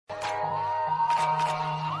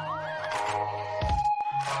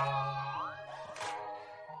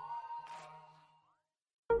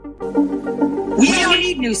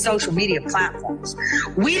new social media platforms.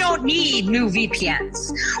 We don't need new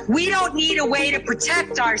VPNs. We don't need a way to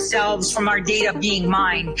protect ourselves from our data being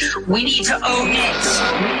mined. We need to own it.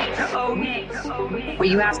 What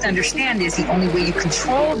you have to understand is the only way you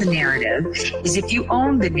control the narrative is if you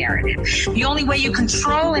own the narrative. The only way you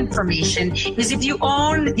control information is if you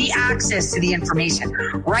own the access to the information.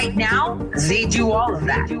 Right now, they do all of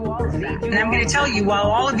that. And I'm going to tell you, while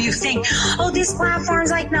all of you think, oh, this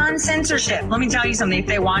platform's like non-censorship, let me tell you something. If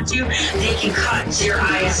they want to, they can cut your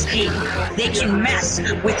ISP. They can mess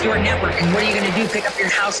with your network. And what are you going to do? Pick up your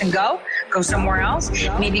house and go? Go somewhere else?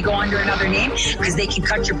 Maybe go under another name? Because they can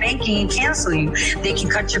cut your banking and cancel you. They can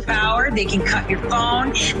cut your power. They can cut your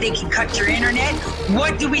phone. They can cut your internet.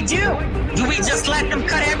 What do we do? Do we just let them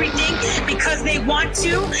cut everything because they want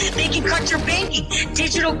to? They can cut your banking.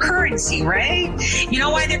 Digital currency, right? You know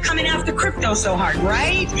why they're coming after crypto so hard,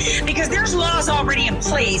 right? Because there's laws already in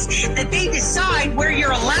place that they decide where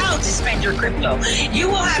you're allowed to spend your crypto. You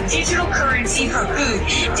will have digital currency for food,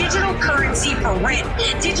 digital currency for rent,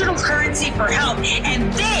 digital currency for health,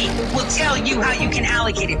 and they will tell you how you can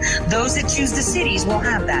allocate it. Those that choose the cities will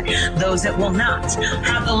have that. Those that will not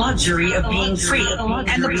have the luxury of being free.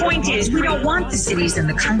 And the point is, we don't want the cities in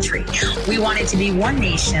the country. We want it to be one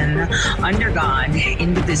nation, under God,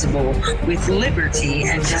 indivisible, with liberty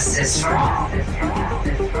and justice for all.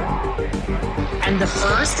 And the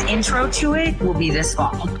first intro to it will be this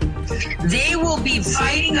fall. They will be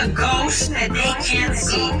fighting a ghost that they can't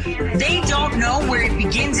see. They don't know where it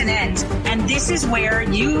begins and ends. And this is where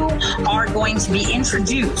you are going to be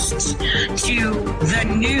introduced to the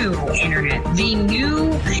new internet, the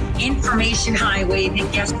new information highway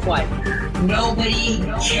that, guess what? Nobody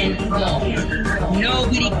can own.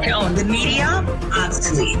 Nobody can own. The media,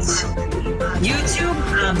 obsolete. YouTube,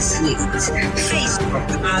 obsolete. Facebook,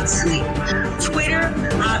 obsolete. Twitter,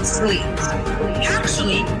 obsolete.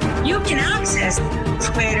 Actually, you can access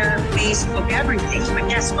Twitter, Facebook, everything, but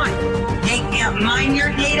guess what? They can't mine your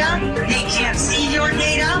data. They can't see your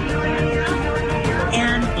data.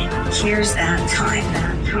 And here's that time.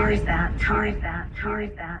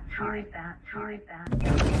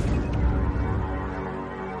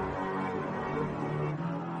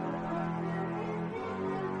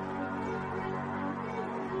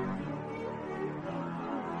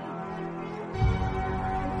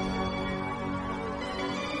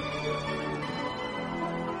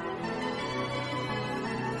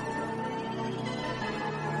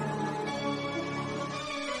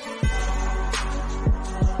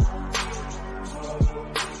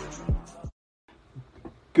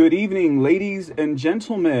 Good evening, ladies and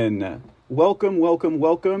gentlemen. Welcome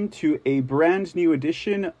to a brand new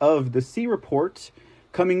edition of the C Report,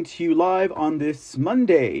 coming to you live on this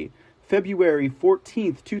Monday, February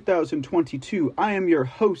 14th, 2022. I am your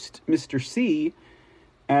host, Mr. C,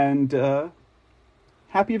 and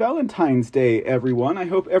happy Valentine's Day, everyone. I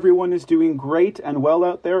hope everyone is doing great and well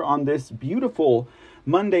out there on this beautiful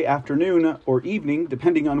Monday afternoon or evening,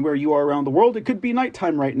 depending on where you are around the world. It could be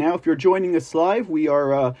nighttime right now. If you're joining us live, we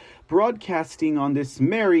are broadcasting on this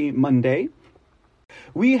merry Monday.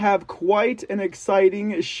 We have quite an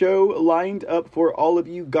exciting show lined up for all of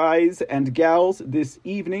you guys and gals this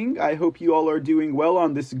evening. I hope you all are doing well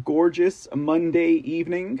on this gorgeous Monday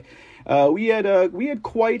evening. We had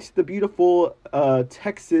quite the beautiful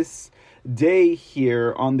Texas day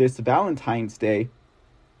here on this Valentine's Day.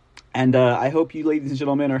 And I hope you ladies and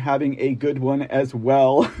gentlemen are having a good one as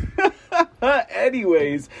well.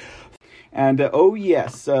 Anyways, and oh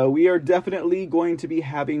yes, we are definitely going to be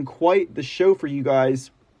having quite the show for you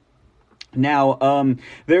guys. Now,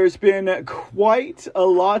 there's been quite a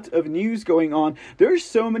lot of news going on. There's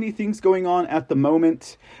so many things going on at the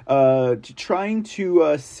moment, trying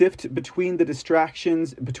to sift between the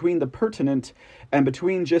distractions, between the pertinent, and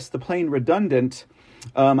between just the plain redundant.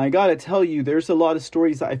 I gotta tell you, there's a lot of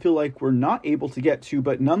stories that I feel like we're not able to get to,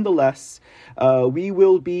 but nonetheless, we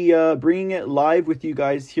will be bringing it live with you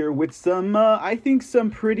guys here with some, I think, some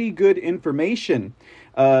pretty good information.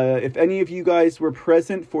 If any of you guys were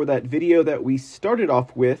present for that video that we started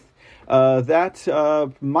off with,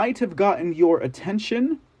 that might have gotten your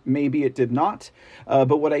attention. Maybe it did not,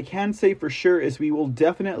 but what I can say for sure is we will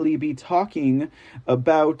definitely be talking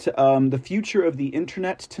about the future of the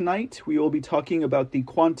internet tonight. We will be talking about the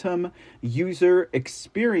quantum user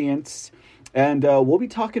experience, and we'll be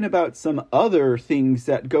talking about some other things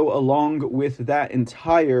that go along with that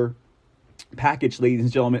entire package, ladies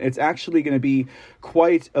and gentlemen. It's actually going to be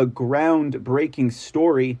quite a groundbreaking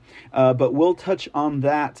story, but we'll touch on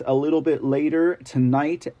that a little bit later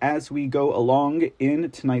tonight as we go along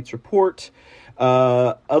in tonight's report.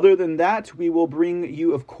 Other than that, we will bring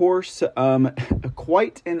you, of course,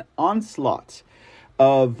 quite an onslaught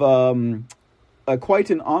of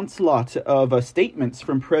statements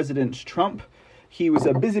from President Trump. He was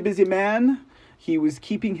a busy man. He was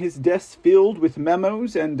keeping his desk filled with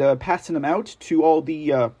memos and passing them out to all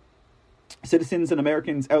the citizens and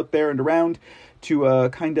Americans out there and around to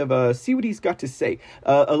kind of see what he's got to say.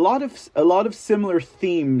 A lot of similar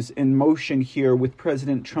themes in motion here with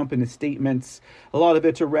President Trump and his statements. A lot of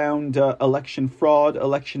it around election fraud,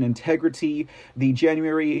 election integrity, the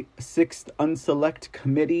January 6th Unselect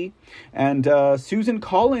Committee, and Susan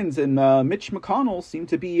Collins and Mitch McConnell seem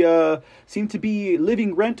to be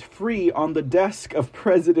living rent free on the desk of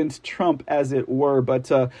President Trump, as it were. But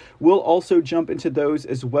we'll also jump into those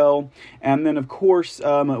as well. And then, of course,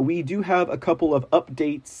 we do have a couple of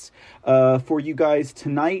updates for you guys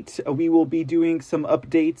tonight. We will be doing some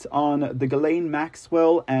updates on the Ghislaine,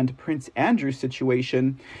 Maxwell, and Prince Andrew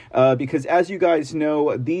situation, because as you guys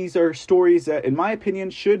know, these are stories that, in my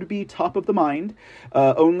opinion, should be top of the mind,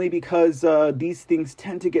 only because these things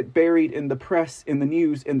tend to get buried in the press, in the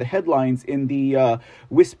news, in the headlines, in the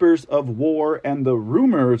whispers of war and the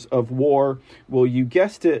rumors of war. Well, you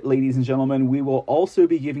guessed it, ladies and gentlemen, we will also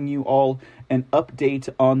be giving you all an update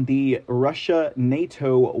on the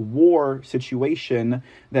Russia-NATO war situation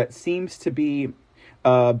that seems to be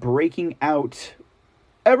breaking out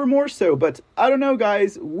ever more so. But I don't know,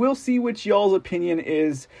 guys. We'll see what y'all's opinion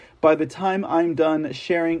is by the time I'm done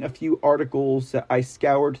sharing a few articles that I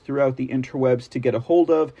scoured throughout the interwebs to get a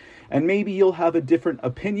hold of. And maybe you'll have a different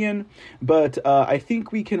opinion. But I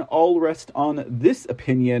think we can all rest on this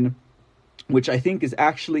opinion, which I think is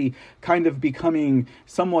actually kind of becoming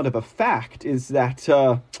somewhat of a fact, is that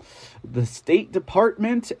the State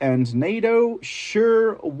Department and NATO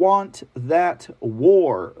sure want that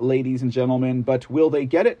war, ladies and gentlemen. But will they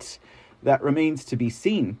get it? That remains to be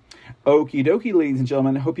seen. Okie dokie, ladies and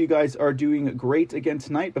gentlemen. I hope you guys are doing great again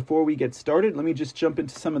tonight. Before we get started, let me just jump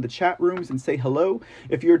into some of the chat rooms and say hello.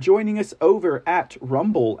 If you're joining us over at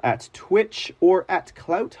Rumble, at Twitch, or at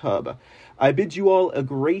CloutHub, I bid you all a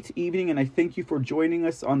great evening, and I thank you for joining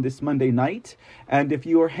us on this Monday night. And if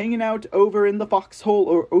you are hanging out over in the foxhole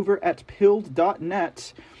or over at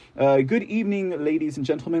pilled.net, good evening, ladies and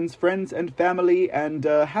gentlemen, friends and family, and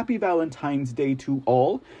happy Valentine's Day to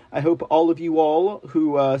all. I hope all of you all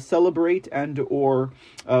who celebrate and or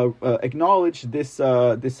acknowledge this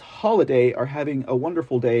holiday are having a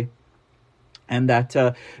wonderful day, and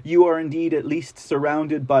that you are indeed at least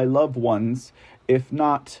surrounded by loved ones, if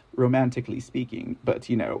not romantically speaking. But,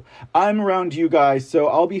 you know, I'm around you guys, so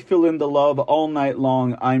I'll be feeling the love all night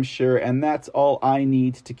long, I'm sure, and that's all I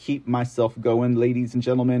need to keep myself going, ladies and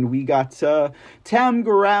gentlemen. We got Tam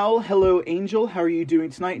Garral. Hello, Angel. How are you doing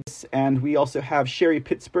tonight? And we also have Sherry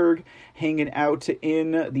Pittsburgh hanging out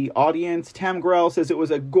in the audience. Tam Garral says it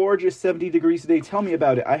was a gorgeous 70 degrees today. Tell me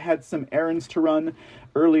about it. I had some errands to run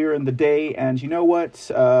earlier in the day, and you know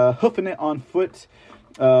what? Hoofing it on foot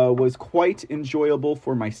was quite enjoyable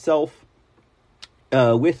for myself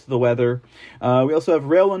with the weather. We also have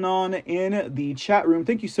Railanon in the chat room.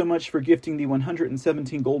 Thank you so much for gifting the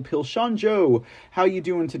 117 gold pill. Sean Joe, how you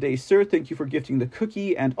doing today, sir? Thank you for gifting the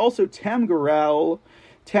cookie. And also Tam Garral.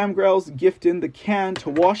 Tam Grell's gifting the can to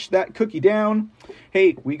wash that cookie down.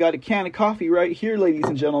 Hey, we got a can of coffee right here, ladies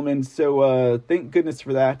and gentlemen, so thank goodness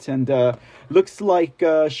for that. And looks like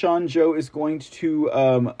Sean Joe is going to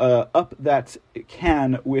up that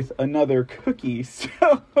can with another cookie. So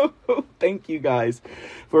thank you guys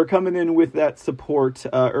for coming in with that support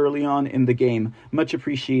early on in the game. Much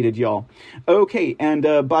appreciated, y'all. Okay, and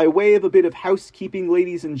by way of a bit of housekeeping,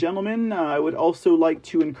 ladies and gentlemen, I would also like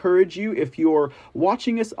to encourage you, if you're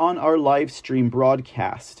watching us on our live stream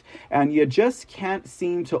broadcast and you just can't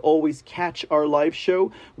seem to always catch our live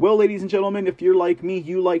show, well, ladies and gentlemen, if you're like me,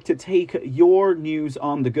 you like to take your news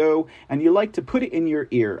on the go and you like to put it in your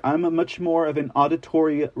ear. I'm a much more of an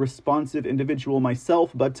auditory responsive individual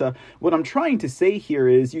myself, but what I'm trying to say here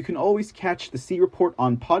is you can always catch the C Report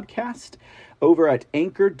on podcast over at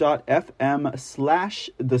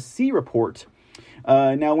anchor.fm/the C Report.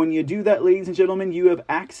 Now, when you do that, ladies and gentlemen, you have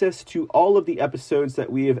access to all of the episodes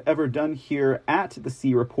that we have ever done here at the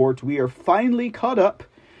C Report. We are finally caught up.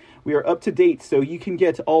 We are up to date, so you can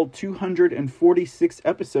get all 246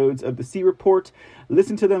 episodes of the C Report.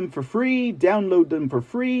 Listen to them for free, download them for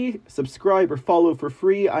free, subscribe or follow for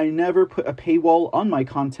free. I never put a paywall on my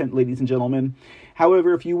content, ladies and gentlemen.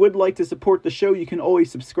 However, if you would like to support the show, you can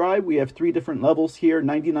always subscribe. We have 3 different levels here: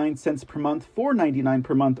 99 cents per month, $4.99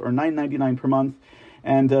 per month, or $9.99 per month.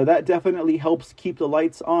 And that definitely helps keep the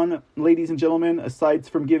lights on, ladies and gentlemen, aside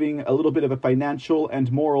from giving a little bit of a financial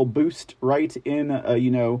and moral boost right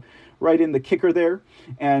in, right in the kicker there.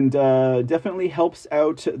 And definitely helps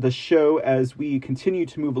out the show as we continue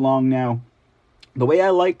to move along now. The way I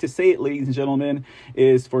like to say it, ladies and gentlemen,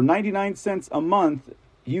 is for 99 cents a month,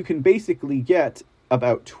 you can basically get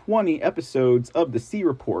about 20 episodes of the C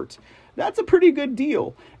Report. That's a pretty good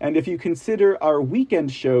deal. And if you consider our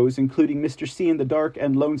weekend shows, including Mr. C in the Dark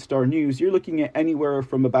and Lone Star News, you're looking at anywhere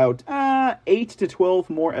from about 8 to 12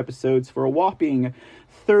 more episodes for a whopping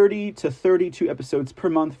 30 to 32 episodes per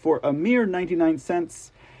month for a mere 99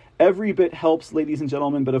 cents. Every bit helps, ladies and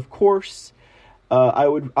gentlemen, but of course, I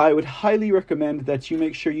would highly recommend that you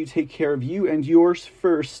make sure you take care of you and yours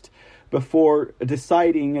first before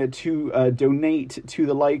deciding to donate to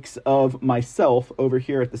the likes of myself over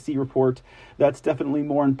here at the C Report. That's definitely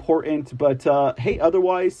more important. But hey,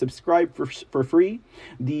 otherwise, subscribe for free.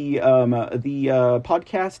 The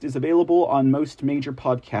podcast is available on most major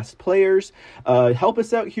podcast players. Help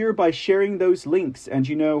us out here by sharing those links. And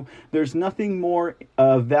there's nothing more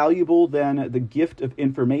valuable than the gift of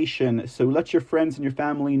information. So let your friends and your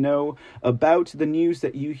family know about the news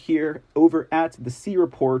that you hear over at the C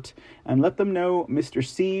Report, and let them know Mr.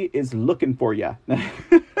 C is looking for you.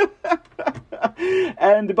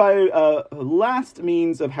 And by last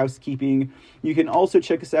means of housekeeping, you can also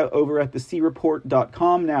check us out over at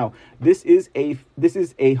thecreport.com. Now, this is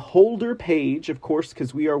a holder page, of course,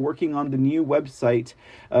 because we are working on the new website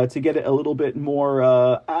to get it a little bit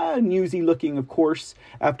more newsy looking, of course,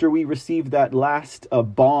 after we received that last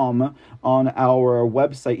bomb on our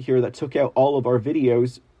website here that took out all of our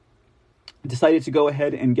videos. Decided to go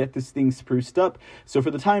ahead and get this thing spruced up. So for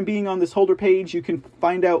the time being on this holder page, you can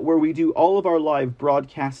find out where we do all of our live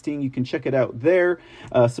broadcasting. You can check it out there.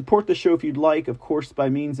 Support the show if you'd like, of course, by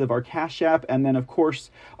means of our Cash App, and then, of course,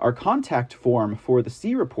 our contact form for the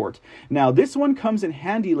C Report. Now, this one comes in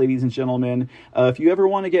handy, ladies and gentlemen. If you ever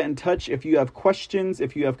want to get in touch, if you have questions,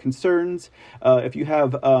 if you have concerns, if you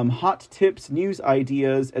have hot tips, news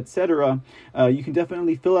ideas, etc., you can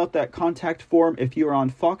definitely fill out that contact form. If you're on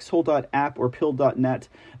foxhole.app or pill.net,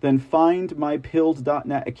 then find my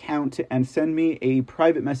pill.net account and send me a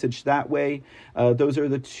private message that way. Those are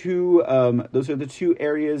the two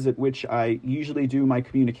areas at which I usually do my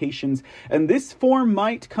communications. And this form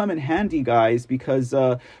might come in handy, guys, because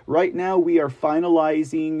right now we are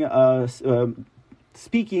finalizing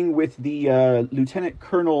speaking with the Lieutenant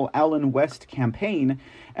Colonel Alan West campaign,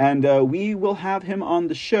 and we will have him on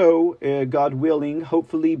the show, God willing,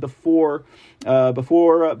 hopefully before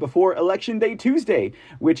Election Day Tuesday,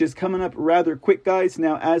 which is coming up rather quick, guys.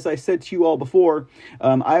 Now, as I said to you all before,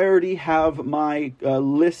 I already have my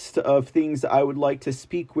list of things I would like to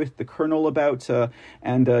speak with the Colonel about,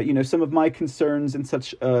 and some of my concerns and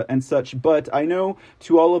such. But I know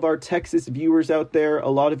to all of our Texas viewers out there, a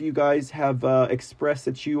lot of you guys have expressed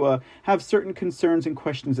that you have certain concerns and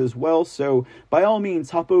questions as well. So by all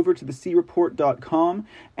means, hop over to thecreport.com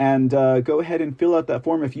and go ahead and fill out that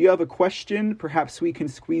form. If you have a question, perhaps we can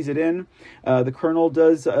squeeze it in. The Colonel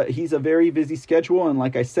does, he's a very busy schedule, and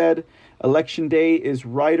like I said, Election Day is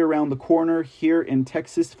right around the corner here in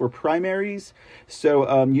Texas for primaries.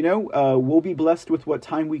 So, we'll be blessed with what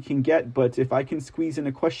time we can get, but if I can squeeze in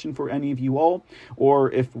a question for any of you all,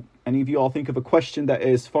 or if any of you all think of a question that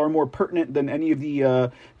is far more pertinent than any of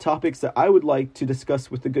the topics that I would like to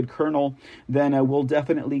discuss with the good Colonel, then we'll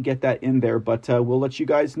definitely get that in there. But we'll let you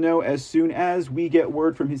guys know as soon as we get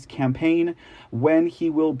word from his campaign when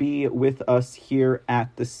he will be with us here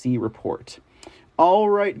at the C Report. All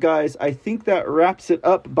right, guys, I think that wraps it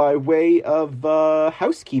up by way of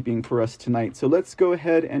housekeeping for us tonight. So let's go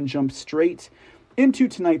ahead and jump straight into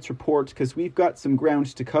tonight's report, because we've got some ground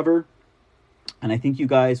to cover, and I think you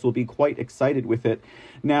guys will be quite excited with it.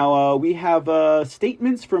 Now, we have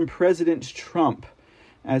statements from President Trump,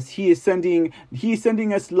 as he is sending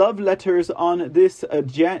us love letters on this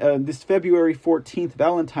February 14th,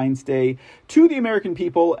 Valentine's Day, to the American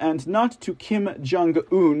people, and not to Kim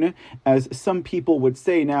Jong-un, as some people would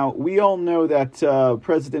say. Now, we all know that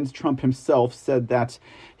President Trump himself said that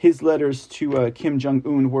his letters to Kim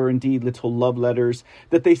Jong-un were indeed little love letters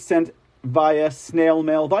that they sent via snail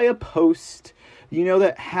mail, via post,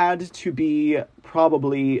 that had to be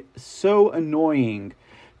probably so annoying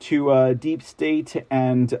to deep state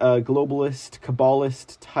and globalist,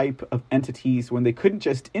 Kabbalist type of entities when they couldn't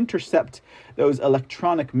just intercept those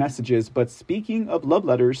electronic messages. But speaking of love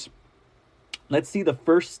letters, let's see, the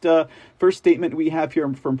first statement we have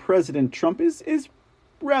here from President Trump is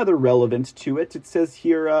rather relevant to it. It says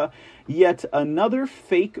here, yet another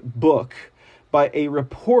fake book by a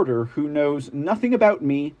reporter who knows nothing about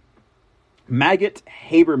me, Maggot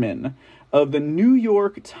Haberman of the New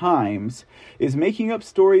York Times is making up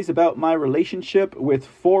stories about my relationship with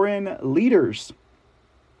foreign leaders.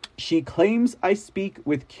 She claims I speak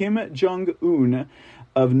with Kim Jong-un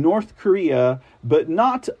of North Korea, but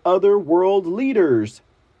not other world leaders.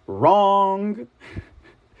 Wrong.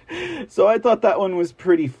 So I thought that one was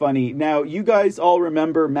pretty funny. Now, you guys all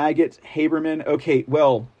remember Maggot Haberman? Okay,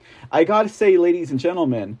 well, I gotta say, ladies and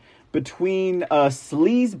gentlemen, between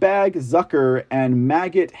Sleazebag Zucker and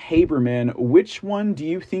Maggot Haberman, which one do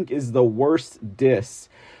you think is the worst diss?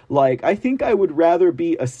 Like, I think I would rather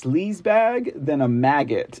be a sleazebag than a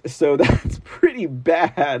maggot, so that's pretty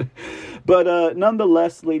bad. But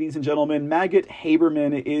nonetheless, ladies and gentlemen, Maggot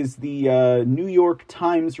Haberman is the New York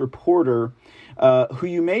Times reporter who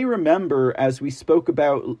you may remember, as we spoke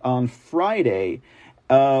about on Friday,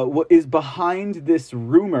 is behind this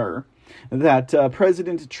rumor that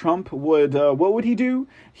President Trump would, what would he do?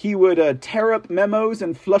 He would tear up memos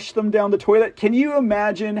and flush them down the toilet. Can you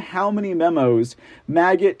imagine how many memos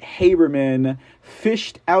Maggot Haberman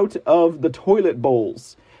fished out of the toilet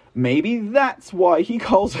bowls? Maybe that's why he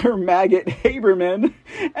calls her Maggot Haberman,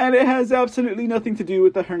 and it has absolutely nothing to do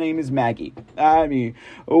with her name is Maggie. I mean,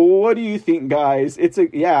 what do you think, guys?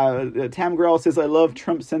 Tam Growl says, I love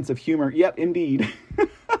Trump's sense of humor. Yep, indeed.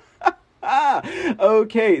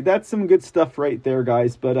 Okay, that's some good stuff right there,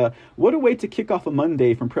 guys. But what a way to kick off a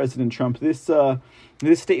Monday from President Trump. This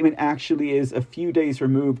statement actually is a few days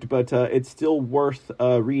removed, but it's still worth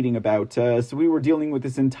reading about. So we were dealing with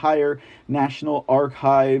this entire National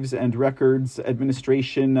Archives and Records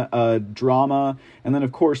Administration drama. And then,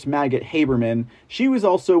 of course, Maggot Haberman. She was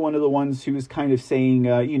also one of the ones who was kind of saying,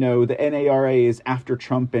 the NARA is after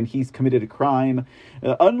Trump and he's committed a crime.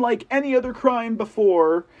 Unlike any other crime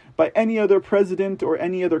before by any other president or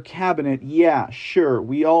any other cabinet. Yeah, sure.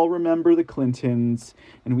 We all remember the Clintons,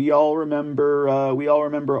 and we all remember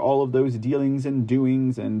all of those dealings and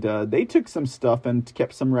doings, and they took some stuff and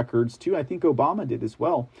kept some records too. I think Obama did as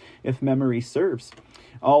well, if memory serves.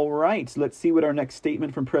 All right, let's see what our next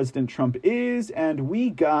statement from President Trump is, and we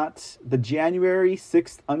got the January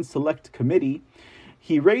 6th Unselect Committee.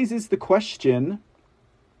 He raises the question,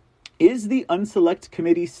 is the Unselect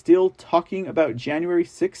Committee still talking about January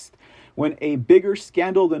 6th when a bigger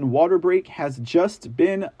scandal than Waterbreak has just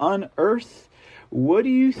been unearthed? What do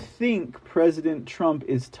you think President Trump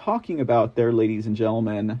is talking about there, ladies and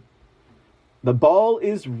gentlemen? The ball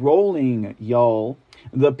is rolling, y'all.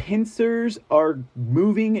 The pincers are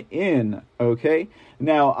moving in, okay?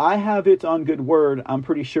 Now, I have it on good word. I'm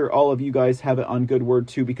pretty sure all of you guys have it on good word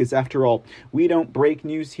too, because after all, we don't break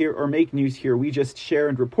news here or make news here. We just share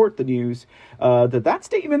and report the news. That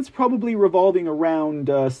statement's probably revolving around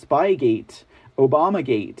Spygate,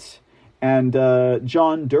 Obamagate, and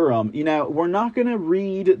John Durham. We're not going to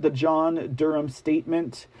read the John Durham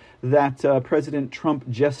statement that President Trump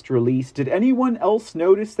just released. Did anyone else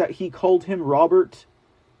notice that he called him Robert?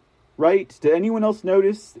 Right? Did anyone else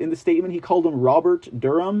notice in the statement he called him Robert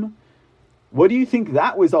Durham? What do you think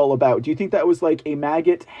that was all about? Do you think that was like a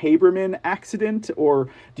Maggot Haberman accident? Or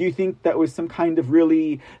do you think that was some kind of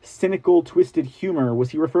really cynical, twisted humor? Was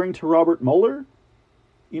he referring to Robert Mueller?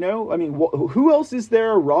 Who else is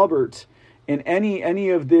there, Robert, in any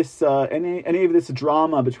of this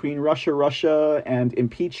drama between Russia and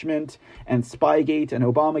impeachment and Spygate and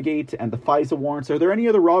Obamagate and the FISA warrants? Are there any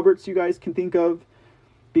other Roberts you guys can think of?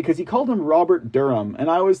 Because he called him Robert Durham, and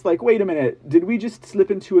I was like, wait a minute, did we just slip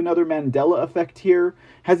into another Mandela effect here?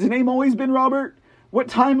 Has his name always been Robert? What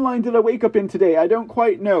timeline did I wake up in today? I don't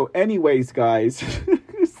quite know. Anyways, guys,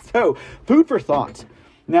 so food for thought.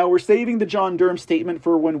 Now, we're saving the John Durham statement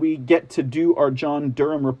for when we get to do our John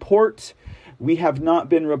Durham report. We have not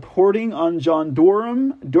been reporting on John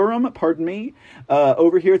Durham,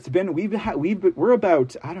 over here. We're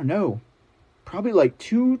about, I don't know, probably like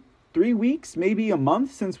 2-3 weeks, maybe a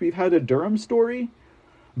month since we've had a Durham story.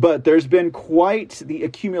 But there's been quite the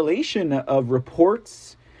accumulation of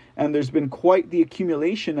reports, and there's been quite the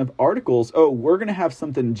accumulation of articles. Oh, we're going to have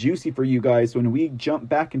something juicy for you guys when we jump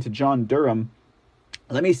back into John Durham.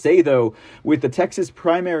 Let me say, though, with the Texas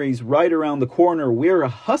primaries right around the corner, we're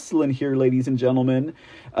hustling here, ladies and gentlemen,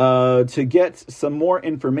 to get some more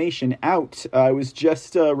information out. I was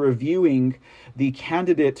just reviewing the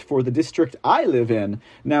candidate for the district I live in.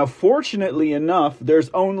 Now, fortunately enough, there's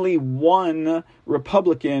only one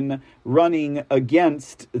Republican running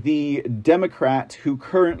against the Democrat who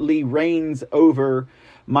currently reigns over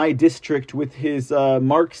my district with his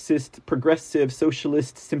Marxist, progressive,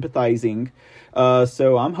 socialist sympathizing.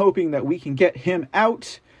 So I'm hoping that we can get him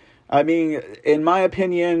out. I mean, in my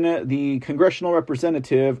opinion, the congressional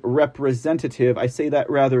representative, I say that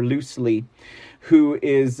rather loosely, who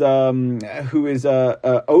is over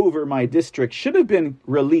my district should have been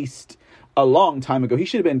released a long time ago. He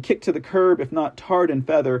should have been kicked to the curb, if not tarred and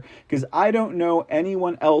feather, because I don't know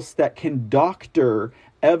anyone else that can doctor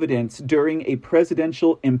evidence during a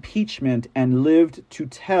presidential impeachment and lived to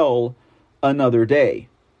tell another day.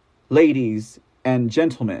 Ladies and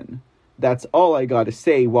gentlemen, that's all I got to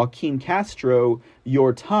say. Joaquin Castro,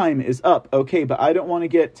 your time is up. Okay, but I don't want to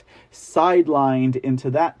get sidelined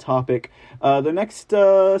into that topic. The next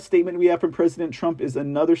statement we have from President Trump is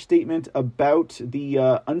another statement about the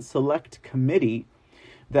Unselect Committee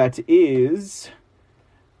that is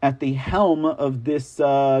at the helm of this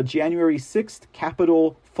January 6th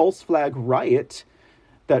Capitol false flag riot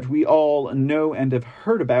that we all know and have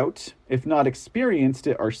heard about, if not experienced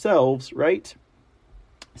it ourselves, right?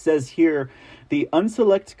 Says here, the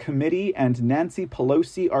Unselect Committee and Nancy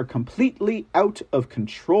Pelosi are completely out of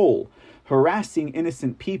control, harassing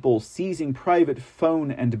innocent people, seizing private phone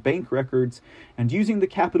and bank records, and using the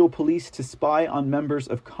Capitol Police to spy on members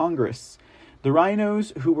of Congress. The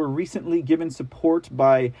rhinos, who were recently given support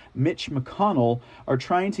by Mitch McConnell, are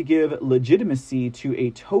trying to give legitimacy to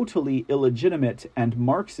a totally illegitimate and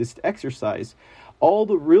Marxist exercise. All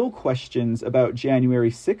the real questions about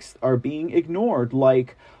January 6th are being ignored,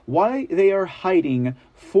 like why they are hiding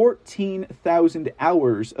 14,000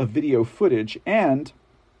 hours of video footage and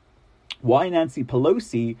why Nancy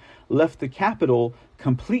Pelosi left the Capitol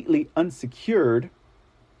completely unsecured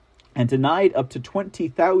and denied up to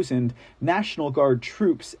 20,000 National Guard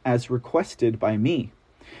troops as requested by me.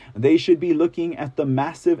 They should be looking at the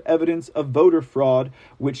massive evidence of voter fraud,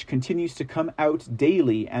 which continues to come out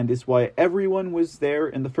daily and is why everyone was there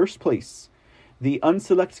in the first place. The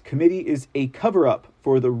Unselect Committee is a cover-up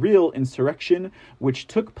for the real insurrection, which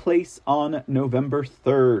took place on November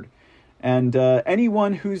 3rd. And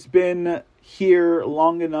anyone who's been here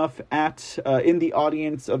long enough in the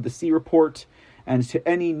audience of the C Report, and to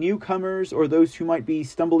any newcomers or those who might be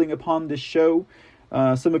stumbling upon this show,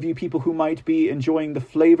 some of you people who might be enjoying the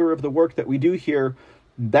flavor of the work that we do here,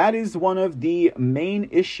 that is one of the main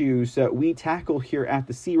issues that we tackle here at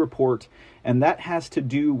the C Report, and that has to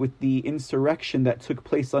do with the insurrection that took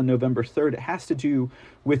place on November 3rd. It has to do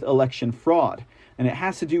with election fraud, and it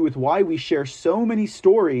has to do with why we share so many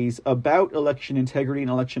stories about election integrity and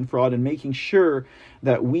election fraud and making sure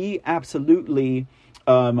that we absolutely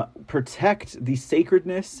protect the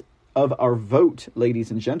sacredness of our vote,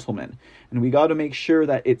 ladies and gentlemen. And we got to make sure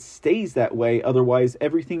that it stays that way. Otherwise,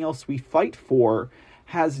 everything else we fight for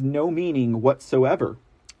has no meaning whatsoever.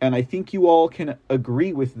 And I think you all can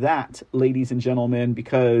agree with that, ladies and gentlemen,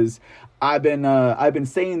 because I've been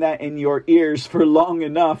saying that in your ears for long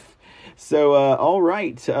enough. So, all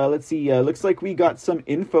right, let's see. Looks like we got some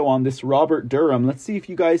info on this Robert Durham. Let's see if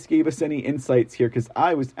you guys gave us any insights here, because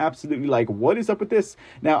I was absolutely like, what is up with this?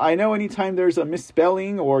 Now, I know anytime there's a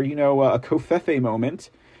misspelling or, a covfefe moment,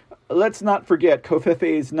 let's not forget, covfefe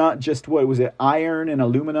is not just, iron and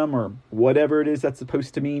aluminum or whatever it is that's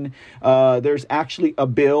supposed to mean. There's actually a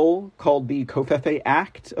bill called the Covfefe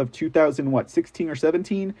Act of 2016 or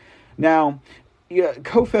 17. Now, yeah,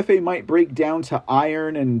 covfefe might break down to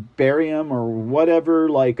iron and barium or whatever,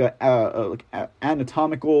 like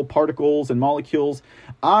anatomical particles and molecules.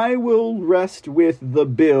 I will rest with the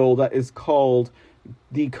bill that is called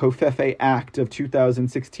the Covfefe Act of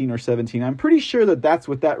 2016 or 17. I'm pretty sure that that's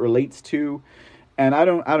what that relates to, and I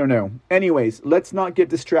don't know. Anyways, let's not get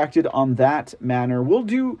distracted on that manner. We'll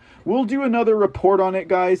do another report on it,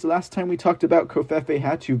 guys. Last time we talked about covfefe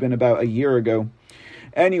had to have been about a year ago.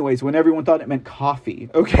 Anyways, when everyone thought it meant coffee.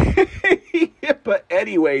 Okay. But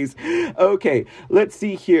anyways, okay, let's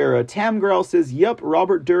see here. Tam Grell says, yep,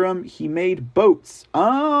 Robert Durham, he made boats.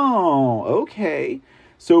 Oh, okay.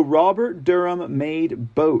 So Robert Durham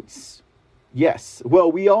made boats. Yes.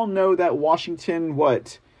 Well, we all know that Washington,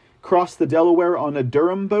 crossed the Delaware on a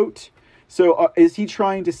Durham boat? So is he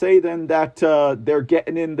trying to say then that they're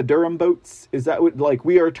getting in the Durham boats? Is that what,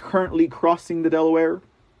 we are currently crossing the Delaware?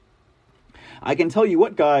 I can tell you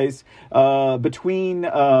what, guys, between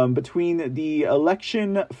the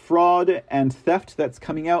election fraud and theft that's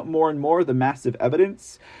coming out more and more, the massive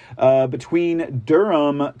evidence, between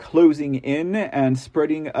Durham closing in and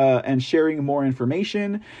spreading and sharing more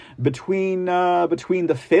information, between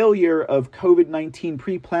the failure of COVID-19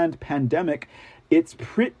 pre-planned pandemic, it's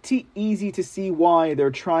pretty easy to see why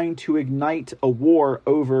they're trying to ignite a war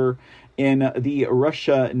over in the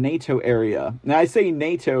Russia-NATO area. Now, I say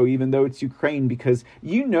NATO, even though it's Ukraine, because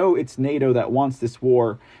you know it's NATO that wants this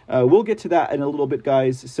war. We'll get to that in a little bit,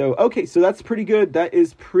 guys. So, okay, so that's pretty good. That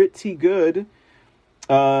is pretty good.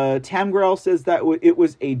 Tamgrel says that it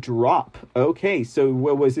was a drop. Okay, so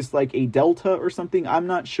was this like a delta or something? I'm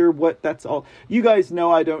not sure what that's all. You guys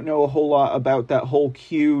know I don't know a whole lot about that whole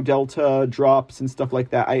Q delta drops and stuff like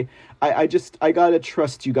that. I gotta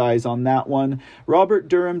trust you guys on that one. Robert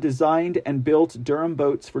Durham designed and built Durham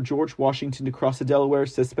boats for George Washington to cross the Delaware,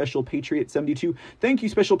 says Special Patriot 72. Thank you,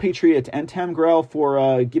 Special Patriot and Tamgrel,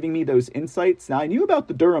 for giving me those insights. Now, I knew about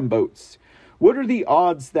the Durham boats. What are the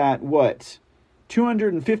odds that,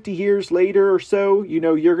 250 years later or so,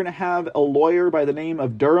 you're going to have a lawyer by the name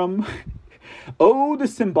of Durham? Oh, the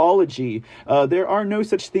symbology. There are no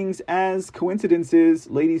such things as coincidences,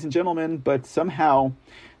 ladies and gentlemen, but somehow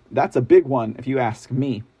that's a big one, if you ask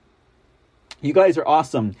me. You guys are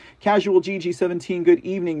awesome. Casual GG17, good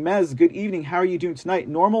evening. Mez, good evening. How are you doing tonight?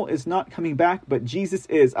 Normal is not coming back, but Jesus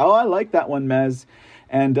is. Oh, I like that one, Mez.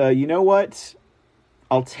 And you know what?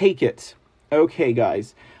 I'll take it. Okay,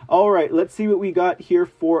 guys. All right, let's see what we got here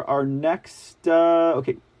for our next...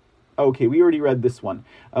 Okay, we already read this one.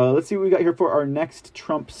 Let's see what we got here for our next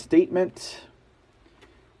Trump statement.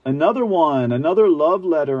 Another one, another love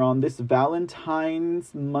letter on this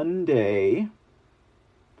Valentine's Monday.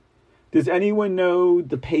 Does anyone know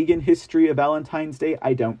the pagan history of Valentine's Day?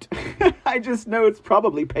 I don't. I just know it's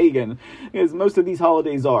probably pagan, because most of these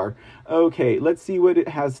holidays are. Okay, let's see what it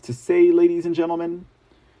has to say, ladies and gentlemen.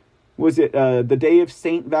 Was it the day of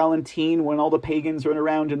Saint Valentine, when all the pagans run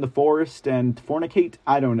around in the forest and fornicate?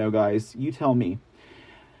 I don't know, guys. You tell me.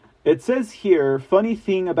 It says here, funny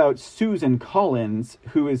thing about Susan Collins,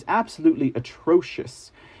 who is absolutely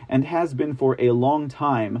atrocious and has been for a long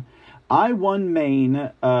time. I won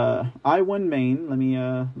Maine. Let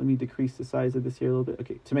me decrease the size of this here a little bit.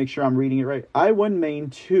 Okay, to make sure I'm reading it right. I won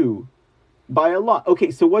Maine too, by a lot.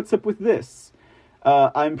 Okay, so what's up with this?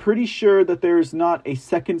 I'm pretty sure that there's not a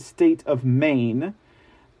second state of Maine.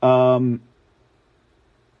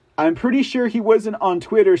 I'm pretty sure he wasn't on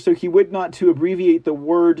Twitter, so he would not to abbreviate the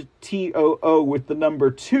word TOO with the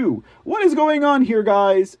number 2. What is going on here,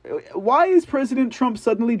 guys? Why is President Trump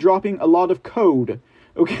suddenly dropping a lot of code?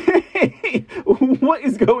 Okay, what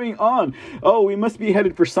is going on? Oh, we must be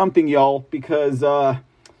headed for something, y'all, because,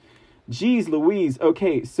 geez Louise.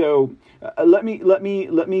 Okay, so let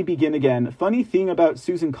me begin again. Funny thing about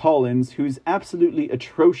Susan Collins, who's absolutely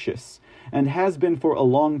atrocious and has been for a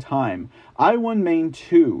long time. I won Maine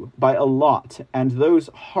too, by a lot, and those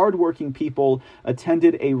hardworking people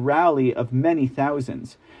attended a rally of many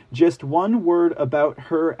thousands. Just one word about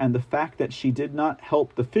her and the fact that she did not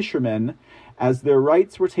help the fishermen, as their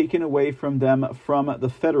rights were taken away from them from the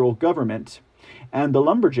federal government, and the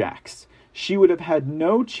lumberjacks. She would have had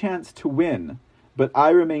no chance to win, but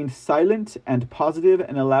I remained silent and positive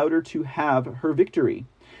and allowed her to have her victory.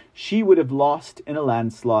 She would have lost in a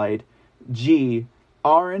landslide. Gee,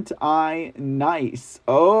 aren't I nice?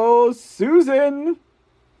 Oh, Susan!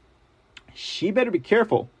 She better be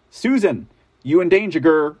careful. Susan, you in danger,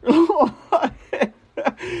 girl.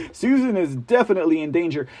 Susan is definitely in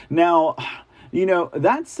danger. Now,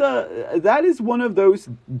 that is one of those,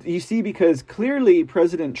 you see, because clearly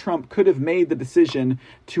President Trump could have made the decision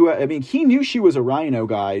to, he knew she was a rhino,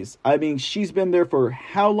 guys. She's been there for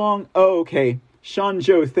how long? Oh, okay. Sean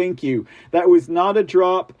Joe, thank you. That was not a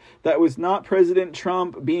drop. That was not President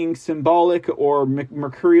Trump being symbolic or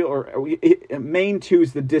mercurial, or Maine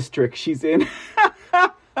 2's the district she's in.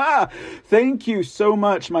 Thank you so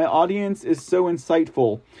much. My audience is so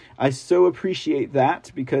insightful. I so appreciate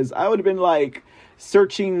that, because I would have been like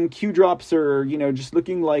searching Q drops or, just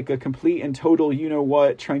looking like a complete and total,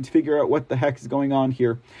 trying to figure out what the heck is going on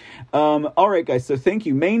here. All right, guys. So thank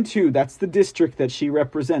you. Maine 2, that's the district that she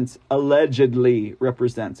allegedly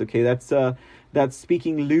represents. Okay. That's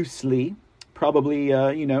speaking loosely. Probably,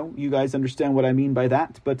 you guys understand what I mean by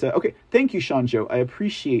that, but, okay. Thank you, Sean Joe. I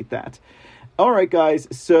appreciate that. All right, guys.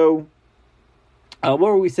 So, what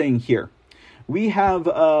were we saying here? We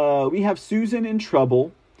have Susan in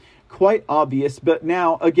trouble, quite obvious. But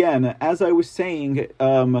now, again, as I was saying,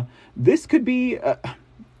 this could be.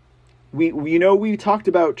 We talked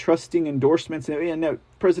about trusting endorsements, and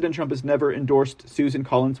President Trump has never endorsed Susan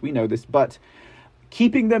Collins. We know this, but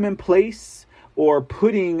keeping them in place or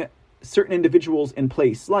putting certain individuals in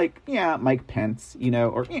place, like, Mike Pence,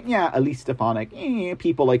 or, Elise Stefanik,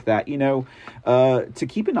 people like that, to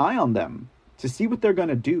keep an eye on them, to see what they're going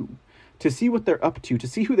to do, to see what they're up to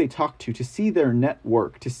see who they talk to see their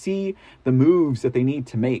network, to see the moves that they need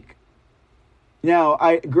to make. Now,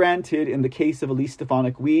 granted, in the case of Elise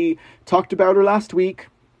Stefanik, we talked about her last week.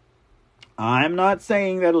 I'm not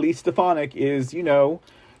saying that Elise Stefanik is,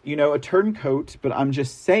 a turncoat, but I'm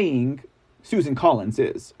just saying Susan Collins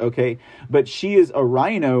is, okay? But she is a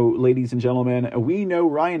rhino, ladies and gentlemen. We know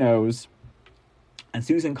rhinos, and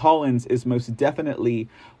Susan Collins is most definitely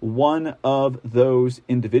one of those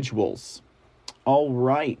individuals. All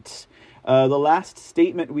right. The last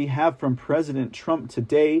statement we have from President Trump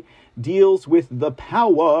today deals with the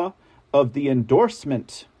power of the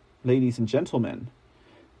endorsement, ladies and gentlemen.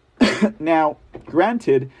 Now,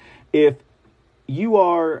 granted, if you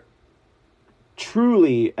are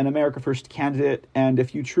truly an America First candidate, and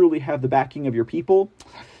if you truly have the backing of your people,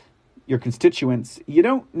 your constituents, you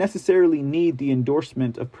don't necessarily need the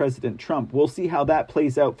endorsement of President Trump. We'll see how that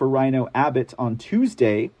plays out for Rhino Abbott on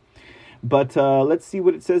Tuesday, but let's see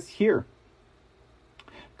what it says here.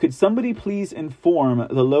 Could somebody please inform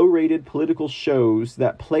the low-rated political shows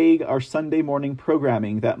that plague our Sunday morning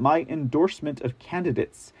programming that my endorsement of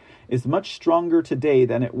candidates is much stronger today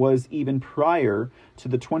than it was even prior to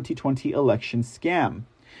the 2020 election scam?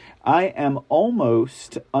 I am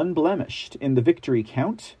almost unblemished in the victory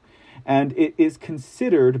count, and it is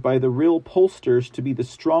considered by the real pollsters to be the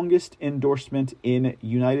strongest endorsement in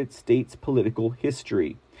United States political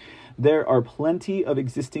history. There are plenty of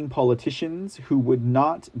existing politicians who would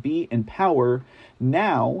not be in power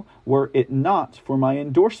now were it not for my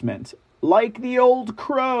endorsement, like the old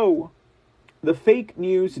crow. The fake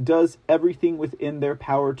news does everything within their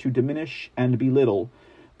power to diminish and belittle,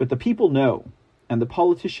 but the people know, and the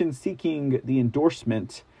politicians seeking the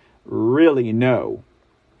endorsement really know.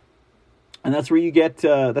 And that's where you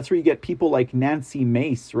get people like Nancy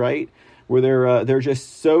Mace, right? Where they're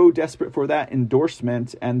just so desperate for that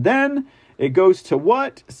endorsement, and then it goes to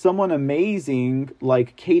what? Someone amazing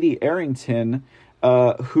like Katie Arrington,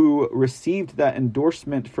 who received that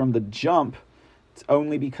endorsement from the jump. It's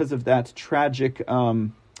only because of that tragic,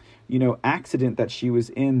 accident that she was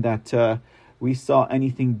in that we saw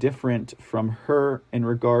anything different from her in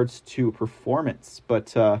regards to performance.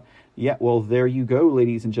 But there you go,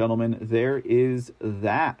 ladies and gentlemen. There is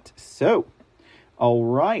that. So, all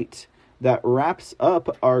right. That wraps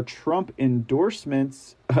up our Trump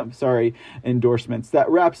endorsements. That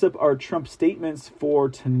wraps up our Trump statements for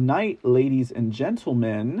tonight, ladies and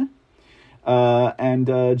gentlemen.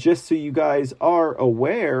 And just so you guys are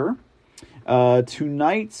aware,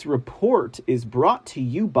 tonight's report is brought to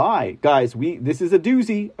you by, guys. This is a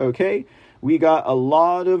doozy, okay? We got a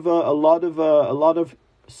lot of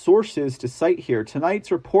sources to cite here.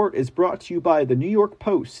 Tonight's report is brought to you by the New York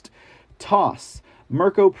Post, TOSS,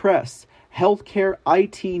 Merco Press, Healthcare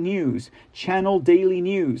IT News, Channel Daily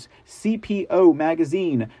News, CPO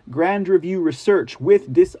Magazine, Grand Review Research,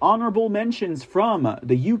 with dishonorable mentions from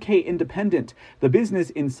the UK Independent, the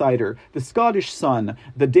Business Insider, the Scottish Sun,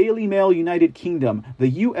 the Daily Mail United Kingdom, the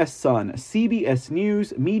US Sun, CBS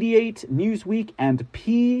News, Mediate, Newsweek, and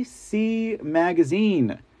PC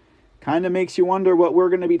Magazine. Kind of makes you wonder what we're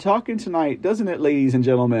going to be talking tonight, doesn't it, ladies and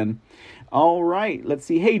gentlemen? All right, let's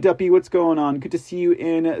see. Hey, Duppy, what's going on? Good to see you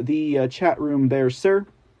in the chat room there, sir.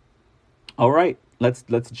 All right,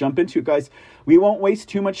 let's jump into it, guys. We won't waste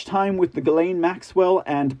too much time with the Ghislaine Maxwell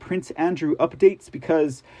and Prince Andrew updates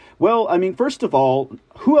because, first of all,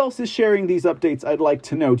 who else is sharing these updates? I'd like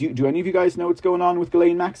to know. Do any of you guys know what's going on with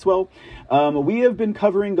Ghislaine Maxwell? We have been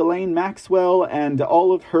covering Ghislaine Maxwell and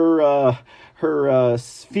all of her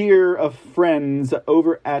sphere of friends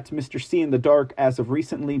over at Mr. C in the Dark as of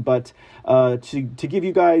recently, but to give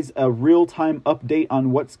you guys a real-time update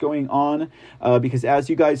on what's going on, because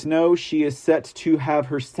as you guys know, she is set to have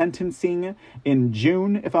her sentencing in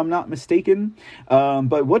June, if I'm not mistaken.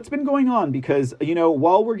 But what's been going on? Because,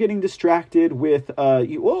 while we're getting distracted with,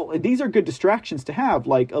 these are good distractions to have,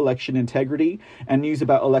 like election integrity and news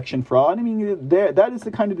about election fraud. That is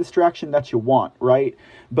the kind of distraction that you want, right?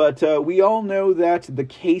 But we all know that the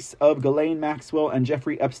case of Ghislaine Maxwell and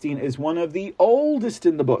Jeffrey Epstein is one of the oldest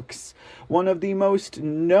in the books, one of the most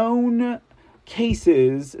known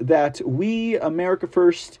cases that we, America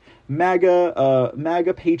First,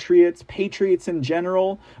 MAGA patriots in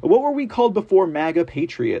general. What were we called before MAGA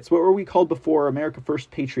patriots? What were we called before America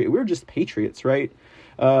First patriot? We were just patriots, right?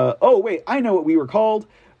 I know what we were called.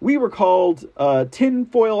 We were called tin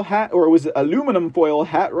foil hat, or was it aluminum foil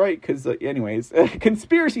hat, right? Because,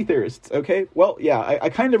 conspiracy theorists, okay? Well, yeah, I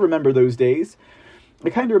kind of remember those days.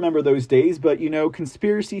 But,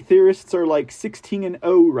 conspiracy theorists are like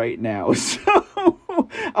 16-0 right now. So,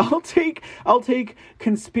 I'll take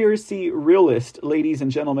conspiracy realist, ladies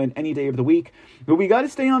and gentlemen, any day of the week. But we got to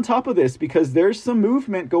stay on top of this because there's some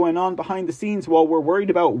movement going on behind the scenes while we're worried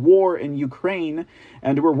about war in Ukraine,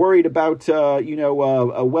 and we're worried about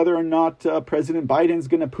whether or not President Biden's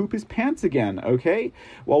going to poop his pants again. Okay,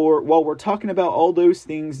 while we're talking about all those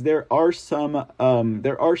things, there are some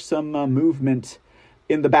movement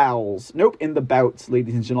in the bowels. Nope, in the bouts,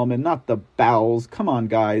 ladies and gentlemen, not the bowels. Come on,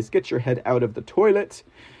 guys, get your head out of the toilet.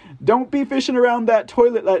 Don't be fishing around that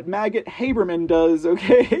toilet like Maggot Haberman does,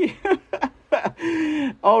 okay?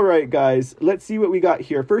 All right, guys, let's see what we got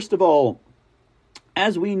here. First of all,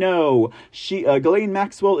 as we know, Ghislaine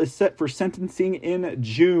Maxwell is set for sentencing in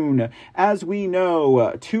June. As we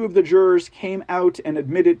know, 2 of the jurors came out and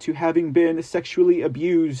admitted to having been sexually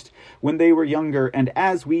abused when they were younger. And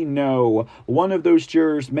as we know, one of those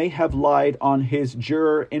jurors may have lied on his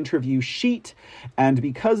juror interview sheet. And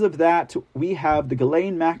because of that, we have the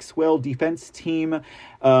Ghislaine Maxwell defense team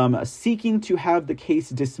seeking to have the case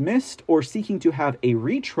dismissed or seeking to have a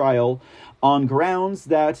retrial on grounds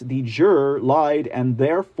that the juror lied and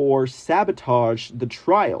therefore sabotaged the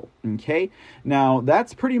trial. Okay, now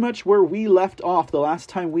that's pretty much where we left off the last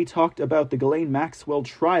time we talked about the Ghislaine Maxwell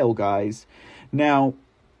trial, guys. Now,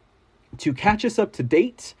 to catch us up to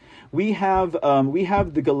date, we have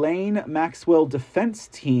the Ghislaine Maxwell defense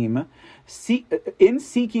team in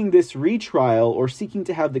seeking this retrial or seeking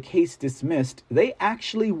to have the case dismissed. They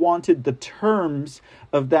actually wanted the terms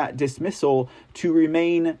of that dismissal to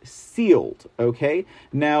remain sealed. Okay.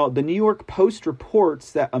 Now, the New York Post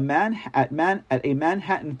reports that a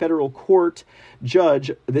Manhattan federal court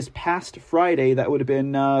judge this past Friday, that would have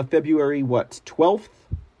been February 11th.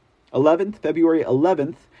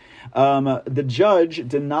 The judge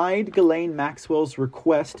denied Ghislaine Maxwell's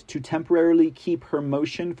request to temporarily keep her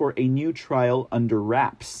motion for a new trial under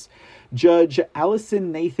wraps. Judge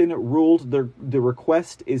Allison Nathan ruled the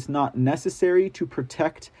request is not necessary to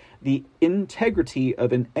protect the integrity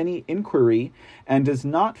of any inquiry and does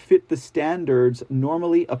not fit the standards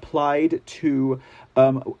normally applied to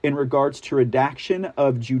in regards to redaction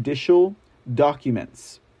of judicial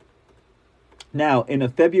documents. Now, in a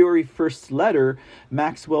February 1st letter,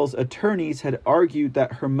 Maxwell's attorneys had argued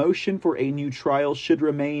that her motion for a new trial should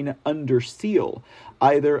remain under seal,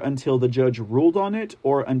 either until the judge ruled on it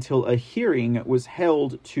or until a hearing was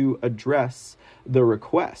held to address the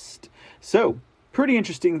request. So, pretty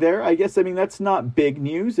interesting there. I guess, that's not big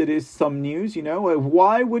news. It is some news,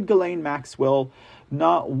 Why would Ghislaine Maxwell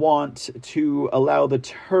not want to allow the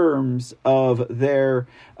terms of their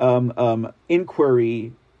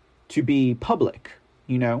inquiry to be public?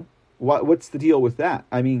 What's the deal with that?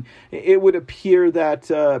 It would appear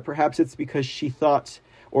that perhaps it's because she thought,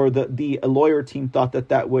 or the lawyer team thought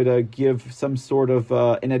that would give some sort of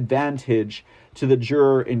an advantage to the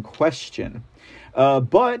juror in question.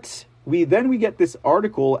 But we get this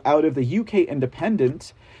article out of the UK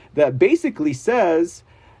Independent that basically says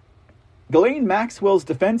Ghislaine Maxwell's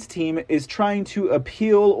defense team is trying to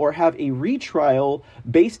appeal or have a retrial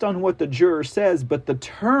based on what the juror says, but the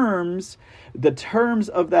terms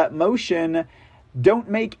of that motion don't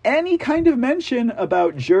make any kind of mention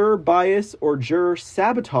about juror bias or juror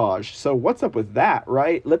sabotage. So what's up with that,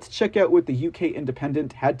 right? Let's check out what the UK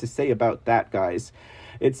Independent had to say about that, guys.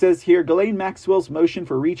 It says here, Ghislaine Maxwell's motion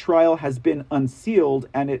for retrial has been unsealed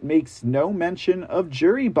and it makes no mention of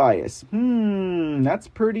jury bias. That's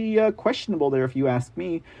pretty questionable there if you ask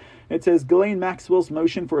me. It says, Ghislaine Maxwell's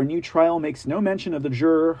motion for a new trial makes no mention of the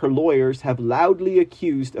juror her lawyers have loudly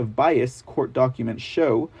accused of bias, court documents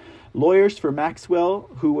show. Lawyers for Maxwell,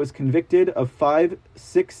 who was convicted of five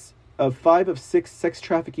sex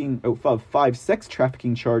trafficking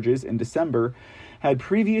charges in December, had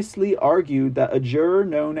previously argued that a juror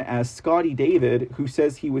known as Scotty David, who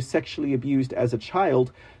says he was sexually abused as a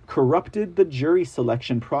child, corrupted the jury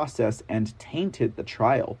selection process and tainted the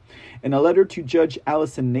trial. In a letter to Judge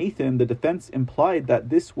Allison Nathan, the defense implied that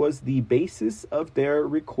this was the basis of their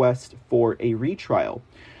request for a retrial.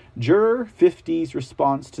 Juror 50's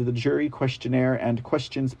response to the jury questionnaire and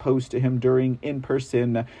questions posed to him during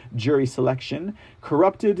in-person jury selection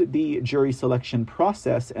corrupted the jury selection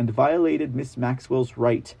process and violated Miss Maxwell's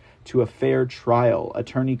right to a fair trial,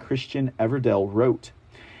 attorney Christian Everdell wrote.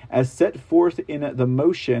 As set forth in the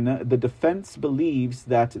motion, the defense believes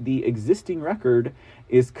that the existing record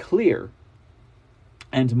is clear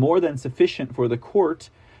and more than sufficient for the court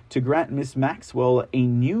to grant Miss Maxwell a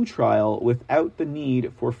new trial without the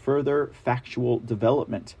need for further factual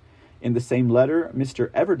development. In the same letter, Mr.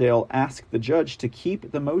 Everdale asked the judge to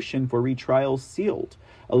keep the motion for retrial sealed,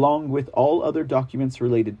 along with all other documents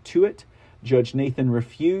related to it. Judge Nathan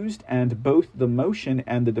refused, and both the motion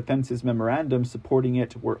and the defense's memorandum supporting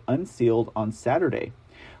it were unsealed on Saturday.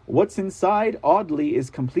 What's inside, oddly, is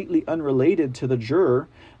completely unrelated to the juror.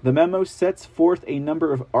 The memo sets forth a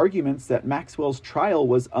number of arguments that Maxwell's trial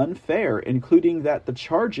was unfair, including that the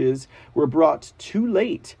charges were brought too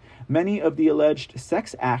late. Many of the alleged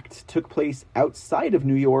sex acts took place outside of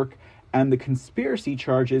New York, and the conspiracy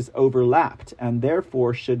charges overlapped, and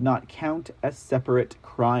therefore should not count as separate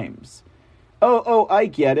crimes. Oh, I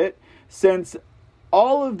get it. Since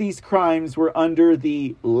all of these crimes were under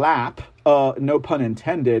the lap, no pun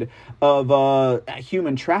intended, of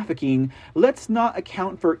human trafficking, let's not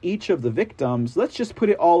account for each of the victims. Let's just put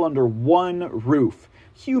it all under one roof.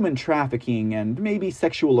 Human trafficking and maybe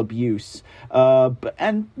sexual abuse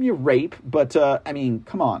and rape. But, I mean,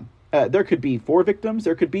 come on. There could be 4 victims.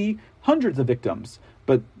 There could be hundreds of victims.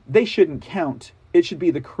 But they shouldn't count. It should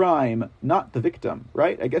be the crime, not the victim,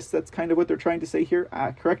 right? I guess that's kind of what they're trying to say here.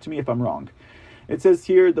 Correct me if I'm wrong. It says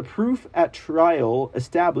here, the proof at trial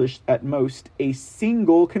established at most a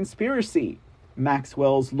single conspiracy,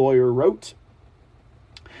 Maxwell's lawyer wrote.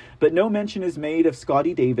 But no mention is made of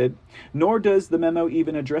Scotty David, nor does the memo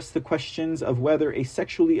even address the questions of whether a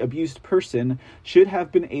sexually abused person should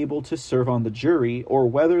have been able to serve on the jury, or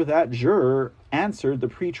whether that juror answered the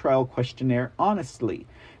pretrial questionnaire honestly.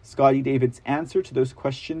 Scotty David's answer to those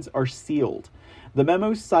questions are sealed. The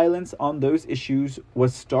memo's silence on those issues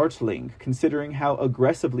was startling, considering how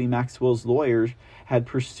aggressively Maxwell's lawyers had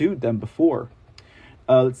pursued them before.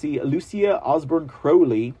 Lucia Osborne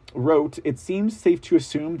Crowley wrote, "It seems safe to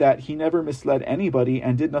assume that he never misled anybody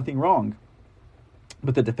and did nothing wrong.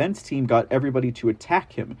 But the defense team got everybody to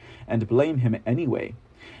attack him and blame him anyway."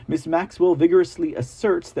 Ms. Maxwell vigorously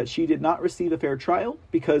asserts that she did not receive a fair trial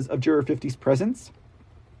because of Juror 50's presence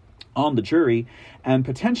on the jury, and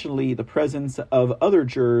potentially the presence of other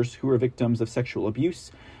jurors who were victims of sexual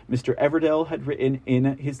abuse, Mr. Everdell had written in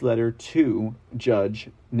his letter to Judge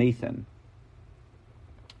Nathan.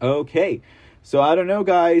 Okay, so I don't know,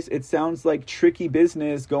 guys. It sounds like tricky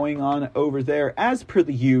business going on over there, as per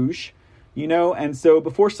the usual, and so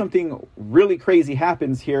before something really crazy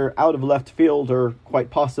happens here out of left field or quite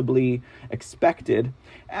possibly expected,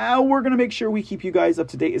 we're going to make sure we keep you guys up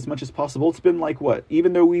to date as much as possible. It's been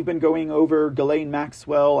even though we've been going over Ghislaine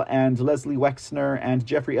Maxwell and Leslie Wexner and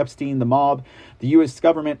Jeffrey Epstein, the mob, the U.S.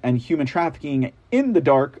 government, and human trafficking in the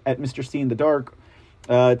dark at Mr. C in the Dark,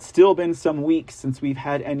 it's still been some weeks since we've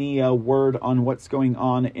had any word on what's going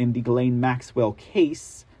on in the Ghislaine Maxwell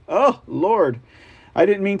case. Oh, Lord. I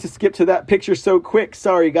didn't mean to skip to that picture so quick.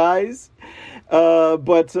 Sorry, guys.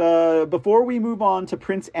 But before we move on to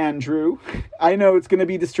Prince Andrew, I know it's going to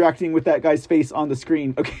be distracting with that guy's face on the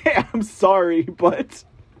screen. Okay, I'm sorry, but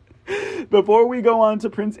before we go on to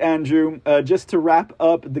Prince Andrew, just to wrap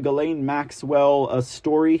up the Ghislaine Maxwell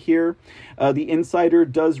story here, the Insider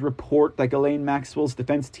does report that Ghislaine Maxwell's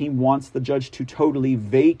defense team wants the judge to totally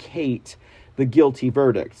vacate the guilty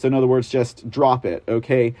verdict. So in other words, just drop it,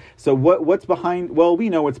 okay? So what's behind? Well, we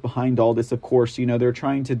know what's behind all this, of course. They're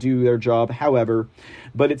trying to do their job, however.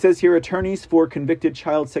 But it says here, attorneys for convicted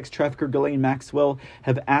child sex trafficker Ghislaine Maxwell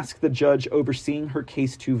have asked the judge overseeing her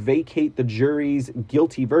case to vacate the jury's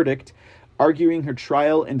guilty verdict, arguing her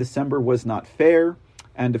trial in December was not fair.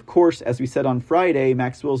 And of course, as we said on Friday,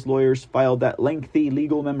 Maxwell's lawyers filed that lengthy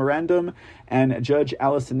legal memorandum, and Judge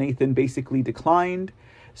Allison Nathan basically declined.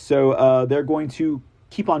 So they're going to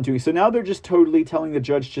keep on doing. So now they're just totally telling the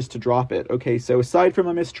judge just to drop it. Okay, so aside from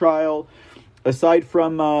a mistrial, aside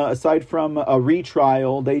from a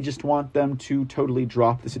retrial, they just want them to totally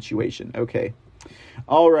drop the situation. Okay.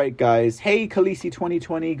 All right, guys. Hey, Khaleesi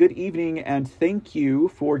 2020, good evening, and thank you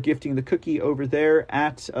for gifting the cookie over there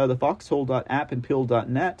at the foxhole.app and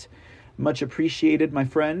pill.net. Much appreciated, my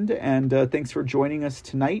friend, and thanks for joining us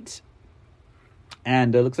tonight.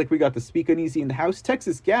 And looks like we got the Speak Uneasy in the house.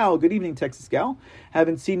 Texas Gal, good evening, Texas Gal.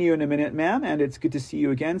 Haven't seen you in a minute, ma'am, and it's good to see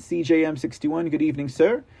you again. CJM61, good evening,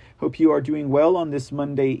 sir. Hope you are doing well on this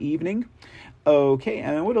Monday evening. Okay,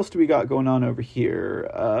 and what else do we got going on over here?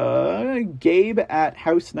 Gabe at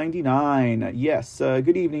House 99. Yes,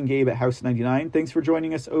 good evening, Gabe at House 99. Thanks for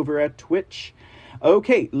joining us over at Twitch.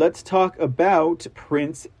 Okay, let's talk about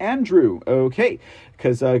Prince Andrew. Okay,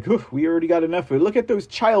 because we already got enough. Look at those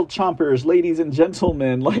child chompers, ladies and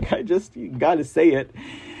gentlemen. You gotta say it.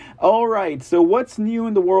 All right, so what's new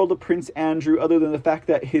in the world of Prince Andrew other than the fact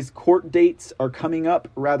that his court dates are coming up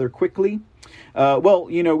rather quickly? Well,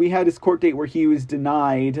 we had his court date where he was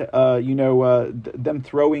denied, them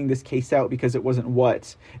throwing this case out because it wasn't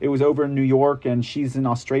it was over in New York and she's in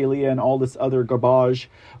Australia and all this other garbage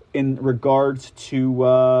in regards to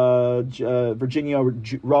Virginia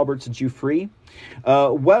Roberts Giuffre.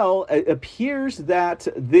 Well, it appears that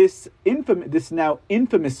this now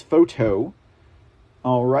infamous photo,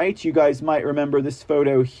 all right, you guys might remember this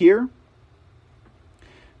photo here.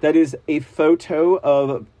 That is a photo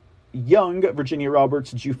of young Virginia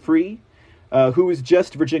Roberts Giuffre, who was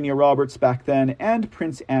just Virginia Roberts back then, and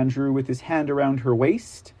Prince Andrew with his hand around her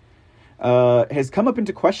waist, has come up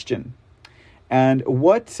into question. And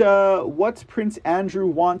what Prince Andrew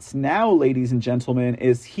wants now, ladies and gentlemen,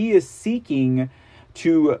 is he is seeking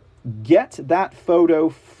to get that photo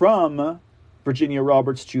from Virginia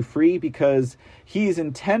Roberts Giuffre because he is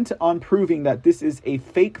intent on proving that this is a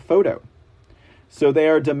fake photo. So they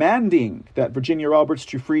are demanding that Virginia Roberts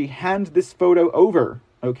Giuffre hand this photo over,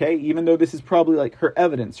 okay? Even though this is probably like her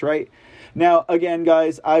evidence, right? Now, again,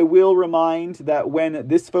 guys, I will remind that when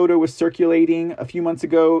this photo was circulating a few months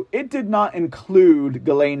ago, it did not include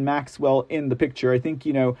Ghislaine Maxwell in the picture. I think,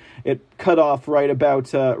 it cut off right about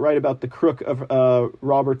the crook of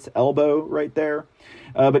Robert's elbow right there.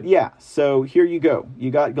 But yeah, so here you go.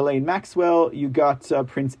 You got Ghislaine Maxwell, you got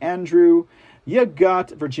Prince Andrew, you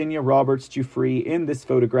got Virginia Roberts Giuffre in this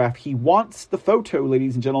photograph. He wants the photo,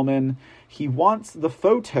 ladies and gentlemen. He wants the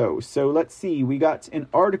photo. So let's see. We got an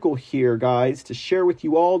article here, guys, to share with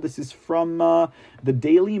you all. This is from the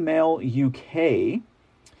Daily Mail UK.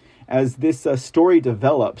 As this story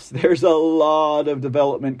develops, there's a lot of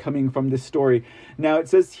development coming from this story. Now, it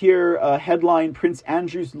says here, headline, Prince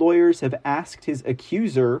Andrew's lawyers have asked his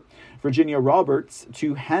accuser, Virginia Roberts,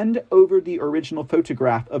 to hand over the original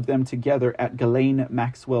photograph of them together at Ghislaine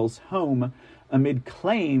Maxwell's home amid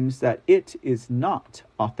claims that it is not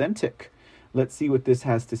authentic. Let's see what this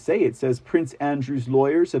has to say. It says Prince Andrew's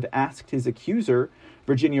lawyers have asked his accuser,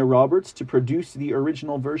 Virginia Roberts, to produce the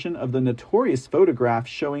original version of the notorious photograph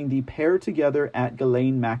showing the pair together at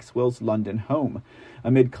Ghislaine Maxwell's London home,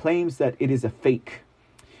 amid claims that it is a fake.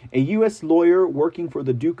 A U.S. lawyer working for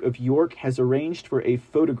the Duke of York has arranged for a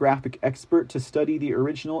photographic expert to study the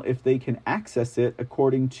original if they can access it,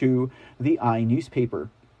 according to the newspaper.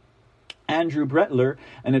 Andrew Bretler,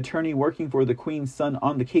 an attorney working for the Queen's son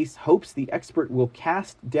on the case, hopes the expert will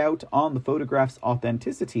cast doubt on the photograph's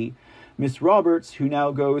authenticity. Miss Roberts, who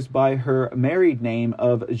now goes by her married name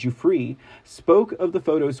of Giuffre, spoke of the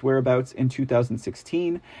photo's whereabouts in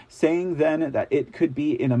 2016, saying then that it could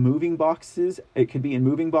be in moving boxes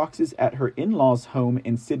at her in-laws' home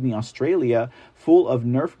in Sydney, Australia, full of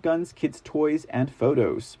Nerf guns, kids' toys, and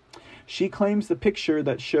photos. She claims the picture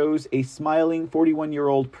that shows a smiling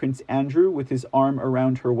 41-year-old Prince Andrew with his arm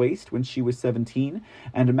around her waist when she was 17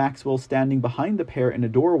 and Maxwell standing behind the pair in a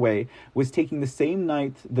doorway was taken the same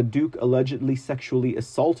night the Duke allegedly sexually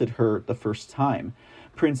assaulted her the first time.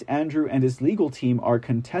 Prince Andrew and his legal team are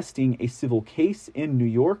contesting a civil case in New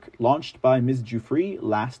York launched by Ms. Giuffre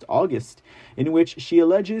last August, in which she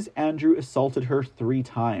alleges Andrew assaulted her 3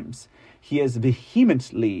 times. He has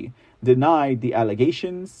vehemently denied the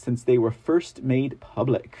allegations since they were first made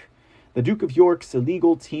public. The Duke of York's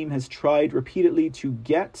legal team has tried repeatedly to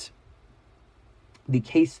get the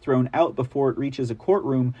case thrown out before it reaches a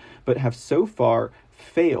courtroom, but have so far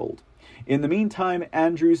failed. In the meantime,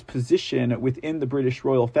 Andrew's position within the British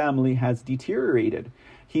royal family has deteriorated.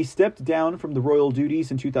 He stepped down from the royal duties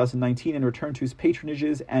in 2019 and returned his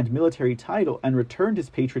patronages and military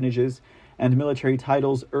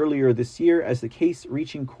titles earlier this year as the case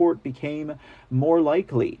reaching court became more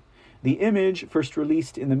likely. The image, first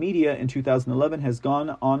released in the media in 2011, has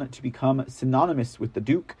gone on to become synonymous with the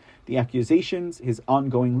Duke. The accusations, his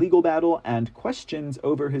ongoing legal battle, and questions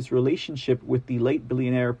over his relationship with the late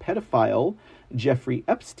billionaire pedophile Jeffrey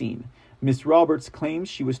Epstein. Miss Roberts claims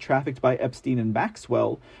she was trafficked by Epstein and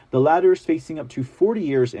Maxwell. The latter is facing up to 40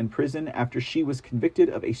 years in prison after she was convicted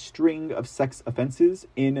of a string of sex offenses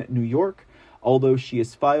in New York. Although she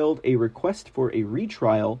has filed a request for a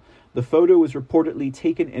retrial, the photo was reportedly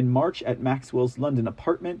taken in March at Maxwell's London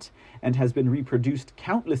apartment and has been reproduced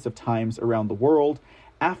countless of times around the world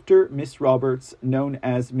after Miss Roberts, known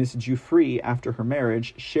as Miss Giuffre after her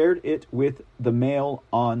marriage, shared it with the Mail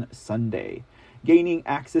on Sunday. Gaining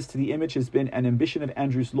access to the image has been an ambition of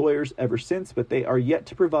Andrew's lawyers ever since, but they are yet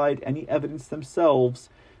to provide any evidence themselves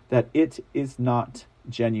that it is not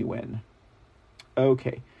genuine.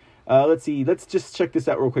 Okay. Let's see. Let's just check this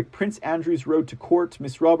out real quick. Prince Andrew's road to court.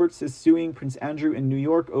 Miss Roberts is suing Prince Andrew in New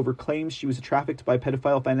York over claims she was trafficked by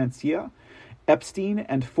pedophile financier Epstein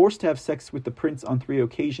and forced to have sex with the prince on 3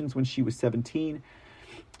 occasions when she was 17.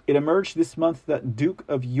 It emerged this month that Duke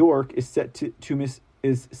of York is set to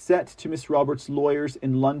Miss Roberts' lawyers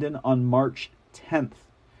in London on March 10th,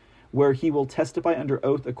 where he will testify under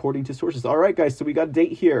oath according to sources. All right, guys, so we got a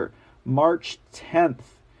date here. March 10th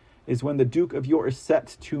is when the Duke of York is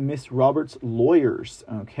set to Miss Roberts' lawyers,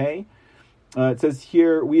 okay? It says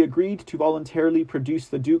here, we agreed to voluntarily produce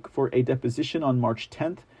the Duke for a deposition on March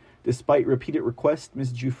 10th. Despite repeated requests,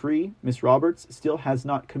 Miss Roberts, still has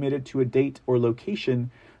not committed to a date or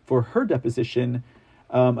location for her deposition,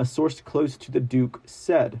 a source close to the Duke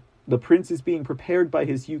said. The Prince is being prepared by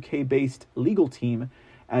his UK-based legal team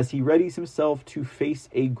as he readies himself to face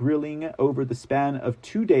a grilling over the span of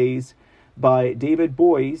 2 days by David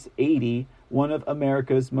Boies, 80, one of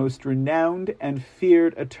America's most renowned and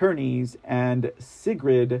feared attorneys, and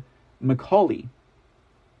Sigrid Macaulay.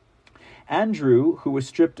 Andrew, who was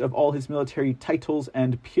stripped of all his military titles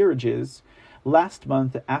and peerages last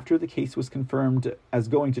month after the case was confirmed as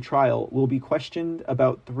going to trial, will be questioned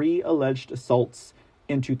about 3 alleged assaults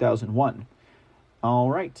in 2001.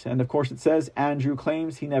 All right. And of course it says Andrew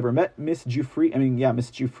claims he never met Miss Giuffre.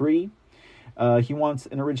 Miss Giuffre. He wants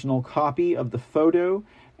an original copy of the photo.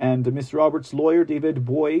 And Miss Roberts' lawyer, David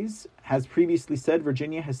Boies, has previously said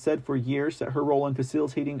Virginia has said for years that her role in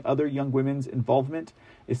facilitating other young women's involvement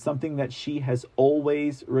is something that she has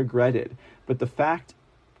always regretted. But the fact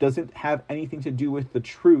doesn't have anything to do with the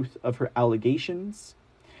truth of her allegations.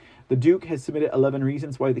 The Duke has submitted 11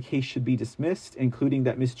 reasons why the case should be dismissed, including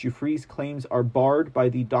that Miss Giuffre's claims are barred by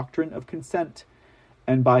the doctrine of consent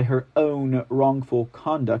and by her own wrongful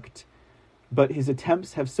conduct. But his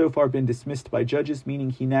attempts have so far been dismissed by judges, meaning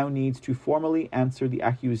he now needs to formally answer the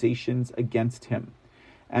accusations against him.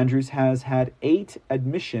 Andrews has had 8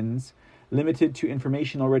 admissions limited to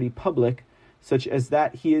information already public, such as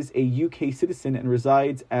that he is a UK citizen and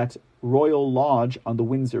resides at Royal Lodge on the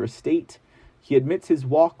Windsor estate. He admits his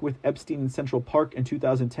walk with Epstein in Central Park in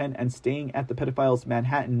 2010 and staying at the pedophile's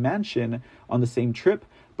Manhattan mansion on the same trip,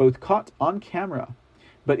 both caught on camera.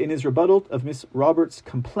 But in his rebuttal of Miss Roberts'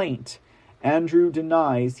 complaint, Andrew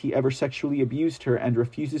denies he ever sexually abused her and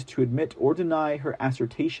refuses to admit or deny her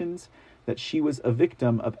assertions that she was a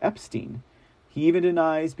victim of Epstein. He even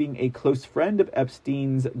denies being a close friend of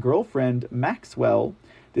Epstein's girlfriend, Maxwell,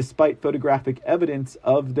 despite photographic evidence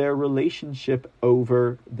of their relationship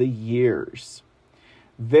over the years.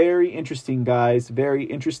 Very interesting, guys. Very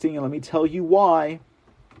interesting. And let me tell you why.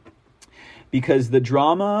 Because the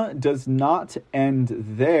drama does not end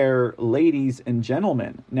there, ladies and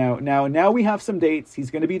gentlemen. Now we have some dates. He's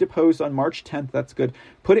going to be deposed on March 10th. That's good.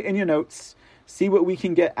 Put it in your notes. See what we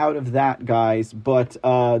can get out of that, guys. But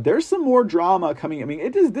there's some more drama coming. I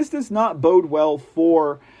mean, this does not bode well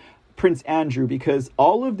for Prince Andrew, because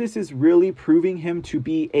all of this is really proving him to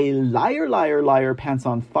be a liar, pants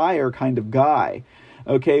on fire kind of guy.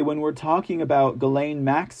 Okay, when we're talking about Ghislaine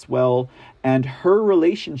Maxwell and her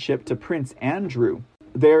relationship to Prince Andrew,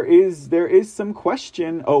 there is some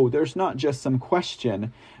question. Oh, there's not just some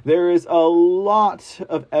question. There is a lot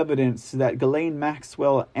of evidence that Ghislaine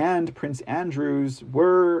Maxwell and Prince Andrews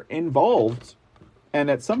were involved. And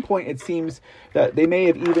at some point, it seems that they may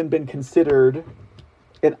have even been considered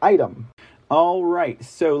an item. All right,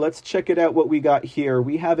 so let's check it out what we got here.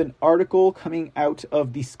 We have an article coming out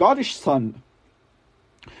of the Scottish Sun.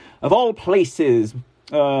 Of all places,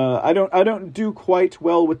 I don't do quite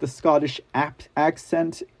well with the Scottish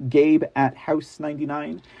accent, Gabe at House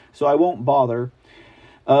 99, so I won't bother.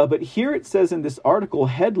 But here it says in this article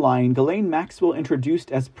headline, Ghislaine Maxwell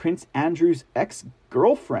introduced as Prince Andrew's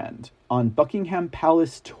ex-girlfriend on Buckingham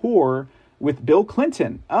Palace tour with Bill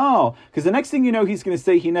Clinton. Oh, because the next thing you know, he's going to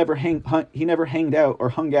say he never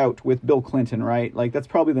hung out with Bill Clinton, right? Like, that's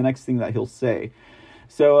probably the next thing that he'll say.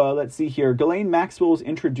 So let's see here. Ghislaine Maxwell was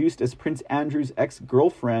introduced as Prince Andrew's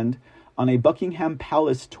ex-girlfriend on a Buckingham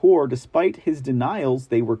Palace tour. Despite his denials,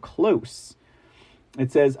 they were close.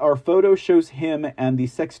 It says, our photo shows him and the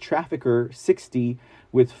sex trafficker, 60,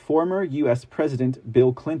 with former U.S. President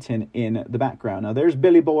Bill Clinton in the background. Now, there's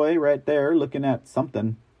Billy Boy right there looking at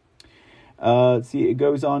something. Let's see, it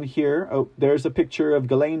goes on here. Oh, there's a picture of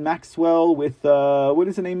Ghislaine Maxwell with, what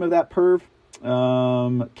is the name of that perv?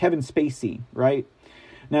 Kevin Spacey, right?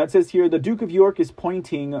 Now it says here, the Duke of York is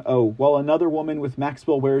pointing, while another woman with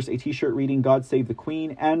Maxwell wears a t-shirt reading God Save the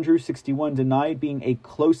Queen. Andrew, 61, denied being a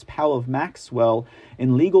close pal of Maxwell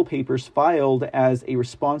in legal papers filed as a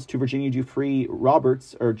response to Virginia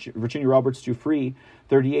Roberts Giuffre,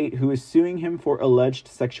 38, who is suing him for alleged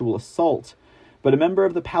sexual assault. But a member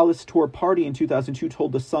of the Palace Tour party in 2002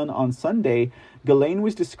 told The Sun on Sunday, Ghislaine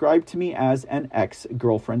was described to me as an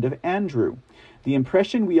ex-girlfriend of Andrew. The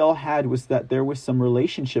impression we all had was that there was some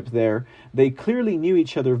relationship there. They clearly knew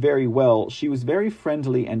each other very well. She was very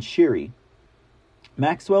friendly and cheery.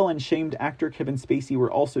 Maxwell and shamed actor Kevin Spacey were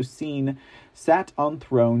also seen sat on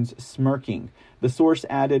thrones smirking. The source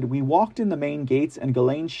added, we walked in the main gates and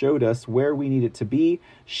Ghislaine showed us where we needed to be.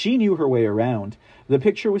 She knew her way around. The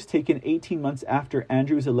picture was taken 18 months after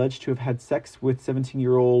Andrew is alleged to have had sex with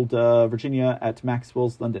 17-year-old Virginia at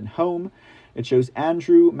Maxwell's London home. It shows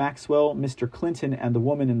Andrew, Maxwell, Mr. Clinton, and the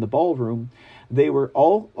woman in the ballroom. They were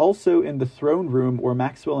all also in the throne room where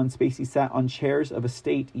Maxwell and Spacey sat on chairs of a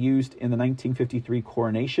state used in the 1953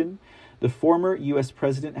 coronation. The former U.S.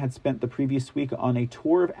 president had spent the previous week on a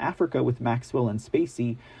tour of Africa with Maxwell and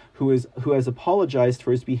Spacey, who has apologized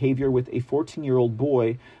for his behavior with a 14-year-old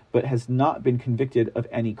boy, but has not been convicted of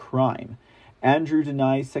any crime. Andrew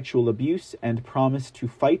denies sexual abuse and promised to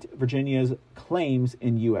fight Virginia's claims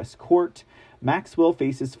in U.S. court. Maxwell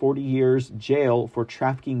faces 40 years jail for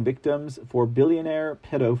trafficking victims for billionaire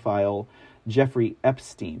pedophile Jeffrey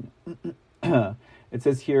Epstein. It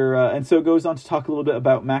says here, and so it goes on to talk a little bit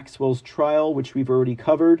about Maxwell's trial, which we've already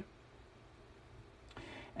covered.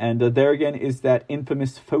 And there again is that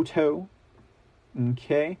infamous photo.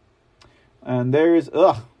 Okay. And there's,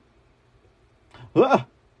 there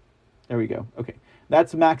we go. Okay.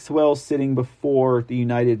 That's Maxwell sitting before the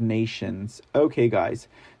United Nations. Okay, guys.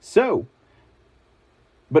 So,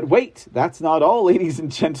 but wait, that's not all, ladies and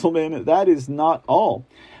gentlemen. That is not all.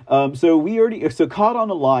 So caught on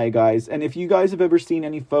a lie, guys. And if you guys have ever seen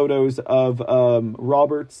any photos of of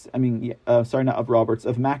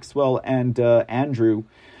Maxwell and Andrew,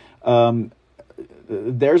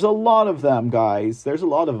 there's a lot of them, guys. There's a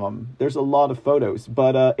lot of them. There's a lot of photos,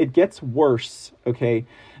 but it gets worse. Okay.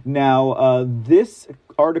 Now, this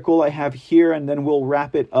article I have here, and then we'll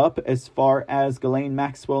wrap it up as far as Ghislaine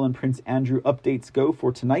Maxwell and Prince Andrew updates go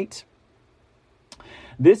for tonight.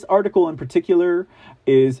 This article in particular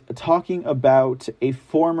is talking about a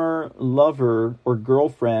former lover or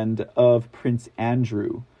girlfriend of Prince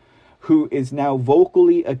Andrew, who is now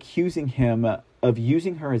vocally accusing him of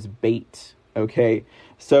using her as bait. Okay,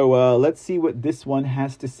 so let's see what this one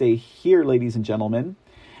has to say here, ladies and gentlemen.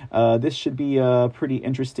 This should be pretty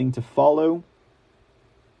interesting to follow.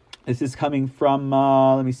 This is coming from,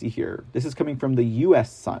 let me see here. This is coming from the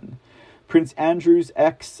U.S. Sun. Prince Andrew's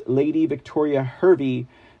ex, Lady Victoria Hervey,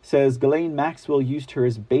 says Ghislaine Maxwell used her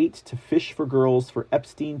as bait to fish for girls for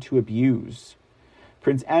Epstein to abuse.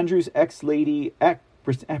 Prince Andrew's ex, Lady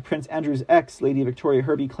Victoria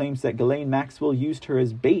Hervey, claims that Ghislaine Maxwell used her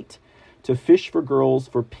as bait to fish for girls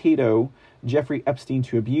for pedo Jeffrey Epstein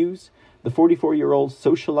to abuse. The 44-year-old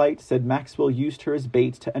socialite said Maxwell used her as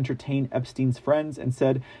bait to entertain Epstein's friends and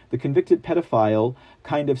said the convicted pedophile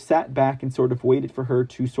kind of sat back and sort of waited for her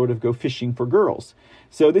to sort of go fishing for girls.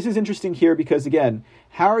 So this is interesting here because, again,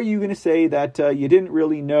 how are you going to say that you didn't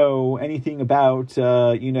really know anything about,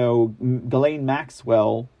 Ghislaine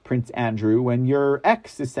Maxwell, Prince Andrew, when your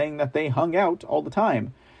ex is saying that they hung out all the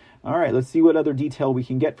time? All right, let's see what other detail we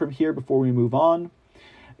can get from here before we move on.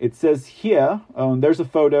 It says here, there's a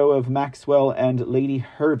photo of Maxwell and Lady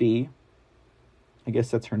Hervey. I guess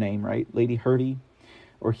that's her name, right? Lady Hervey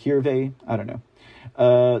or Hervey, I don't know.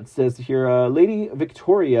 It says here, Lady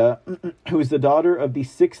Victoria, who is the daughter of the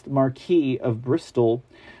 6th Marquis of Bristol,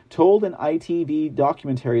 told an ITV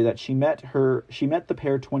documentary that she met the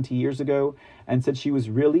pair 20 years ago and said she was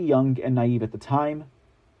really young and naive at the time.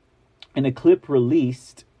 In a clip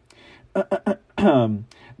released,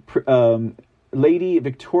 Lady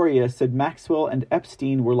Victoria said Maxwell and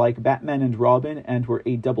Epstein were like Batman and Robin and were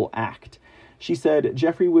a double act. She said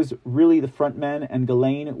Jeffrey was really the front man and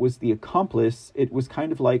Ghislaine was the accomplice. It was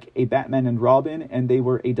kind of like a Batman and Robin and they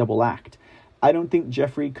were a double act. I don't think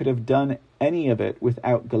Jeffrey could have done any of it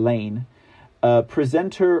without Ghislaine.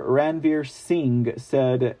 Presenter Ranveer Singh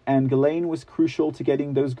said, and Ghislaine was crucial to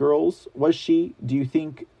getting those girls. Was she, do you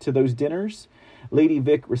think, to those dinners? Lady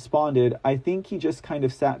Vic responded, I think he just kind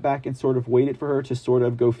of sat back and sort of waited for her to sort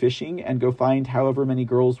of go fishing and go find however many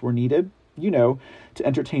girls were needed, to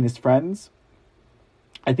entertain his friends.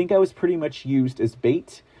 I think I was pretty much used as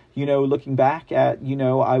bait, looking back at,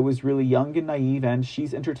 I was really young and naive and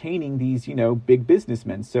she's entertaining these, big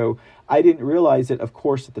businessmen. So I didn't realize it, of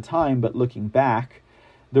course, at the time, but looking back,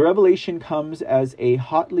 the revelation comes as a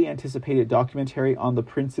hotly anticipated documentary on the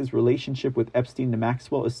prince's relationship with Epstein and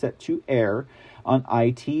Maxwell is set to air on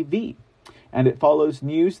ITV. And it follows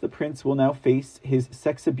news the prince will now face his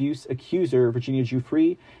sex abuse accuser, Virginia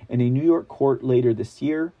Giuffre, in a New York court later this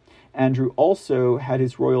year. Andrew also had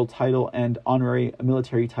his royal title and honorary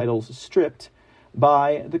military titles stripped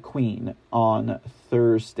by the Queen on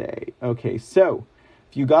Thursday. Okay, so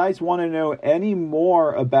if you guys want to know any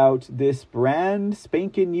more about this brand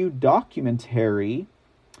spanking new documentary,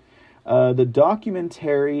 the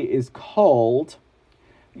documentary is called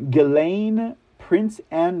Ghislaine, Prince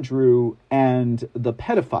Andrew, and the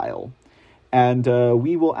Pedophile. And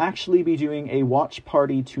we will actually be doing a watch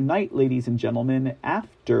party tonight, ladies and gentlemen,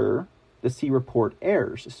 after the C Report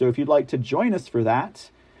airs. So if you'd like to join us for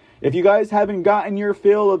that, if you guys haven't gotten your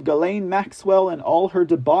fill of Ghislaine Maxwell and all her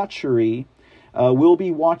debauchery, we'll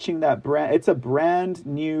be watching that it's a brand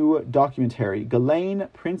new documentary, Ghislaine,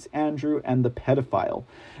 Prince Andrew, and the Pedophile.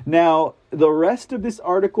 Now, the rest of this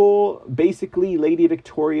article, basically, Lady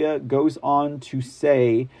Victoria goes on to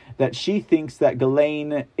say that she thinks that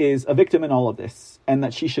Ghislaine is a victim in all of this, and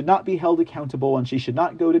that she should not be held accountable, and she should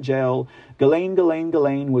not go to jail. Ghislaine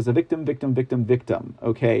was a victim,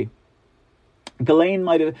 okay?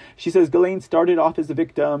 She says Ghislaine started off as a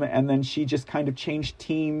victim and then she just kind of changed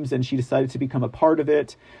teams and she decided to become a part of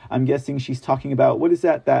it. I'm guessing she's talking about, what is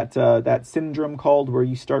that syndrome called where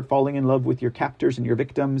you start falling in love with your captors and your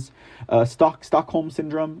victims? Stockholm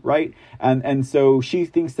syndrome, right? And so she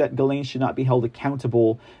thinks that Ghislaine should not be held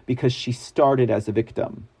accountable because she started as a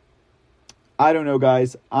victim. I don't know,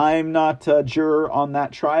 guys. I'm not a juror on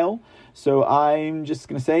that trial. So I'm just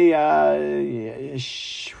going to say,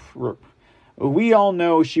 we all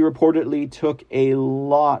know she reportedly took a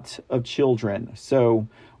lot of children, so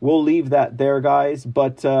we'll leave that there, guys.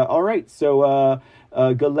 But all right, so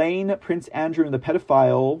Ghislaine, Prince Andrew, and the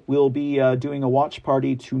Pedophile will be doing a watch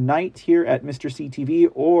party tonight here at Mr. C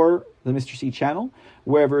TV or the Mr. C channel,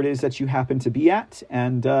 wherever it is that you happen to be at,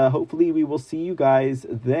 and hopefully we will see you guys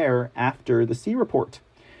there after the C Report.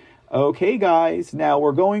 Okay, guys, now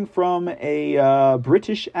we're going from a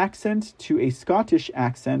British accent to a Scottish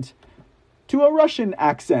accent to a Russian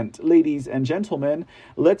accent, ladies and gentlemen.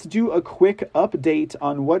 Let's do a quick update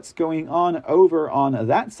on what's going on over on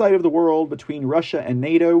that side of the world between Russia and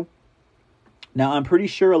NATO. Now, I'm pretty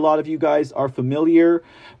sure a lot of you guys are familiar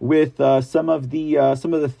with some of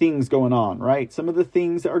the things going on, right? Some of the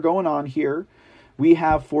things that are going on here. We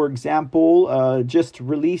have, for example, just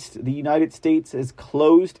released the United States has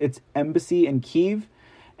closed its embassy in Kyiv.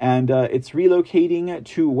 And it's relocating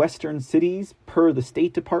to Western cities per the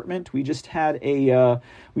State Department. We just had a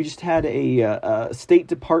State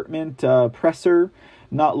Department presser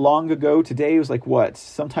not long ago. Today it was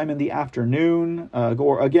sometime in the afternoon.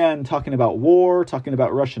 Again, talking about war, talking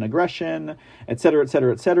about Russian aggression, etc.,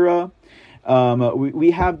 etc., etc. We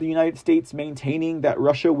have the United States maintaining that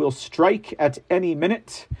Russia will strike at any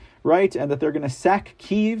minute, right? And that they're going to sack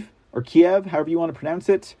Kyiv or Kiev, however you want to pronounce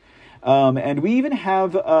it. And we even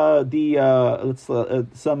have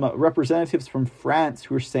some representatives from France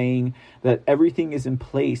who are saying that everything is in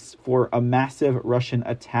place for a massive Russian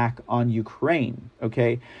attack on Ukraine.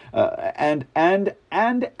 Okay, and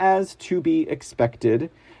as to be expected,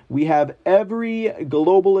 we have every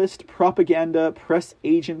globalist propaganda press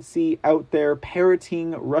agency out there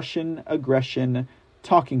parroting Russian aggression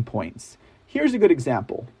talking points. Here's a good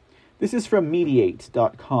example. This is from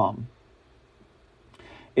Mediate.com.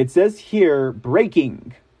 It says here,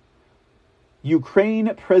 breaking.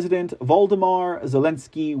 Ukraine President Volodymyr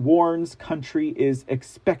Zelensky warns country is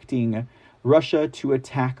expecting Russia to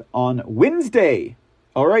attack on Wednesday.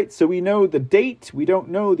 All right, so we know the date, we don't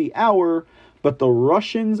know the hour, but the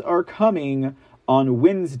Russians are coming on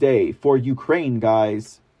Wednesday for Ukraine,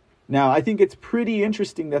 guys. Now, I think it's pretty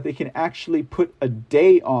interesting that they can actually put a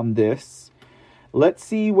day on this. Let's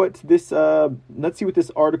see what this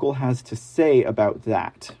article has to say about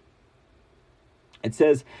that. It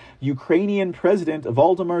says, Ukrainian President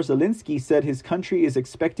Volodymyr Zelensky said his country is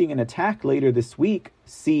expecting an attack later this week,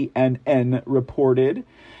 CNN reported.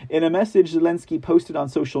 In a message Zelensky posted on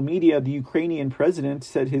social media, the Ukrainian president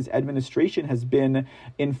said his administration has been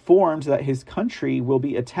informed that his country will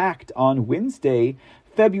be attacked on Wednesday,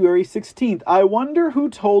 February 16th. I wonder who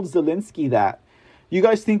told Zelensky that. You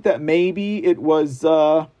guys think that maybe it was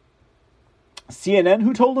CNN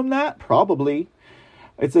who told him that? Probably.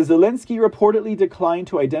 It says Zelensky reportedly declined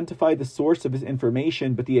to identify the source of his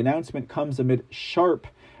information, but the announcement comes amid sharp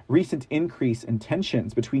recent increase in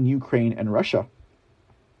tensions between Ukraine and Russia.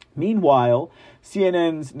 Meanwhile,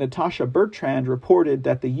 CNN's Natasha Bertrand reported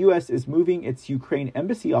that the U.S. is moving its Ukraine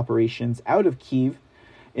embassy operations out of Kyiv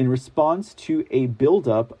in response to a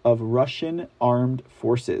buildup of Russian armed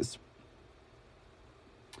forces.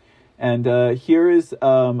 And here is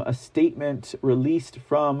a statement released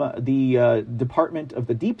from the Department of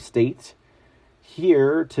the Deep State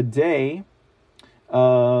here today.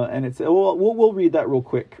 And it's we'll read that real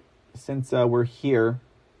quick since we're here.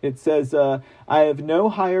 It says, I have no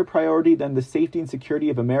higher priority than the safety and security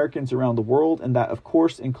of Americans around the world, and that, of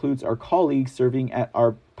course, includes our colleagues serving at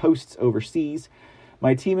our posts overseas.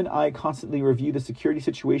 My team and I constantly review the security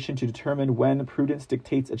situation to determine when prudence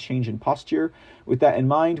dictates a change in posture. With that in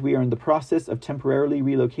mind, we are in the process of temporarily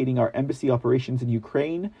relocating our embassy operations in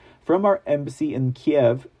Ukraine from our embassy in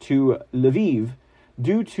Kiev to Lviv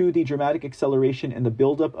due to the dramatic acceleration in the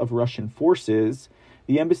buildup of Russian forces.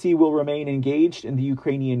 The embassy will remain engaged in the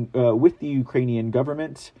with the Ukrainian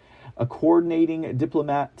government, coordinating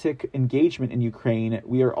diplomatic engagement in Ukraine.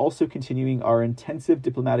 We are also continuing our intensive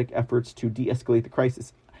diplomatic efforts to de-escalate the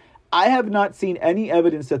crisis. I have not seen any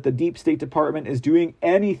evidence that the Deep State Department is doing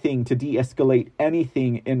anything to de-escalate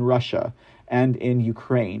anything in Russia and in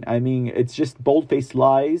Ukraine. I mean, it's just bold-faced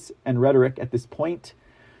lies and rhetoric at this point.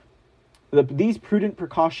 These prudent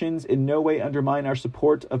precautions in no way undermine our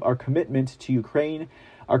support of our commitment to Ukraine.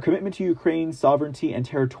 Our commitment to Ukraine's sovereignty and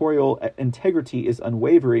territorial integrity is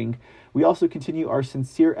unwavering. We also continue our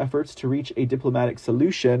sincere efforts to reach a diplomatic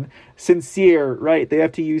solution. Sincere, right? They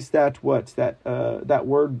have to use that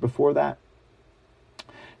word before that.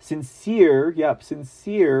 Sincere, yep,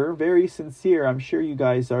 sincere, very sincere. I'm sure you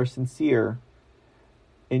guys are sincere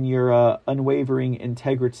in your unwavering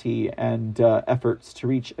integrity and efforts to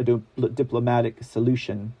reach a diplomatic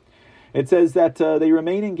solution. It says that they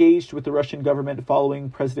remain engaged with the Russian government following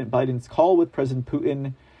President Biden's call with President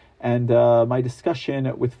Putin and my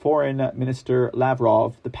discussion with Foreign Minister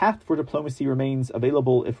Lavrov. The path for diplomacy remains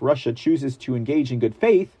available if Russia chooses to engage in good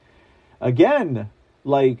faith. Again,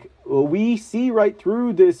 we see right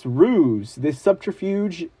through this ruse, this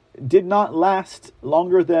subterfuge did not last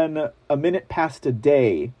longer than a minute past a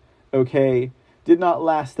day, okay? Did not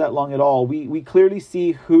last that long at all. We clearly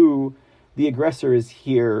see who the aggressor is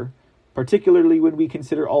here, particularly when we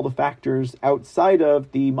consider all the factors outside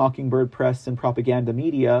of the Mockingbird press and propaganda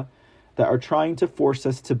media that are trying to force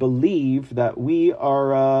us to believe that we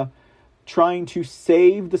are trying to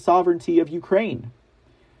save the sovereignty of Ukraine.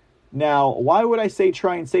 Now, why would I say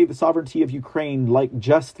try and save the sovereignty of Ukraine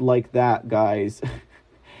just like that, guys?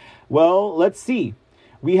 Well, let's see.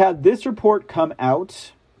 We had this report come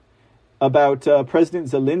out about President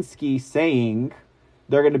Zelensky saying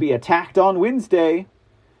they're going to be attacked on Wednesday.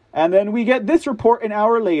 And then we get this report an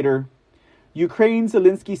hour later. Ukraine,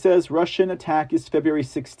 Zelensky says Russian attack is February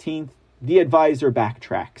 16th. The advisor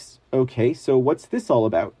backtracks. Okay, so what's this all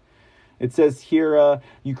about? It says here,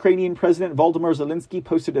 Ukrainian President Volodymyr Zelensky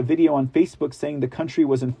posted a video on Facebook saying the country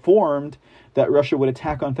was informed that Russia would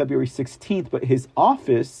attack on February 16th, but his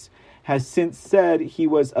office has since said he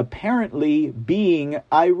was apparently being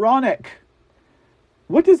ironic.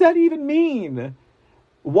 What does that even mean?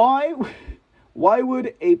 Why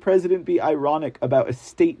would a president be ironic about a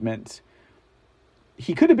statement?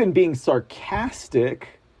 He could have been being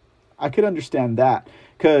sarcastic. I could understand that.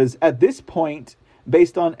 Because at this point,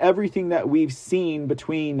 based on everything that we've seen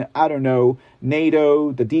between,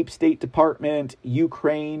 NATO, the Deep State Department,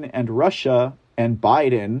 Ukraine, and Russia, and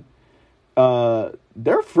Biden,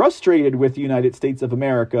 they're frustrated with the United States of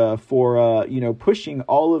America for, pushing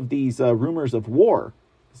all of these rumors of war.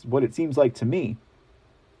 This is what it seems like to me.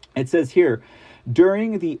 It says here,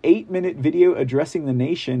 during the 8-minute video addressing the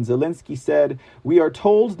nation, Zelensky said, "We are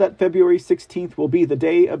told that February 16th will be the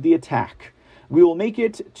day of the attack. We will make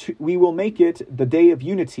it the day of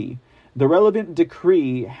unity. The relevant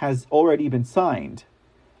decree has already been signed.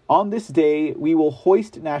 On this day, we will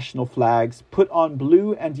hoist national flags, put on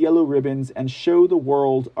blue and yellow ribbons, and show the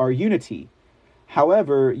world our unity."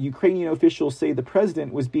 However, Ukrainian officials say the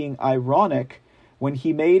president was being ironic when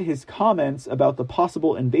he made his comments about the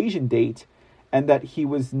possible invasion date and that he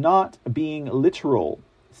was not being literal,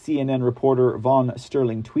 CNN reporter Von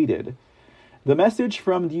Sterling tweeted. The message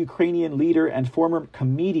from the Ukrainian leader and former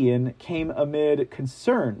comedian came amid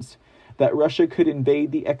concerns that Russia could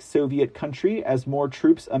invade the ex-Soviet country as more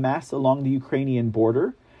troops amass along the Ukrainian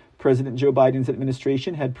border. President Joe Biden's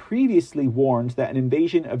administration had previously warned that an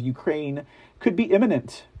invasion of Ukraine could be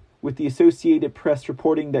imminent, with the Associated Press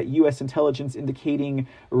reporting that U.S. intelligence indicating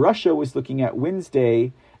Russia was looking at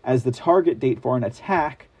Wednesday as the target date for an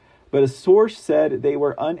attack, but a source said they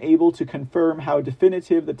were unable to confirm how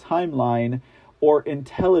definitive the timeline or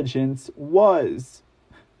intelligence was.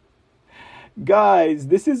 Guys,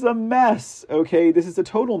 this is a mess, okay? This is a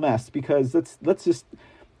total mess because let's just...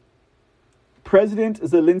 President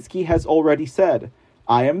Zelensky has already said,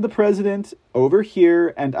 I am the president over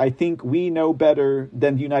here, and I think we know better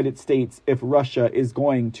than the United States if Russia is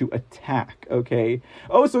going to attack, okay?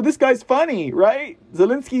 Oh, so this guy's funny, right?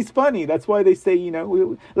 Zelensky's funny. That's why they say,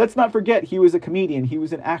 let's not forget he was a comedian. He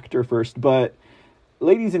was an actor first. But,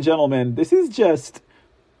 ladies and gentlemen, this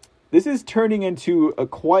is turning into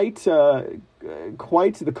quite the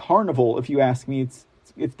carnival, if you ask me.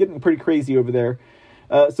 It's getting pretty crazy over there.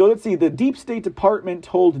 So let's see. The Deep State Department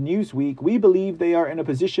told Newsweek, "We believe they are in a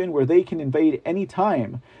position where they can invade any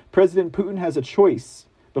time. President Putin has a choice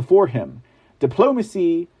before him: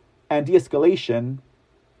 diplomacy and de-escalation,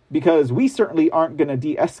 because we certainly aren't going to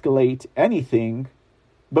de-escalate anything,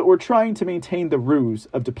 but we're trying to maintain the ruse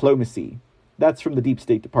of diplomacy." That's from the Deep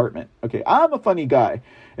State Department. Okay, I'm a funny guy.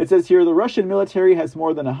 It says here, the Russian military has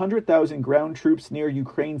more than 100,000 ground troops near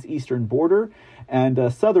Ukraine's eastern border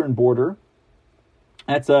and southern border.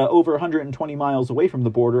 That's over 120 miles away from the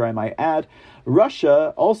border, I might add.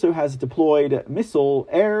 Russia also has deployed missile,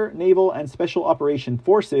 air, naval, and special operation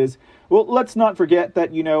forces. Well, let's not forget that,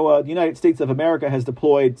 the United States of America has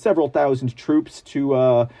deployed several thousand troops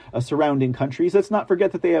to surrounding countries. Let's not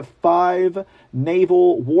forget that they have 5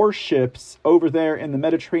 naval warships over there in the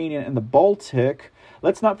Mediterranean and the Baltic.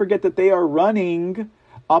 Let's not forget that they are running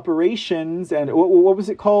operations, and what was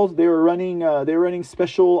it called? They were running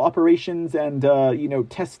special operations and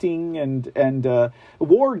testing and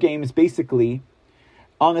war games, basically,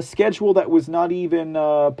 on a schedule that was not even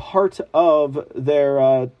part of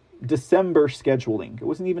their December scheduling. It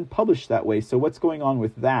wasn't even published that way. So what's going on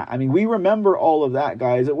with that? I mean, we remember all of that,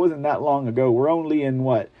 guys. It wasn't that long ago. We're only in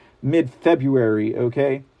mid-February,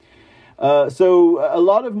 okay? So a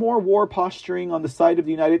lot of more war posturing on the side of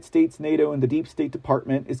the United States, NATO, and the Deep State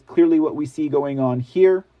Department is clearly what we see going on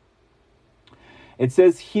here. It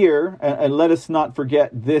says here, and let us not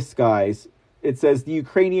forget this, guys. It says the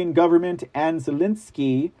Ukrainian government and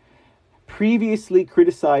Zelensky previously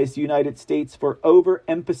criticized the United States for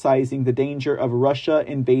overemphasizing the danger of Russia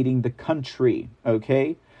invading the country,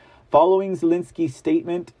 okay? Following Zelensky's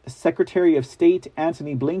statement, Secretary of State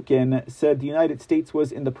Antony Blinken said the United States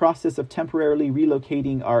was in the process of temporarily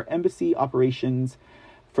relocating our embassy operations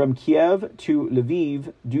from Kiev to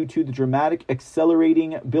Lviv due to the dramatic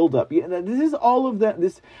accelerating buildup. Yeah, this is all of that.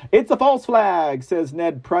 It's a false flag, says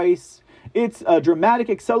Ned Price. It's a dramatic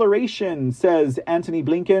acceleration, says Antony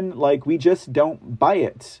Blinken. Like, we just don't buy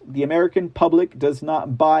it. The American public does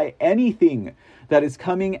not buy anything that is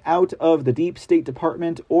coming out of the Deep State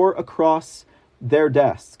Department or across their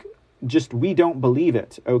desk. Just, we don't believe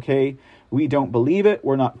it, okay? We don't believe it.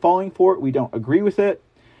 We're not falling for it. We don't agree with it.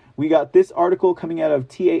 We got this article coming out of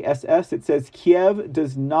TASS. It says, Kiev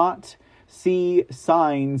does not see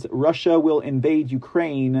signs Russia will invade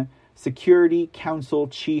Ukraine, Security Council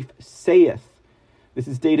chief saith. This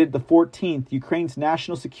is dated the 14th. Ukraine's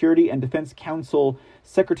National Security and Defense Council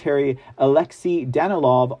Secretary Alexei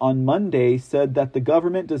Danilov on Monday said that the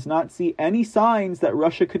government does not see any signs that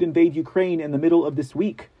Russia could invade Ukraine in the middle of this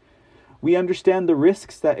week. We understand the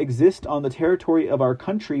risks that exist on the territory of our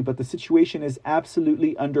country, but the situation is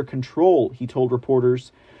absolutely under control, he told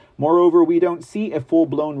reporters. Moreover, we don't see a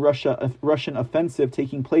full-blown Russian offensive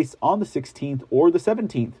taking place on the 16th or the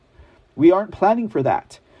 17th. We aren't planning for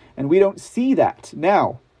that. And we don't see that.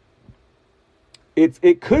 Now,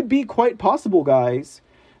 it could be quite possible, guys,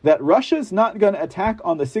 that Russia's not going to attack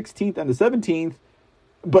on the 16th and the 17th,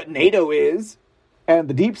 but NATO is, and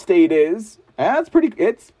the deep state is.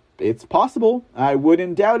 It's possible. I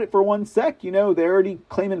wouldn't doubt it for one sec. They're already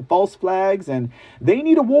claiming false flags, and they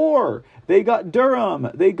need a war. They got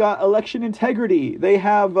Durham. They got election integrity. They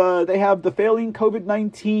have the failing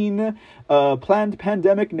COVID-19 planned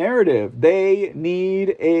pandemic narrative. They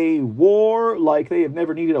need a war like they have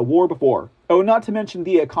never needed a war before. Oh, not to mention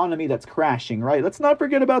the economy that's crashing, right? Let's not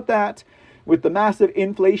forget about that with the massive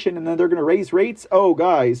inflation, and then they're going to raise rates. Oh,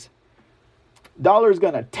 guys. Dollar's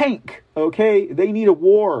gonna tank, okay? They need a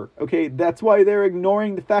war, okay? That's why they're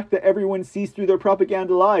ignoring the fact that everyone sees through their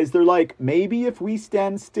propaganda lies. They're like, maybe if we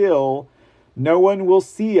stand still, no one will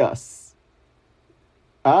see us.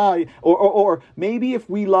 Or maybe if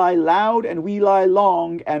we lie loud and we lie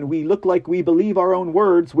long and we look like we believe our own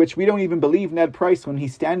words, which we don't even believe Ned Price when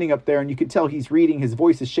he's standing up there and you can tell he's reading, his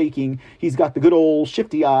voice is shaking, he's got the good old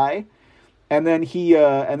shifty eye. And then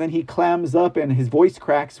he clams up and his voice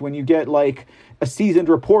cracks when you get like a seasoned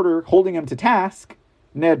reporter holding him to task.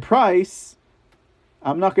 Ned Price,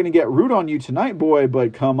 I'm not going to get rude on you tonight, boy,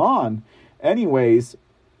 but come on. Anyways,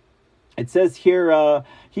 it says here,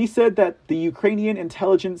 he said that the Ukrainian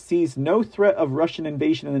intelligence sees no threat of Russian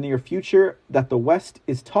invasion in the near future that the West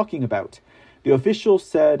is talking about. The official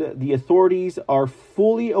said the authorities are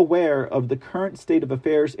fully aware of the current state of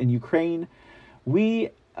affairs in Ukraine.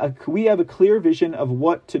 We have a clear vision of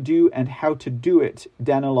what to do and how to do it,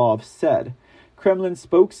 Danilov said. Kremlin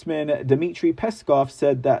spokesman Dmitry Peskov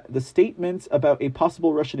said that the statements about a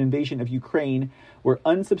possible Russian invasion of Ukraine were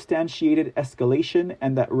unsubstantiated escalation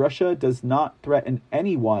and that Russia does not threaten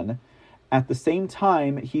anyone. At the same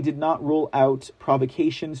time, he did not rule out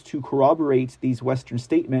provocations to corroborate these Western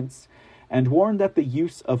statements and warned that the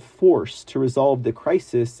use of force to resolve the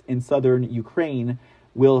crisis in southern Ukraine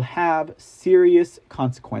will have serious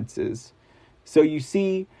consequences. So you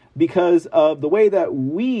see, because of the way that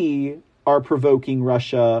we are provoking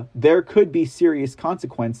Russia, there could be serious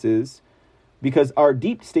consequences because our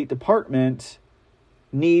deep state department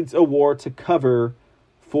needs a war to cover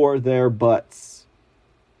for their butts.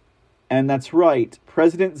 And that's right.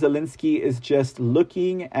 President Zelensky is just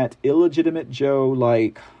looking at illegitimate Joe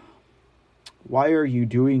like, why are you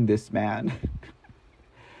doing this, man?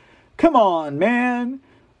 Come on, man.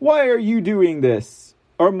 Why are you doing this?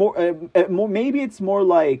 Or maybe it's more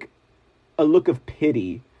like a look of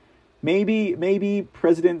pity. Maybe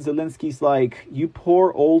President Zelensky's like, you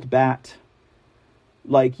poor old bat.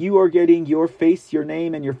 Like, you are getting your face, your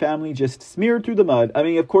name, and your family just smeared through the mud. I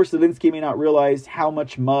mean, of course, Zelensky may not realize how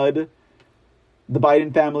much mud the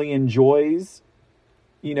Biden family enjoys,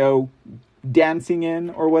 dancing in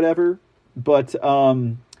or whatever. But,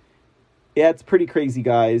 yeah, it's pretty crazy,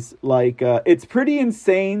 guys. Like, it's pretty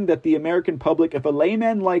insane that the American public, if a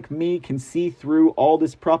layman like me can see through all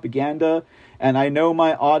this propaganda, and I know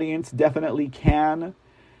my audience definitely can.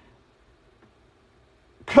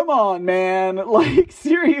 Come on, man. Like,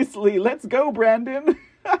 seriously, let's go, Brandon.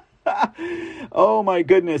 Oh, my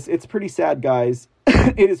goodness. It's pretty sad, guys.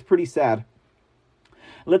 It is pretty sad.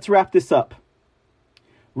 Let's wrap this up.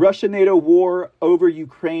 Russia-NATO war over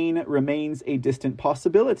Ukraine remains a distant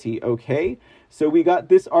possibility, okay? So we got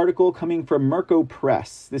this article coming from Merco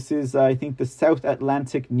Press. This is, I think, the South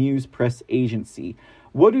Atlantic News Press Agency.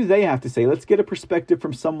 What do they have to say? Let's get a perspective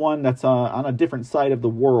from someone that's on a different side of the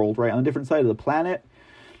world, right? On a different side of the planet.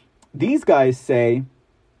 These guys say,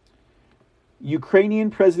 Ukrainian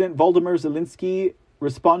President Volodymyr Zelensky,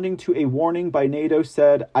 responding to a warning by NATO,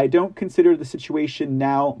 said, I don't consider the situation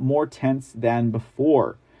now more tense than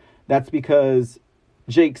before. That's because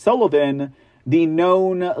Jake Sullivan, the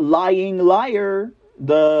known lying liar,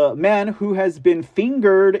 the man who has been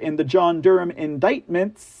fingered in the John Durham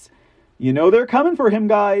indictments, they're coming for him,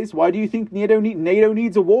 guys. Why do you think NATO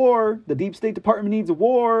needs a war? The Deep State Department needs a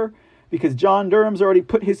war. Because John Durham's already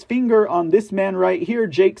put his finger on this man right here,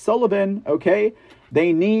 Jake Sullivan, okay?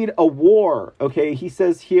 They need a war, okay? He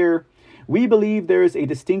says here, we believe there is a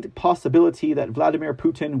distinct possibility that Vladimir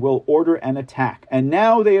Putin will order an attack. And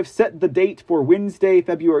now they have set the date for Wednesday,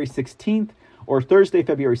 February 16th, or Thursday,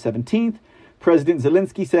 February 17th. President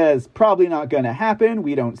Zelensky says, probably not going to happen.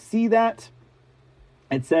 We don't see that.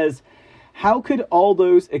 It says, how could all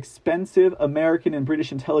those expensive American and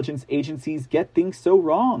British intelligence agencies get things so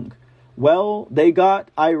wrong? Well, they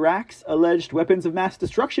got Iraq's alleged weapons of mass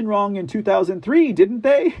destruction wrong in 2003, didn't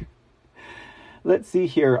they? Let's see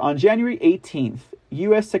here. On January 18th,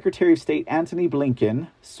 U.S. Secretary of State Antony Blinken,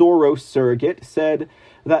 Soros surrogate, said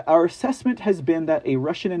that our assessment has been that a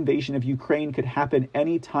Russian invasion of Ukraine could happen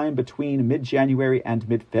any time between mid-January and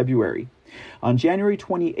mid-February. On January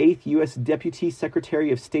 28th, U.S. Deputy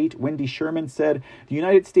Secretary of State Wendy Sherman said the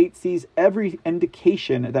United States sees every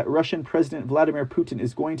indication that Russian President Vladimir Putin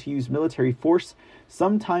is going to use military force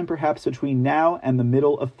sometime perhaps between now and the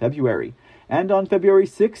middle of February. And on February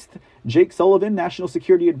 6th, Jake Sullivan, National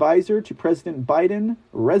Security Advisor to President Biden,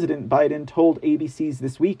 Resident Biden, told ABC's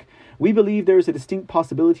This Week, we believe there is a distinct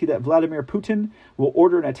possibility that Vladimir Putin will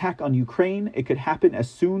order an attack on Ukraine. It could happen as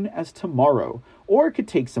soon as tomorrow, or it could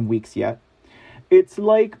take some weeks yet. It's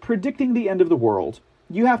like predicting the end of the world.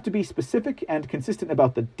 You have to be specific and consistent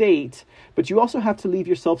about the date, but you also have to leave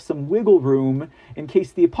yourself some wiggle room in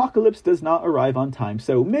case the apocalypse does not arrive on time.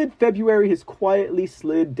 So mid-February has quietly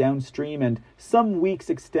slid downstream, and some weeks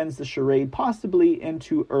extends the charade possibly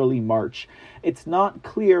into early March. It's not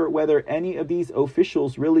clear whether any of these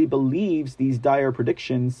officials really believes these dire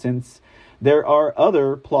predictions, since there are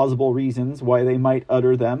other plausible reasons why they might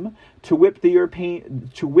utter them: to whip the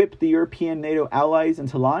European NATO allies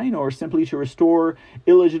into line, or simply to restore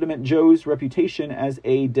illegitimate Joe's reputation as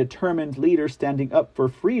a determined leader standing up for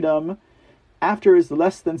freedom after his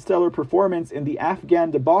less than stellar performance in the Afghan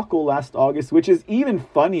debacle last August, which is even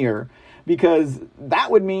funnier because that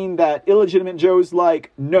would mean that illegitimate Joe's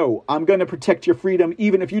like, no, I'm going to protect your freedom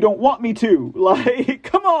even if you don't want me to. Like,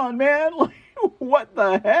 come on, man. Like, What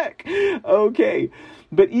the heck? Okay.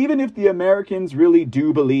 But even if the Americans really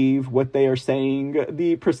do believe what they are saying,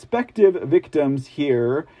 the prospective victims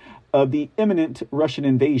here of the imminent Russian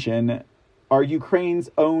invasion are Ukraine's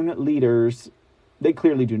own leaders. They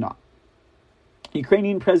clearly do not.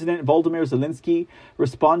 Ukrainian President Volodymyr Zelensky,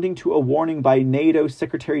 responding to a warning by NATO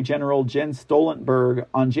Secretary General Jens Stoltenberg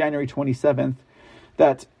on January 27th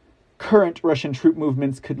that current Russian troop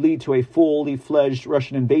movements could lead to a fully fledged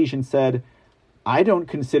Russian invasion, said, "I don't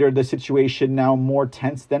consider the situation now more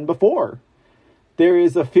tense than before. There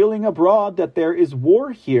is a feeling abroad that there is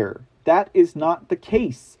war here. That is not the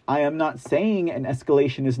case. I am not saying an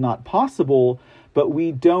escalation is not possible, but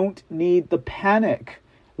we don't need the panic."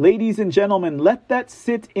 Ladies and gentlemen, let that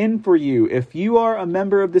sit in for you. If you are a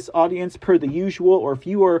member of this audience per the usual, or if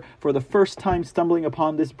you are for the first time stumbling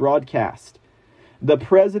upon this broadcast, the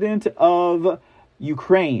president of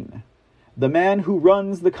Ukraine, the man who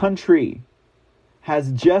runs the country,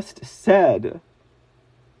 has just said,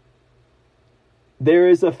 there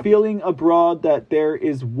is a feeling abroad that there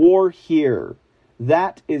is war here.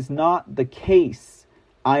 That is not the case.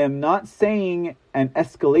 I am not saying an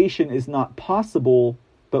escalation is not possible,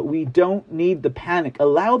 but we don't need the panic.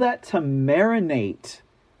 Allow that to marinate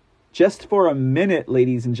just for a minute,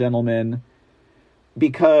 ladies and gentlemen,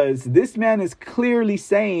 because this man is clearly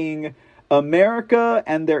saying America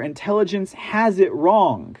and their intelligence has it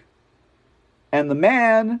wrong. And the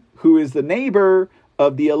man who is the neighbor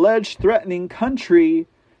of the alleged threatening country,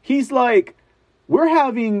 he's like, we're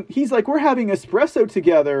having espresso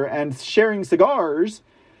together and sharing cigars,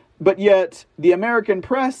 but yet the American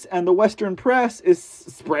press and the Western press is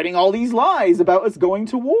spreading all these lies about us going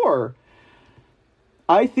to war.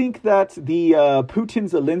 I think that the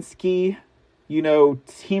Putin-Zelensky,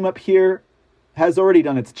 team up here has already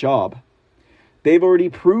done its job. They've already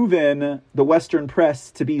proven the Western press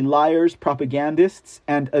to be liars, propagandists,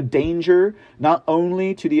 and a danger not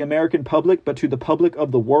only to the American public, but to the public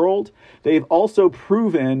of the world. They've also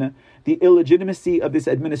proven the illegitimacy of this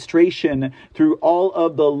administration through all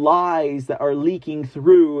of the lies that are leaking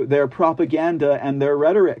through their propaganda and their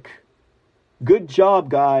rhetoric. Good job,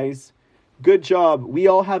 guys. Good job. We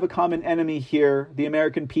all have a common enemy here, the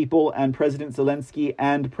American people and President Zelensky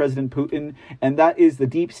and President Putin, and that is the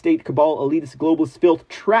deep state cabal, elitist, globalist, filth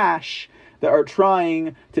trash that are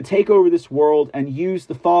trying to take over this world and use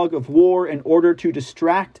the fog of war in order to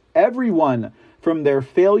distract everyone from their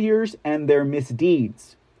failures and their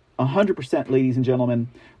misdeeds. 100%, ladies and gentlemen.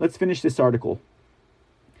 Let's finish this article.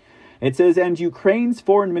 It says, and Ukraine's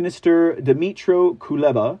Foreign Minister Dmytro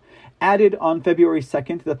Kuleba added on February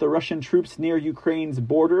 2nd that the Russian troops near Ukraine's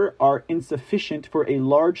border are insufficient for a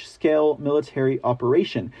large-scale military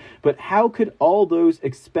operation. But how could all those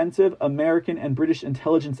expensive American and British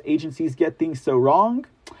intelligence agencies get things so wrong?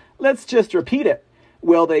 Let's just repeat it.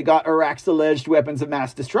 Well, they got Iraq's alleged weapons of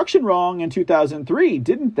mass destruction wrong in 2003,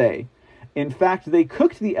 didn't they? In fact, they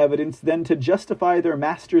cooked the evidence then to justify their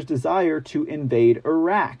master's desire to invade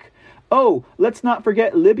Iraq. Oh, let's not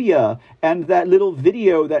forget Libya and that little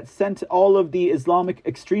video that sent all of the Islamic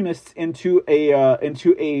extremists into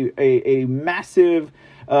a massive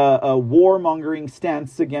warmongering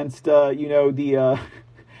stance against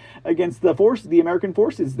against the American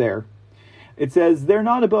forces there. It says they're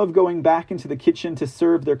not above going back into the kitchen to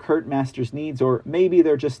serve their current master's needs, or maybe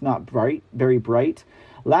they're just not very bright.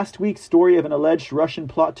 Last week's story of an alleged Russian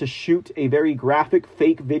plot to shoot a very graphic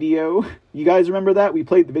fake video. You guys remember that? We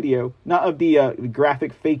played the video. Not of the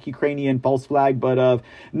graphic fake Ukrainian false flag, but of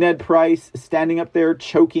Ned Price standing up there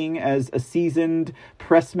choking as a seasoned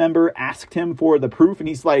press member asked him for the proof. And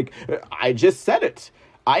he's like, I just said it.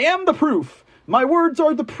 I am the proof. My words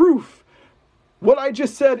are the proof. What I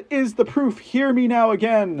just said is the proof. Hear me now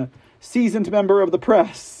again, seasoned member of the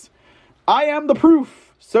press. I am the proof.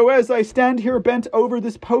 So as I stand here bent over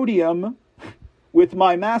this podium with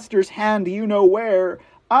my master's hand you know where,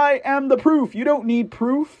 I am the proof. You don't need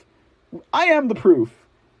proof. I am the proof.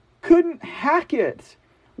 Couldn't hack it.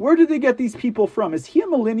 Where did they get these people from? Is he a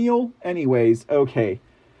millennial? Anyways, okay.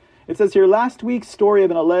 It says here, last week's story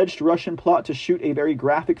of an alleged Russian plot to shoot a very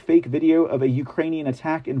graphic fake video of a Ukrainian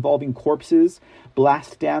attack involving corpses,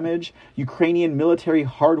 blast damage, Ukrainian military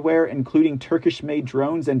hardware, including Turkish-made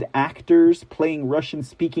drones and actors playing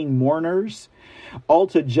Russian-speaking mourners, all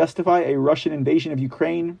to justify a Russian invasion of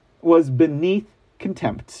Ukraine, was beneath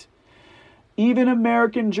contempt. Even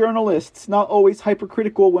American journalists, not always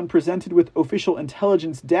hypercritical when presented with official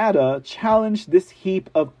intelligence data, challenged this heap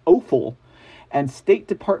of offal. And State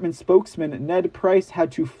Department spokesman Ned Price had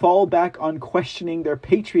to fall back on questioning their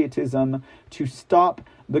patriotism to stop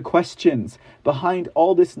the questions. Behind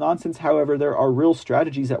all this nonsense, however, there are real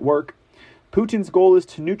strategies at work. Putin's goal is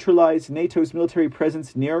to neutralize NATO's military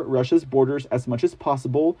presence near Russia's borders as much as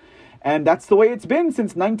possible. And that's the way it's been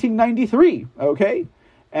since 1993, okay?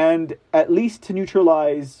 And at least to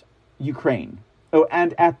neutralize Ukraine. Oh,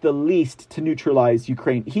 and at the least to neutralize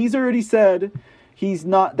Ukraine. He's already said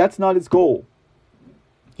that's not his goal.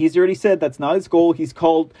 He's already said that's not his goal. He's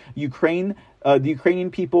called Ukraine, the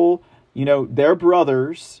Ukrainian people, their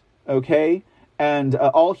brothers, okay? And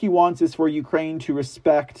all he wants is for Ukraine to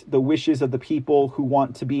respect the wishes of the people who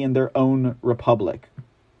want to be in their own republic.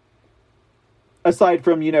 Aside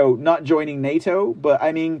from, not joining NATO, but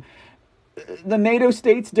I mean, the NATO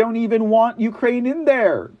states don't even want Ukraine in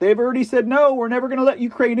there. They've already said, no, we're never going to let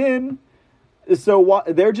Ukraine in. So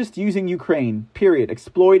they're just using Ukraine, period.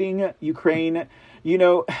 Exploiting Ukraine.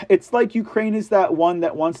 It's like Ukraine is that one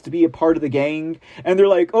that wants to be a part of the gang. And they're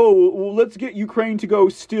like, oh, well, let's get Ukraine to go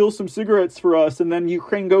steal some cigarettes for us. And then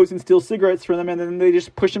Ukraine goes and steals cigarettes for them. And then they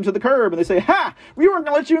just push them to the curb. And they say, ha, we weren't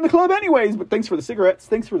going to let you in the club anyways. But thanks for the cigarettes.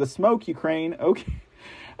 Thanks for the smoke, Ukraine. Okay.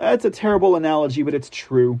 That's a terrible analogy, but it's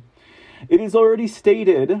true. It is already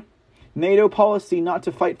stated NATO policy not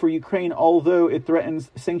to fight for Ukraine, although it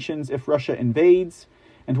threatens sanctions if Russia invades.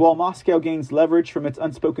 And while Moscow gains leverage from its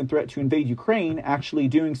unspoken threat to invade Ukraine, actually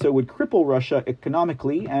doing so would cripple Russia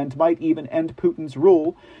economically and might even end Putin's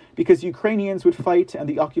rule, because Ukrainians would fight and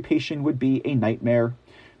the occupation would be a nightmare.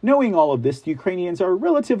 Knowing all of this, the Ukrainians are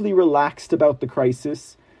relatively relaxed about the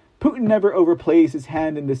crisis. Putin never overplays his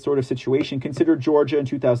hand in this sort of situation. Consider Georgia in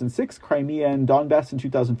 2006, Crimea and Donbass in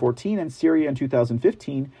 2014, and Syria in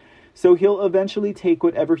 2015. So he'll eventually take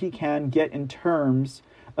whatever he can get in terms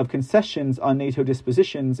of concessions on NATO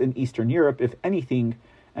dispositions in Eastern Europe, if anything,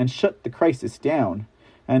 and shut the crisis down.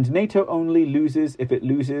 And NATO only loses if it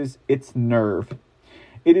loses its nerve.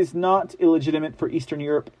 It is not illegitimate for Eastern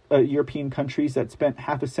European countries that spent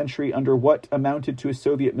half a century under what amounted to a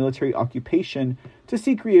Soviet military occupation to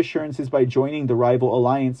seek reassurances by joining the rival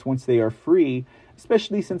alliance once they are free,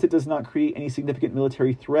 especially since it does not create any significant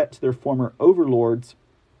military threat to their former overlords.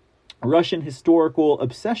 Russian historical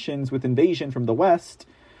obsessions with invasion from the West,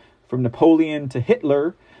 from Napoleon to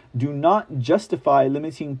Hitler, do not justify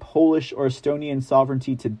limiting Polish or Estonian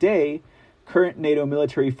sovereignty today. Current NATO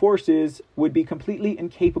military forces would be completely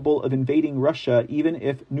incapable of invading Russia even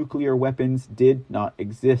if nuclear weapons did not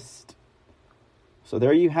exist. So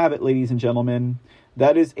there you have it, ladies and gentlemen.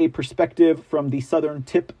 That is a perspective from the southern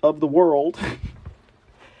tip of the world.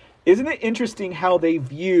 Isn't it interesting how they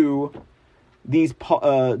view these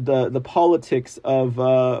the politics of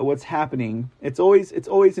what's happening? It's always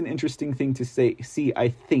an interesting thing to see, I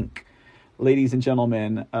think, ladies and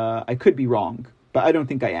gentlemen. I could be wrong, but I don't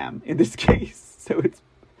think I am in this case. So it's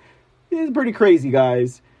pretty crazy,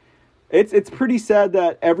 guys. It's pretty sad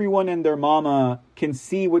that everyone and their mama can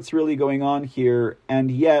see what's really going on here,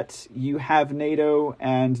 and yet you have NATO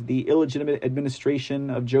and the illegitimate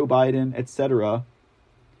administration of Joe Biden, etc.,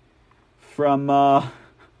 from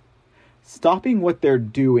stopping what they're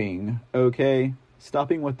doing, okay?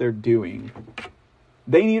 Stopping what they're doing.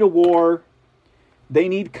 They need a war. They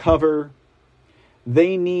need cover.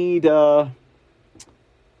 They need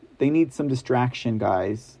some distraction,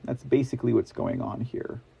 guys. That's basically what's going on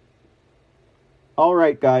here. All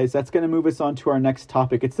right, guys, that's going to move us on to our next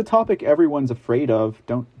topic. It's the topic everyone's afraid of.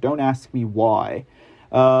 Don't ask me why.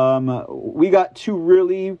 We got two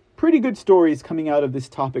really pretty good stories coming out of this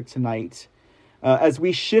topic tonight. As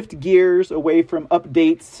we shift gears away from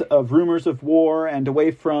updates of rumors of war and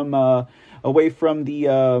away from the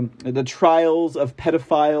trials of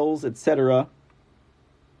pedophiles, etc.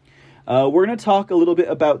 We're going to talk a little bit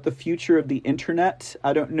about the future of the internet.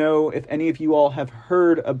 I don't know if any of you all have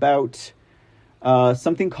heard about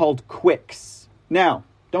something called QUX. Now,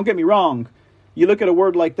 don't get me wrong. You look at a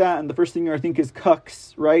word like that and the first thing I think is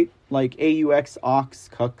QUX, right? Like AUX, OX,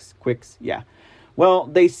 QUX, QUX, yeah. Well,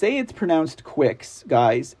 they say it's pronounced QUX,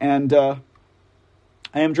 guys, and I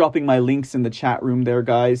am dropping my links in the chat room there,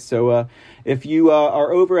 guys. So if you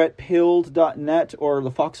are over at pilled.net or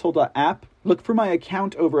thefoxhole.app, look for my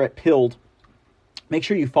account over at Pilled. Make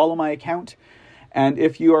sure you follow my account. And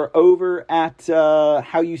if you are over at,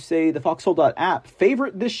 thefoxhole.app,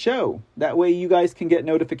 favorite this show. That way you guys can get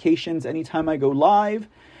notifications anytime I go live.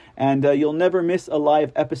 And you'll never miss a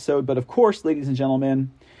live episode. But of course, ladies and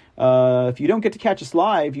gentlemen, if you don't get to catch us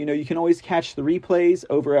live, you can always catch the replays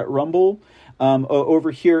over at Rumble,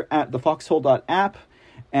 over here at thefoxhole.app.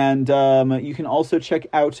 And you can also check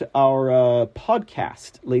out our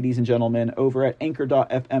podcast, ladies and gentlemen, over at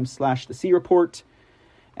anchor.fm/The Report.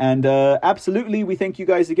 And absolutely, we thank you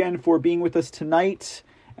guys again for being with us tonight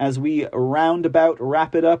as we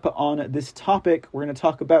wrap it up on this topic. We're going to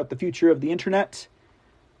talk about the future of the internet.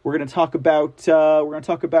 We're going to talk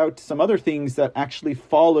about some other things that actually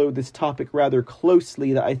follow this topic rather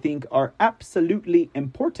closely that I think are absolutely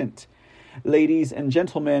important, ladies and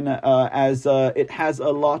gentlemen, as it has a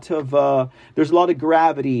lot of there's a lot of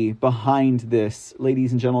gravity behind this,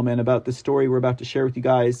 ladies and gentlemen, about the story we're about to share with you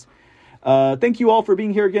guys. Thank you all for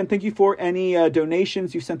being here again. Thank you for any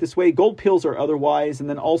donations you sent this way, gold pills or otherwise. And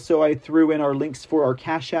then also I threw in our links for our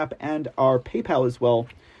Cash App and our PayPal as well,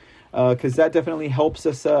 because that definitely helps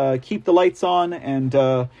us keep the lights on and,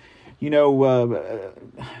 the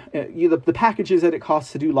packages that it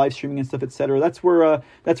costs to do live streaming and stuff, etc. That's where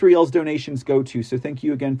y'all's donations go to. So thank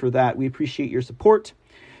you again for that. We appreciate your support.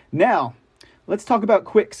 Now, let's talk about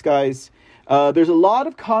QUX, guys. There's a lot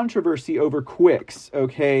of controversy over QUX,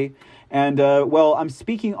 okay? And, I'm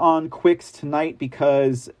speaking on QUX tonight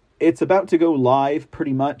because it's about to go live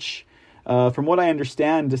pretty much. From what I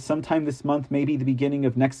understand, sometime this month, maybe the beginning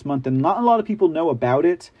of next month, and not a lot of people know about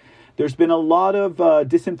it. There's been a lot of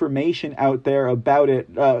disinformation out there about it,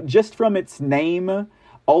 just from its name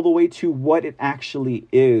all the way to what it actually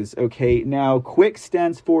is, okay? Now, QUX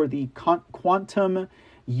stands for the Quantum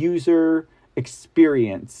User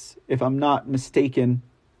Experience, if I'm not mistaken.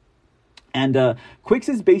 And QUX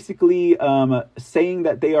is basically saying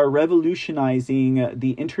that they are revolutionizing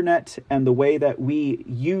the internet and the way that we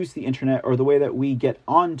use the internet, or the way that we get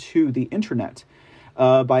onto the internet,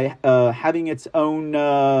 by having its own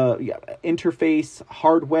interface,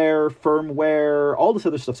 hardware, firmware, all this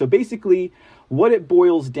other stuff. So basically, what it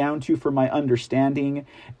boils down to, from my understanding,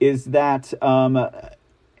 is that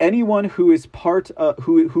anyone who is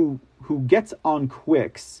who gets on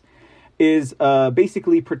QUX is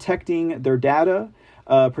basically protecting their data,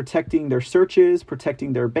 protecting their searches,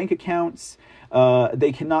 protecting their bank accounts.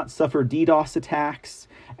 They cannot suffer DDoS attacks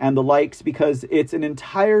and the likes, because it's an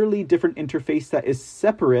entirely different interface that is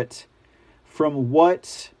separate from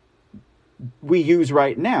what we use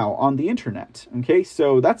right now on the internet. Okay,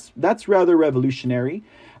 so that's rather revolutionary.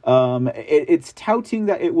 It's touting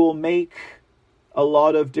that it will make a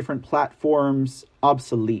lot of different platforms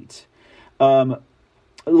obsolete.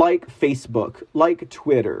 Like Facebook, like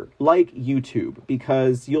Twitter, like YouTube,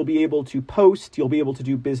 because you'll be able to post, you'll be able to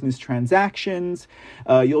do business transactions,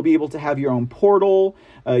 you'll be able to have your own portal,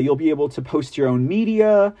 you'll be able to post your own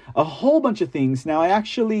media, a whole bunch of things. Now, I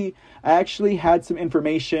actually had some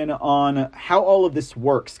information on how all of this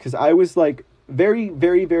works, because I was like very,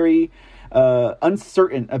 very, very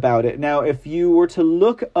uncertain about it. Now, if you were to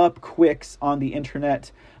look up QUX on the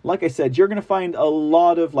internet, like I said, you're going to find a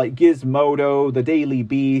lot of like Gizmodo, the Daily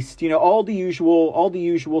Beast, all the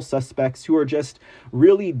usual suspects who are just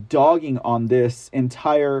really dogging on this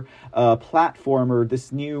entire platform, or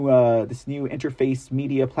this new interface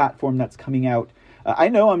media platform that's coming out. I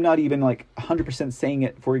know I'm not even like 100% saying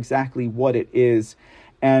it for exactly what it is,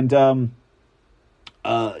 and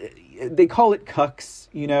they call it QUX.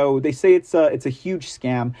 They say it's a huge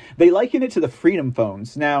scam. They liken it to the Freedom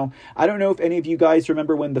Phones. Now, I don't know if any of you guys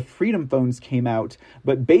remember when the Freedom Phones came out,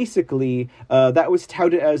 but basically that was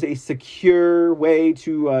touted as a secure way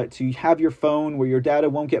to have your phone where your data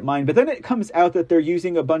won't get mined. But then it comes out that they're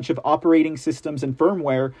using a bunch of operating systems and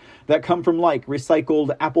firmware that come from like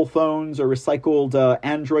recycled Apple phones or recycled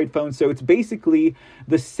Android phones. So it's basically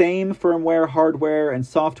the same firmware, hardware, and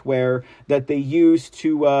software that they use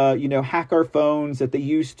to hack our phones, that they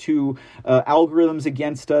use to algorithms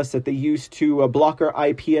against us, that they use to block our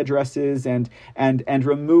IP addresses and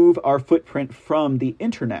remove our footprint from the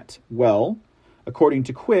internet. Well, according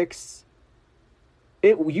to QUX,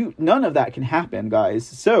 none of that can happen, guys.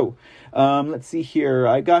 So let's see here.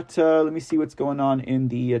 I got let me see what's going on in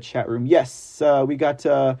the chat room. Yes, we got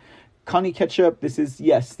Connie Ketchup. This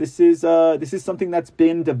is something that's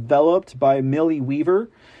been developed by Millie Weaver.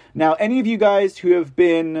 Now, any of you guys who have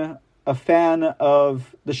been a fan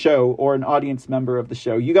of the show or an audience member of the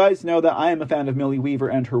show, you guys know that I am a fan of Millie Weaver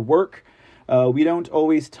and her work. We don't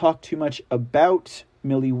always talk too much about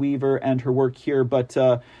Millie Weaver and her work here, but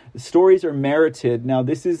the stories are merited. Now,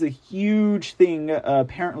 this is a huge thing,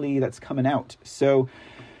 apparently, that's coming out. So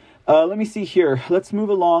let me see here. Let's move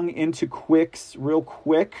along into QUX real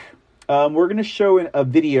quick. We're going to show a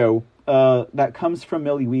video that comes from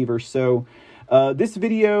Millie Weaver. So this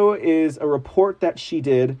video is a report that she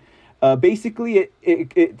did. Basically,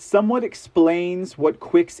 it somewhat explains what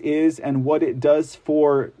QUX is and what it does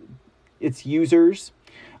for its users.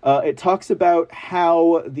 It talks about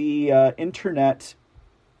how the internet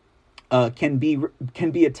can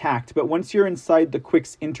be attacked, but once you're inside the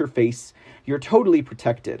QUX interface, you're totally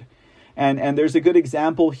protected. And there's a good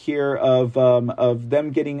example here of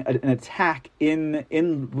them getting an attack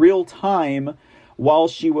in real time while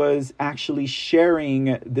she was actually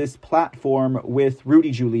sharing this platform with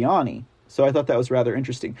Rudy Giuliani. So I thought that was rather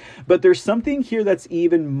interesting. But there's something here that's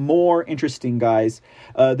even more interesting, guys.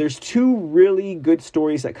 There's two really good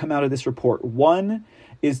stories that come out of this report. One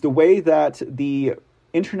is the way that the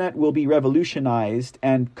internet will be revolutionized,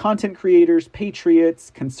 and content creators,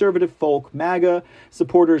 patriots, conservative folk, MAGA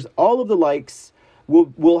supporters, all of the likes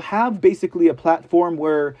will have basically a platform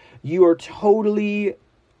where you are totally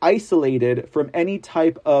isolated from any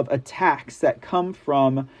type of attacks that come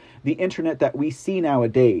from the internet that we see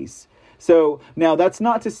nowadays. So now that's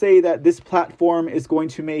not to say that this platform is going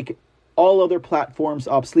to make all other platforms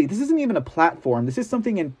obsolete. This isn't even a platform. This is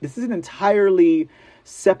an entirely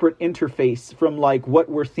separate interface from like what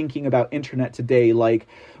we're thinking about internet today. Like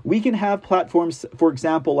we can have platforms, for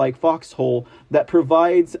example, like Foxhole, that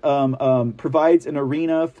provides an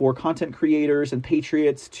arena for content creators and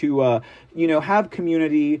patriots to have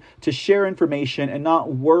community, to share information and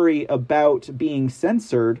not worry about being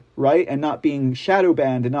censored, right? And not being shadow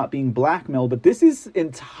banned and not being blackmailed. But this is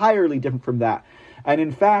entirely different from that. And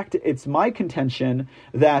in fact, it's my contention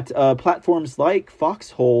that platforms like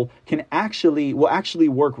Foxhole will actually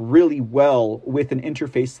work really well with an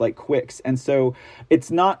interface like QUX. And so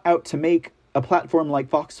it's not out to make a platform like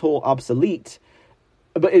Foxhole obsolete,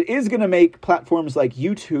 but it is going to make platforms like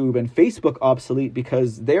YouTube and Facebook obsolete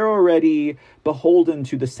because they're already beholden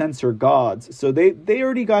to the censor gods. So they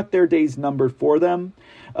already got their days numbered for them.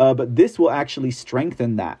 But this will actually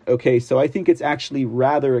strengthen that. Okay, so I think it's actually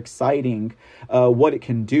rather exciting what it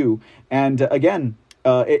can do. And again,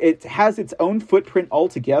 it has its own footprint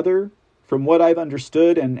altogether from what I've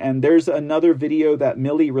understood. And there's another video that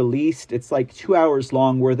Millie released. It's like 2 hours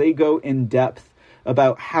long where they go in depth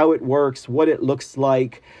about how it works, what it looks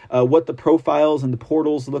like, what the profiles and the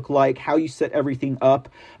portals look like, how you set everything up,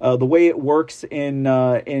 the way it works in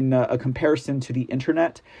a comparison to the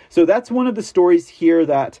internet. So that's one of the stories here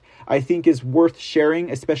that I think is worth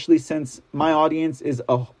sharing, especially since my audience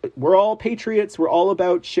we're all patriots. We're all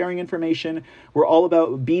about sharing information. We're all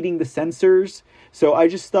about beating the censors. So I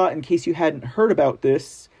just thought, in case you hadn't heard about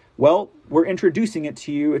this, well, we're introducing it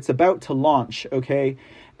to you. It's about to launch, okay?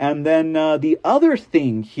 And then the other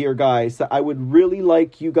thing here, guys, that I would really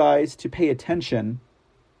like you guys to pay attention.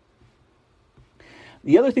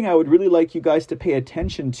 The other thing I would really like you guys to pay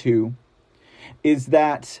attention to is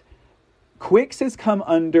that QUX has come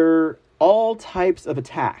under all types of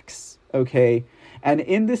attacks, okay? And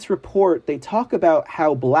in this report, they talk about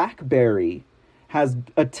how BlackBerry has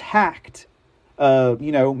attacked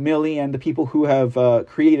Millie and the people who have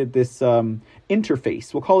created this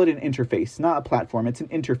interface. We'll call it an interface, not a platform. It's an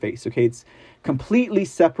interface, okay? It's completely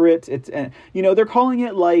separate. It's, they're calling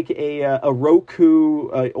it like a Roku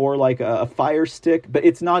or like a Fire Stick, but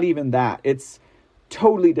it's not even that. It's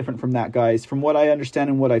totally different from that, guys, from what I understand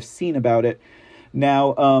and what I've seen about it.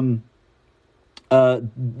 Now,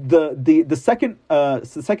 the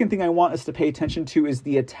second thing I want us to pay attention to is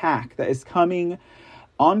the attack that is coming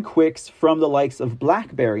on QUX from the likes of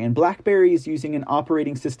BlackBerry. And BlackBerry is using an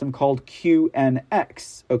operating system called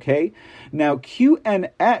QNX, okay? Now,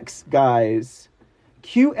 QNX, guys,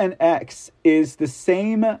 QNX is the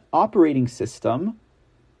same operating system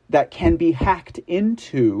that can be hacked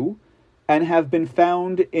into and have been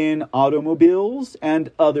found in automobiles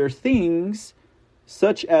and other things,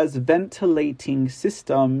 such as ventilating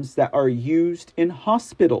systems that are used in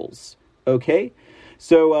hospitals, okay?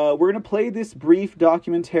 So we're going to play this brief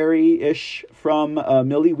documentary-ish from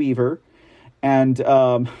Millie Weaver. And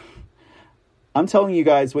I'm telling you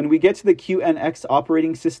guys, when we get to the QNX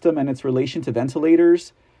operating system and its relation to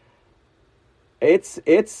ventilators, it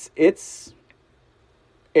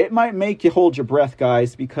might make you hold your breath,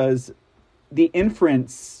 guys, because the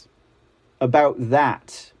inference about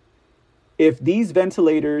that, if these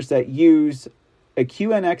ventilators that use a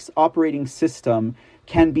QNX operating system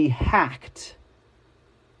can be hacked,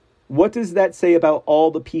 what does that say about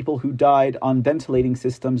all the people who died on ventilating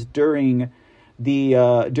systems during the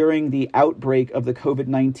outbreak of the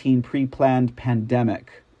COVID-19 pre-planned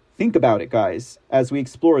pandemic? Think about it, guys, as we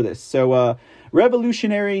explore this. So,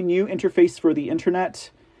 revolutionary new interface for the internet,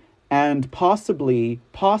 and possibly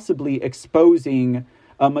exposing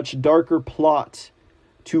a much darker plot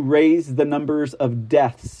to raise the numbers of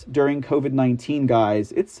deaths during COVID-19,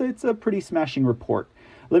 guys. It's a pretty smashing report.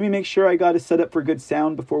 Let me make sure I got it set up for good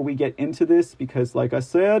sound before we get into this, because like I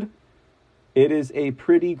said, it is a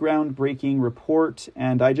pretty groundbreaking report,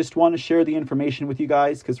 and I just want to share the information with you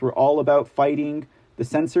guys because we're all about fighting the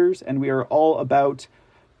censors, and we are all about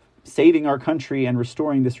saving our country and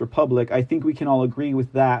restoring this republic. I think we can all agree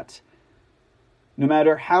with that. No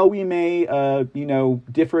matter how we may,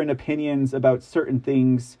 differ in opinions about certain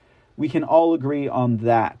things, we can all agree on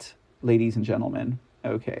that, ladies and gentlemen.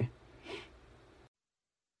 Okay.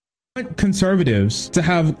 Conservatives to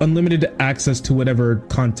have unlimited access to whatever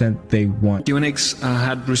content they want. QNX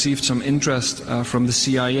had received some interest from the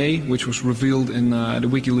CIA, which was revealed in the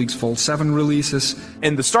WikiLeaks Vault 7 releases.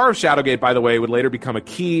 And the star of Shadowgate, by the way, would later become a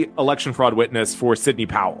key election fraud witness for Sidney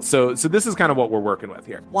Powell. So this is kind of what we're working with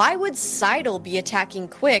here. Why would Seidel be attacking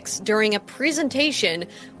QUX during a presentation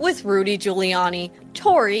with Rudy Giuliani,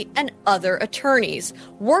 Tory, and other attorneys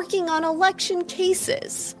working on election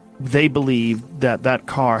cases? They believed that that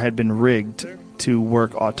car had been rigged to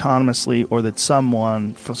work autonomously, or that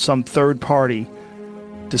someone from some third party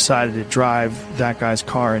decided to drive that guy's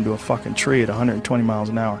car into a fucking tree at 120 miles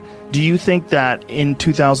an hour. Do you think that in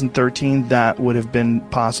 2013 that would have been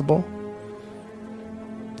possible?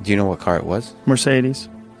 Do you know what car it was? Mercedes.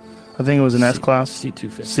 I think it was an S-Class.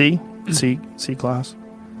 C250. C-Class.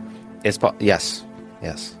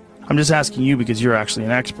 Yes. I'm just asking you because you're actually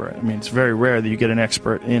an expert. I mean, it's very rare that you get an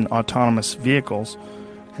expert in autonomous vehicles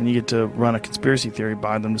and you get to run a conspiracy theory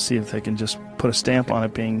by them to see if they can just put a stamp on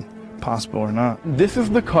it being possible or not. This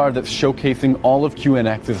is the car that's showcasing all of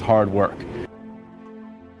QNX's hard work.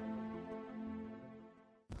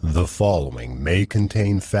 The following may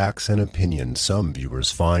contain facts and opinions some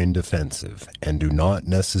viewers find offensive and do not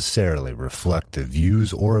necessarily reflect the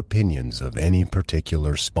views or opinions of any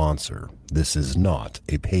particular sponsor. This is not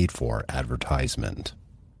a paid-for advertisement.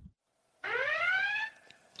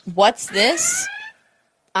 What's this?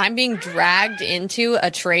 I'm being dragged into a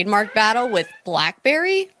trademark battle with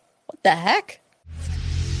BlackBerry? What the heck?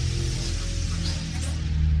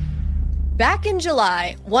 Back in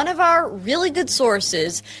July, one of our really good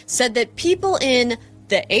sources said that people in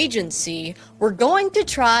the agency were going to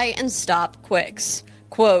try and stop QUX.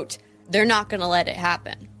 Quote, they're not going to let it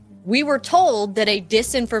happen. We were told that a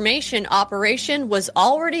disinformation operation was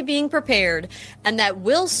already being prepared and that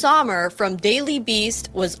Will Sommer from Daily Beast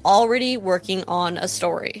was already working on a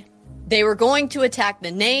story. They were going to attack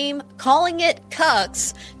the name, calling it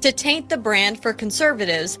QUX to taint the brand for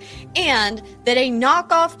conservatives, and that a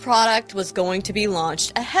knockoff product was going to be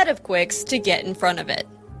launched ahead of QUX to get in front of it.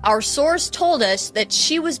 Our source told us that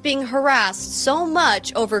she was being harassed so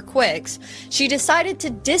much over QUX, she decided to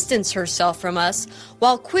distance herself from us,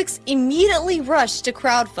 while QUX immediately rushed to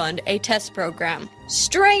crowdfund a test program.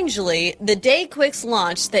 Strangely, the day QUX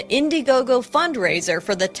launched the Indiegogo fundraiser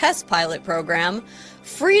for the test pilot program,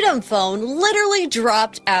 Freedom Phone literally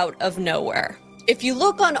dropped out of nowhere. If you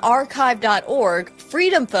look on archive.org,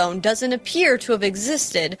 Freedom Phone doesn't appear to have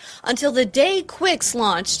existed until the day QUX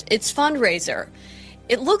launched its fundraiser.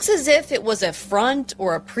 It looks as if it was a front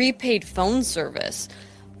or a prepaid phone service.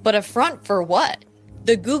 But a front for what?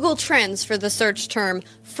 The Google Trends for the search term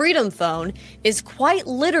Freedom Phone is quite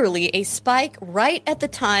literally a spike right at the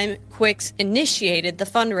time QUX initiated the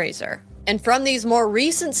fundraiser. And from these more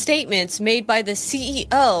recent statements made by the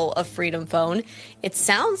CEO of Freedom Phone, it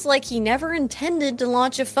sounds like he never intended to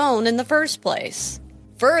launch a phone in the first place.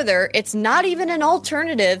 Further, it's not even an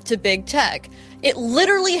alternative to big tech. It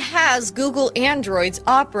literally has Google Android's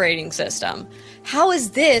operating system. How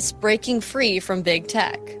is this breaking free from big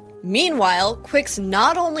tech? Meanwhile, QUX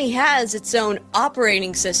not only has its own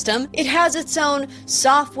operating system, it has its own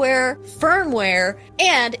software, firmware,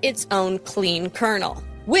 and its own clean kernel,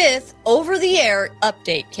 with over-the-air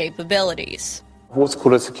update capabilities. What's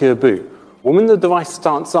called a secure boot. When the device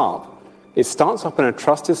starts up, it starts up in a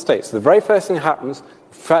trusted state. So the very first thing that happens,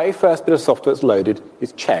 the very first bit of software that's loaded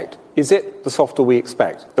is checked. Is it the software we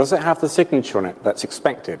expect? Does it have the signature on it that's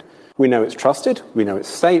expected? We know it's trusted, we know it's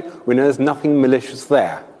safe, we know there's nothing malicious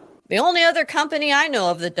there. The only other company I know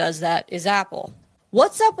of that does that is Apple.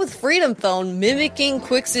 What's up with Freedom Phone mimicking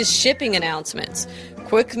QUX's shipping announcements?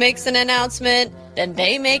 QUX makes an announcement, then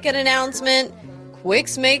they make an announcement.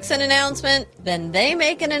 QUX makes an announcement, then they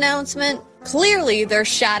make an announcement. Clearly, they're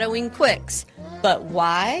shadowing QUX. But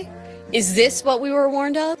why? Is this what we were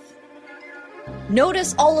warned of?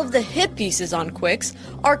 Notice all of the hit pieces on QUX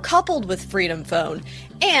are coupled with Freedom Phone,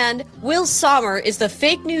 and Will Sommer is the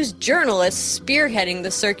fake news journalist spearheading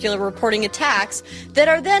the circular reporting attacks that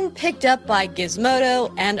are then picked up by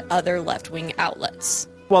Gizmodo and other left-wing outlets.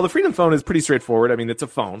 Well, the Freedom Phone is pretty straightforward. I mean, it's a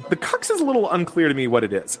phone. The QUX is a little unclear to me what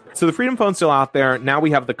it is. So the Freedom Phone's still out there. Now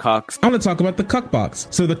we have the QUX. I want to talk about the QUX box.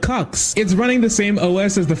 So the QUX, it's running the same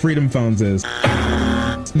OS as the Freedom Phones is.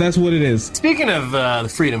 That's what it is. Speaking of the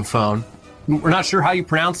Freedom Phone, we're not sure how you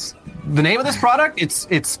pronounce the name of this product.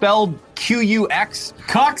 It's spelled QUX.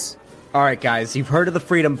 QUX? All right, guys, you've heard of the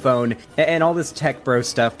Freedom Phone and all this tech bro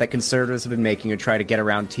stuff that conservatives have been making to try to get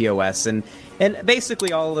around TOS, and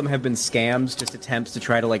basically all of them have been scams, just attempts to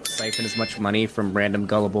try to, like, siphon as much money from random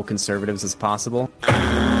gullible conservatives as possible.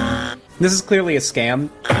 This is clearly a scam.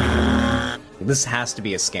 This has to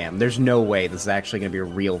be a scam. There's no way this is actually going to be a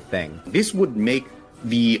real thing. This would make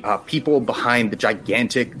the people behind the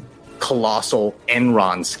gigantic, colossal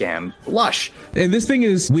Enron scam blush. And this thing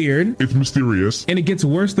is weird. It's mysterious. And it gets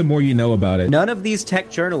worse the more you know about it. None of these tech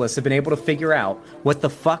journalists have been able to figure out what the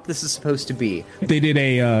fuck this is supposed to be. They did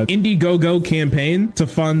a Indiegogo campaign to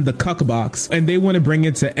fund the QUX box, and they want to bring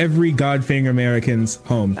it to every God-fearing American's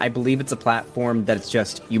home. I believe it's a platform that it's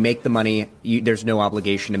just, you make the money, there's no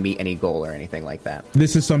obligation to meet any goal or anything like that.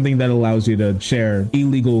 This is something that allows you to share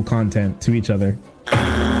illegal content to each other.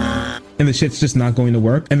 And the shit's just not going to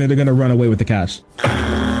work, and then they're going to run away with the cash.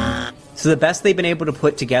 So the best they've been able to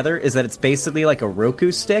put together is that it's basically like a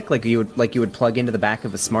Roku stick, like you would plug into the back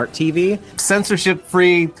of a smart TV.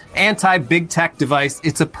 Censorship-free, anti-big tech device.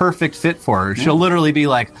 It's a perfect fit for her. She'll literally be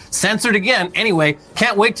like, censored again. Anyway,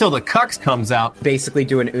 can't wait till the QUX comes out. Basically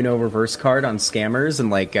do an Uno reverse card on scammers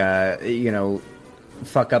and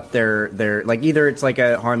fuck up their like, either it's like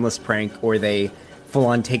a harmless prank or they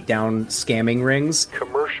full-on take down scamming rings.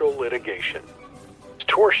 Commercial litigation.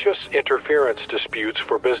 Tortious interference disputes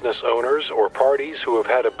for business owners or parties who have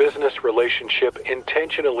had a business relationship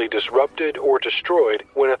intentionally disrupted or destroyed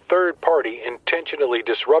when a third party intentionally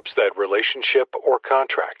disrupts that relationship or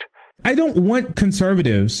contract. I don't want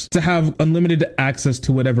conservatives to have unlimited access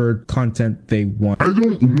to whatever content they want. I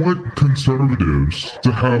don't want conservatives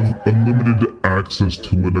to have unlimited access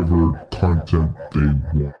to whatever content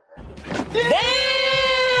they want.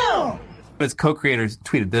 His co-creators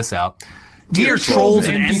tweeted this out. Dear trolls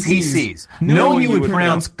and NPCs, knowing you would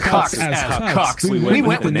pronounce QUX as QUX, we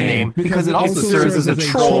went with the name because it also serves as a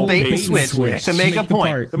troll bait switch to make a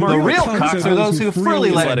point. The real QUX are those who freely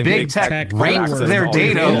let big tech rape their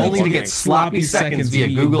data only to get sloppy seconds via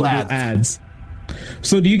Google Ads.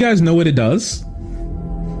 So do you guys know what it does?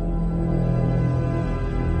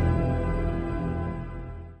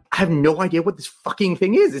 I have no idea what this fucking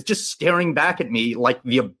thing is. It's just staring back at me like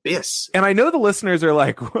the abyss. And I know the listeners are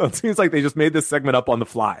like, well, it seems like they just made this segment up on the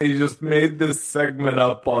fly.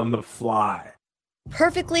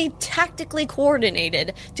 Perfectly tactically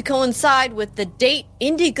coordinated to coincide with the date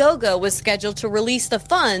Indiegogo was scheduled to release the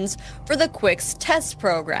funds for the QUX test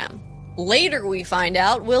program. Later we find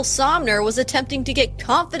out Will Somner was attempting to get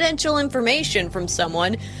confidential information from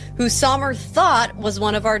someone who Sommer thought was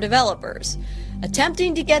one of our developers,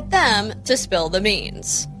 attempting to get them to spill the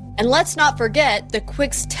beans. And let's not forget the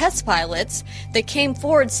QUX test pilots that came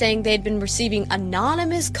forward saying they'd been receiving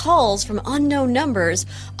anonymous calls from unknown numbers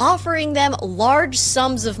offering them large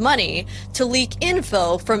sums of money to leak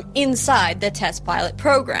info from inside the test pilot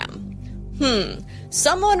program.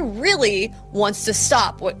 Someone really wants to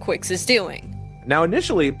stop what QUX is doing. Now,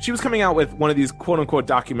 initially, she was coming out with one of these quote-unquote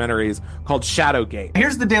documentaries called Shadowgate.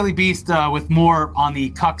 Here's the Daily Beast with more on the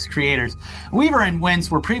QUX creators. Weaver and Wentz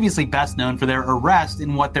were previously best known for their arrest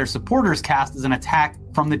in what their supporters cast as an attack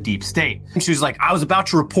from the deep state. She was like, I was about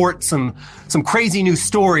to report some crazy new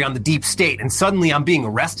story on the deep state, and suddenly I'm being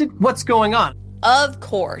arrested? What's going on? Of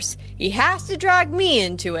course, he has to drag me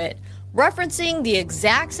into it, referencing the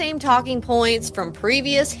exact same talking points from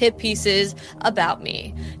previous hit pieces about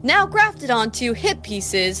me, now grafted onto hit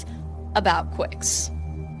pieces about QUX.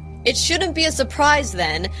 It shouldn't be a surprise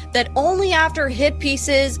then that only after hit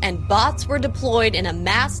pieces and bots were deployed in a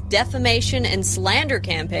mass defamation and slander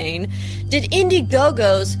campaign did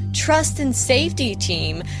Indiegogo's trust and safety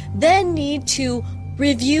team then need to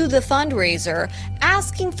review the fundraiser,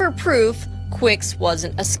 asking for proof QUX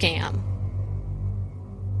wasn't a scam.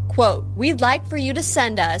 Quote, we'd like for you to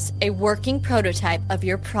send us a working prototype of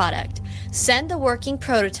your product. Send the working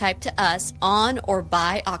prototype to us on or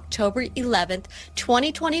by October 11th,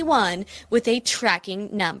 2021 with a tracking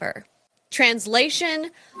number.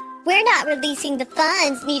 Translation, we're not releasing the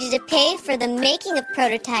funds needed to pay for the making of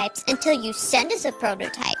prototypes until you send us a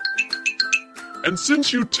prototype. And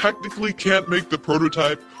since you technically can't make the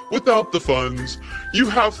prototype without the funds, you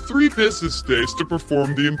have 3 business days to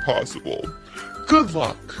perform the impossible. Good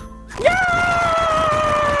luck.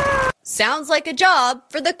 Yeah! Sounds like a job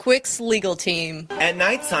for the QUX legal team. At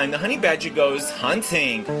nighttime, the honey badger goes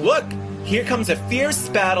hunting. Look, here comes a fierce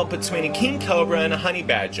battle between a king cobra and a honey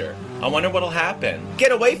badger. I wonder what'll happen.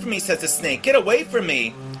 Get away from me, says the snake. Get away from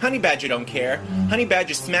me. Honey badger don't care. Honey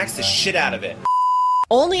badger smacks the shit out of it.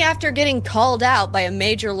 Only after getting called out by a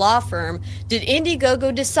major law firm did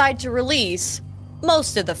Indiegogo decide to release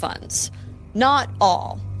most of the funds. Not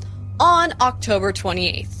all. On October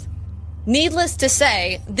 28th. Needless to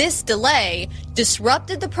say, this delay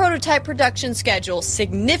disrupted the prototype production schedule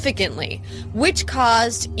significantly, which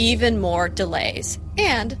caused even more delays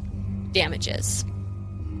and damages.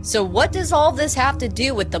 So what does all this have to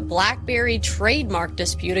do with the BlackBerry trademark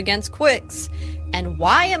dispute against QUX? And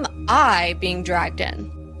why am I being dragged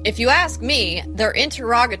in? If you ask me, their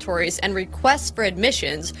interrogatories and requests for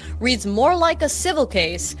admissions reads more like a civil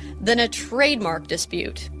case than a trademark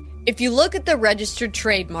dispute. If you look at the registered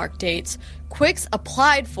trademark dates, QUX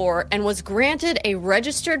applied for and was granted a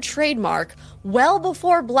registered trademark well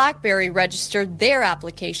before BlackBerry registered their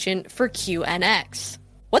application for QNX.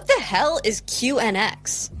 What the hell is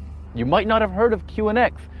QNX? You might not have heard of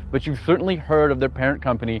QNX, but you've certainly heard of their parent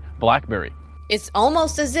company, BlackBerry. It's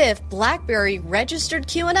almost as if BlackBerry registered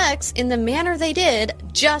QNX in the manner they did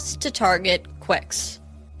just to target QUX.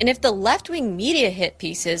 And if the left-wing media hit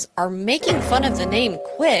pieces are making fun of the name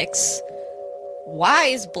QUX, why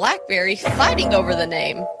is BlackBerry fighting over the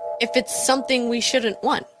name if it's something we shouldn't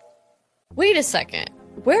want? Wait a second,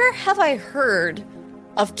 where have I heard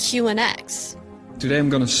of QNX? Today I'm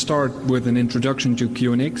going to start with an introduction to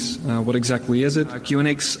QNX. What exactly is it?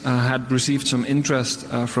 QNX had received some interest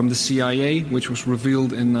from the CIA, which was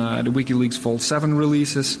revealed in the WikiLeaks Vault 7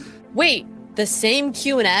 releases. Wait, the same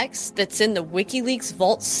QNX that's in the WikiLeaks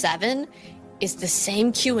Vault 7 is the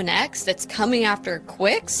same QNX that's coming after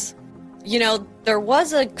QUX? You know, there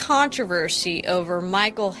was a controversy over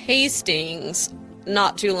Michael Hastings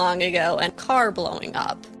not too long ago and car blowing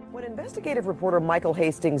up. When investigative reporter Michael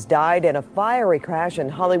Hastings died in a fiery crash in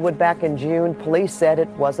Hollywood back in June, police said it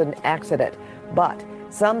was an accident. But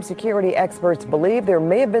some security experts believe there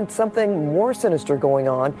may have been something more sinister going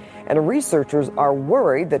on, and researchers are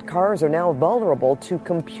worried that cars are now vulnerable to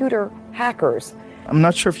computer hackers. I'm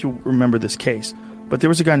not sure if you remember this case, but there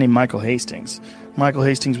was a guy named Michael Hastings. Michael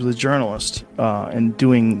Hastings was a journalist and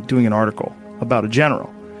doing an article about a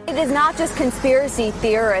general. It is not just conspiracy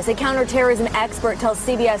theorists. A counterterrorism expert tells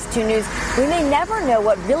CBS 2 News we may never know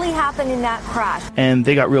what really happened in that crash. And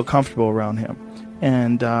they got real comfortable around him.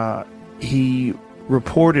 And he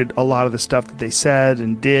reported a lot of the stuff that they said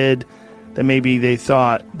and did that maybe they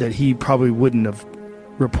thought that he probably wouldn't have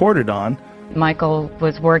reported on. Michael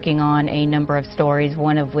was working on a number of stories,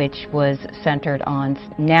 one of which was centered on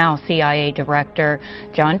now CIA Director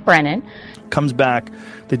John Brennan. Comes back,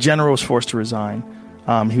 the general was forced to resign.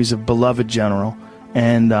 He was a beloved general,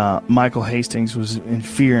 and Michael Hastings was in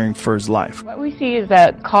fearing for his life. What we see is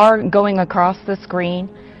that car going across the screen.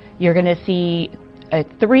 You're going to see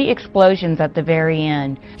 3 explosions at the very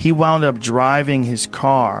end. He wound up driving his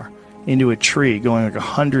car into a tree going like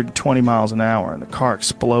 120 miles an hour, and the car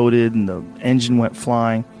exploded and the engine went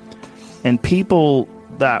flying. And people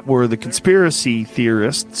that were the conspiracy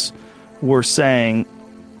theorists were saying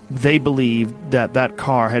they believed that that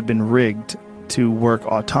car had been rigged to work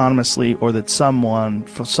autonomously, or that someone,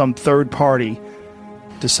 some third party,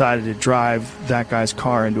 decided to drive that guy's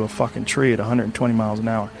car into a fucking tree at 120 miles an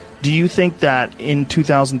hour. Do you think that in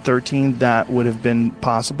 2013 that would have been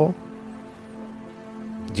possible?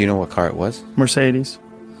 Do you know what car it was? Mercedes.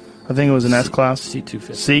 I think it was an S-Class.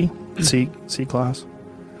 C250. C-Class.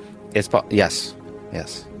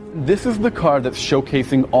 Yes. This is the car that's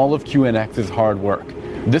showcasing all of QNX's hard work.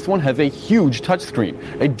 This one has a huge touchscreen,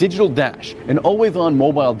 a digital dash, an always-on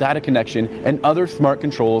mobile data connection, and other smart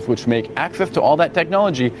controls which make access to all that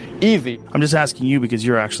technology easy. I'm just asking you because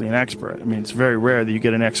you're actually an expert. I mean, it's very rare that you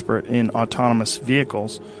get an expert in autonomous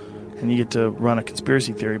vehicles and you get to run a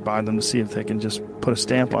conspiracy theory by them to see if they can just put a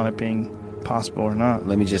stamp on it being possible or not.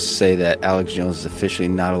 Let me just say that Alex Jones is officially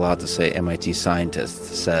not allowed to say MIT scientist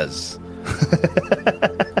says,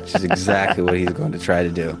 which is exactly what he's going to try to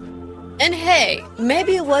do. And hey,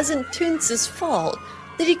 maybe it wasn't Toonce's fault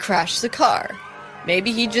that he crashed the car.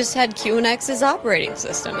 Maybe he just had QNX's operating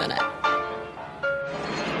system in it.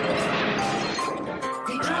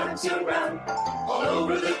 He drives you around all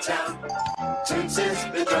over the town. Toonce is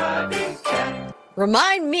the driving cat.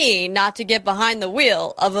 Remind me not to get behind the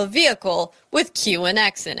wheel of a vehicle with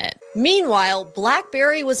QNX in it. Meanwhile,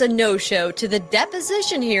 BlackBerry was a no-show to the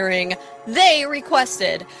deposition hearing they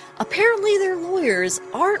requested. Apparently their lawyers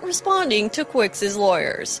aren't responding to QUX's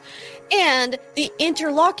lawyers. And the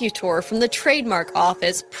interlocutor from the trademark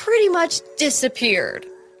office pretty much disappeared.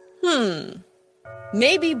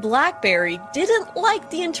 Maybe BlackBerry didn't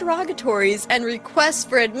like the interrogatories and requests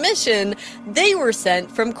for admission they were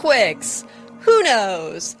sent from QUX. Who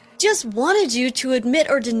knows? just wanted you to admit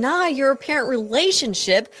or deny your apparent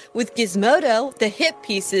relationship with Gizmodo, the hip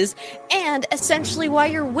pieces, and essentially why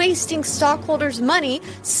you're wasting stockholders' money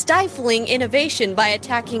stifling innovation by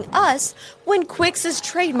attacking us when QUX's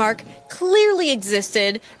trademark clearly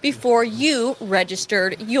existed before you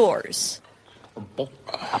registered yours. Bon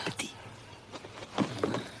appétit.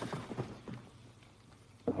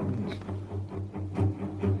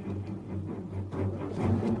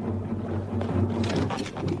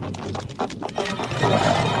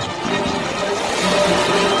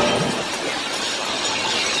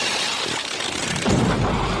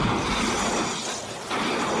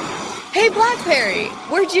 Hey, BlackBerry,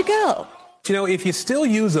 where'd you go? You know, if you still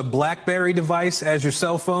use a BlackBerry device as your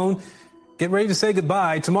cell phone, get ready to say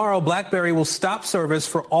goodbye. Tomorrow, BlackBerry will stop service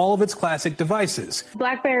for all of its classic devices.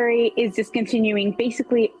 BlackBerry is discontinuing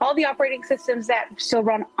basically all the operating systems that still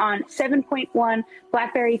run on 7.1,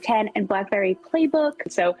 BlackBerry 10, and BlackBerry Playbook.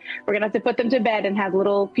 So we're going to have to put them to bed and have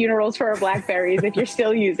little funerals for our BlackBerries if you're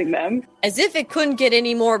still using them. As if it couldn't get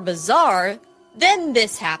any more bizarre, then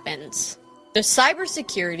this happens. The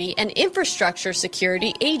Cybersecurity and Infrastructure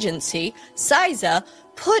Security Agency, CISA,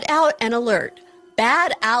 put out an alert.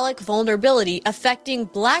 Bad ALEC vulnerability affecting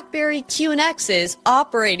BlackBerry QNX's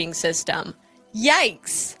operating system.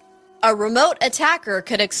 Yikes! A remote attacker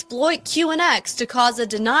could exploit QNX to cause a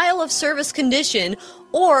denial of service condition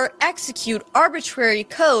or execute arbitrary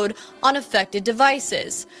code on affected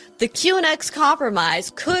devices. The QNX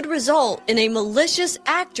compromise could result in a malicious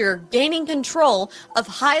actor gaining control of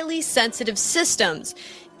highly sensitive systems,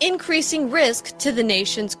 increasing risk to the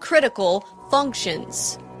nation's critical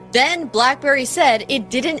functions. Then BlackBerry said it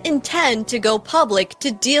didn't intend to go public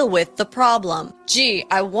to deal with the problem. Gee,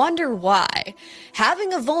 I wonder why.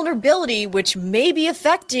 Having a vulnerability which may be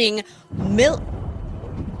affecting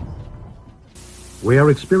We are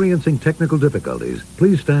experiencing technical difficulties.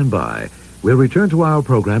 Please stand by. We'll return to our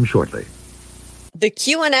program shortly. The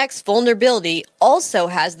QNX vulnerability also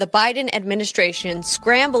has the Biden administration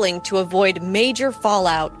scrambling to avoid major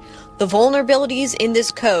fallout. The vulnerabilities in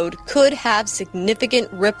this code could have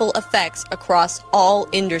significant ripple effects across all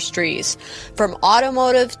industries, from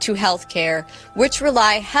automotive to healthcare, which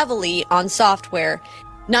rely heavily on software.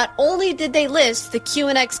 Not only did they list the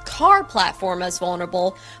QNX car platform as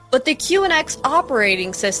vulnerable, but the QNX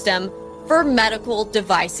operating system for medical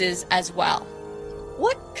devices as well.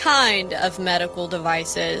 What kind of medical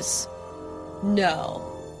devices? No,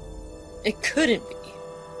 it couldn't be.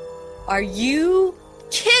 Are you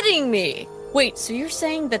kidding me? Wait, so you're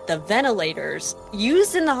saying that the ventilators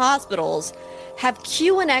used in the hospitals have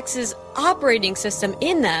QNX's operating system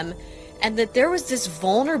in them, and that there was this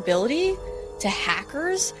vulnerability to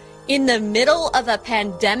hackers in the middle of a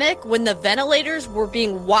pandemic when the ventilators were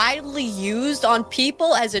being widely used on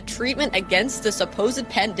people as a treatment against the supposed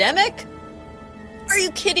pandemic? Are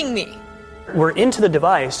you kidding me? We're into the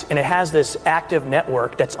device, and it has this active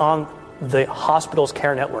network that's on the hospital's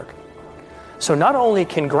care network. So not only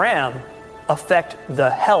can Graham affect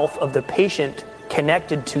the health of the patient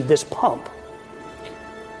connected to this pump,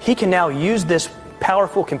 he can now use this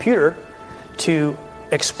powerful computer to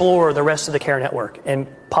explore the rest of the care network and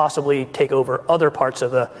possibly take over other parts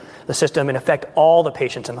of the system and affect all the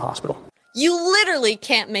patients in the hospital. You literally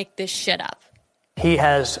can't make this shit up. He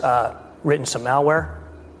has written some malware,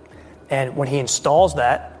 and when he installs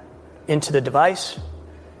that into the device,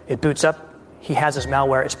 it boots up. He has his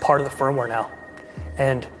malware as part of the firmware now.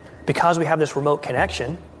 And because we have this remote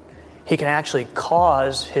connection, he can actually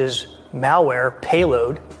cause his malware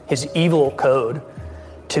payload, his evil code,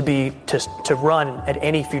 to run at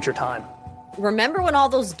any future time. Remember when all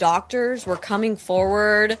those doctors were coming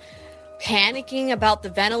forward, panicking about the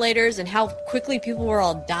ventilators and how quickly people were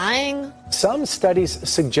all dying? Some studies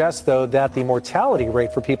suggest, though, that the mortality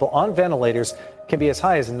rate for people on ventilators can be as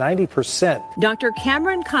high as 90%. Dr.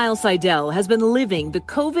 Cameron Kyle Seidel has been living the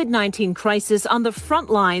COVID-19 crisis on the front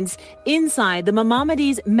lines inside the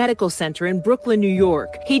Maimonides Medical Center in Brooklyn, New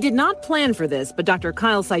York. He did not plan for this, but Dr.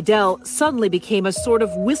 Kyle Seidel suddenly became a sort of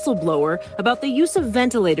whistleblower about the use of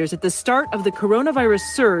ventilators at the start of the coronavirus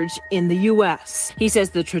surge in the U.S. He says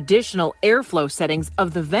the traditional airflow settings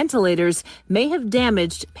of the ventilators may have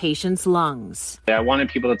damaged patients' lungs. I wanted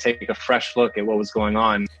people to take a fresh look at what was going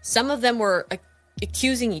on. Some of them were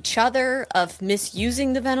accusing each other of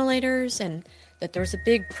misusing the ventilators and that there was a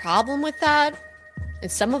big problem with that.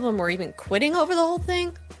 And some of them were even quitting over the whole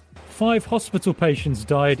thing. 5 hospital patients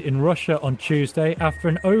died in Russia on Tuesday after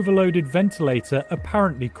an overloaded ventilator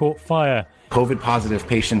apparently caught fire. COVID-positive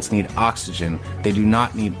patients need oxygen. They do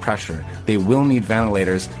not need pressure. They will need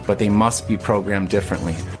ventilators, but they must be programmed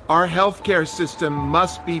differently. Our healthcare system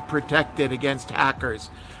must be protected against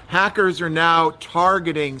hackers. hackers are now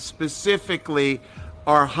targeting specifically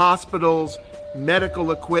our hospitals,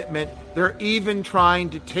 medical equipment. They're even trying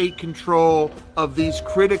to take control of these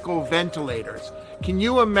critical ventilators. Can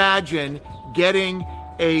you imagine getting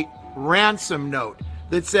a ransom note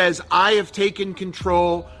that says, I have taken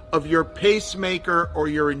control of your pacemaker or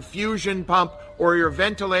your infusion pump or your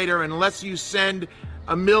ventilator, unless you send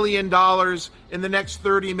 $1 million in the next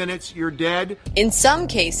 30 minutes, you're dead? In some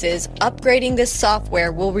cases, upgrading this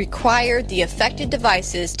software will require the affected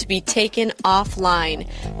devices to be taken offline,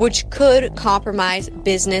 which could compromise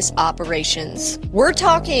business operations. We're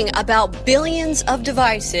talking about billions of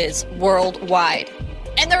devices worldwide.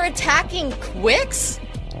 And they're attacking QUX?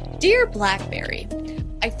 Dear BlackBerry,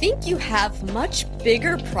 I think you have much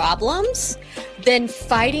bigger problems than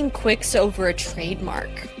fighting QUX over a trademark.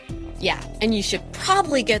 Yeah, and you should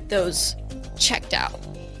probably get those checked out.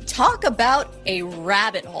 Talk about a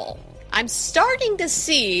rabbit hole. I'm starting to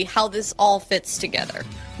see how this all fits together.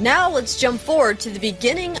 Now let's jump forward to the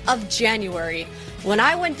beginning of January, when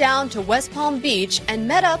I went down to West Palm Beach and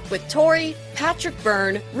met up with Tory, Patrick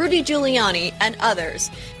Byrne, Rudy Giuliani, and others,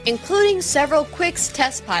 including several QUX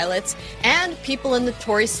test pilots and people in the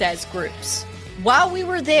Tory Says groups. While we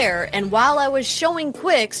were there, and while I was showing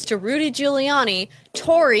QUX to Rudy Giuliani,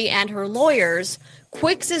 Tory, and her lawyers,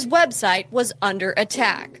 QUX's website was under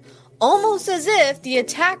attack, almost as if the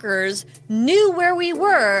attackers knew where we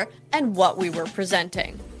were and what we were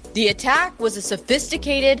presenting. The attack was a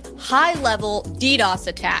sophisticated, high-level DDoS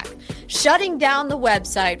attack, shutting down the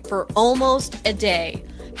website for almost a day.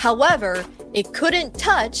 However, it couldn't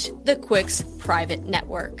touch the QUX private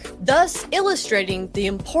network, thus illustrating the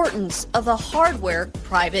importance of a hardware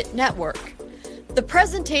private network. The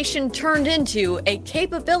presentation turned into a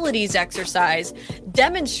capabilities exercise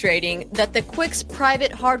demonstrating that the QUX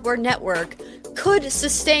private hardware network could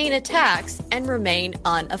sustain attacks and remain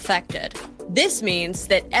unaffected. This means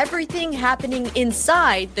that everything happening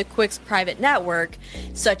inside the QUX private network,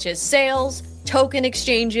 such as sales, token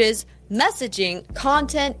exchanges, messaging,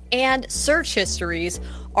 content, and search histories,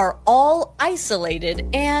 are all isolated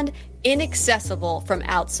and inaccessible from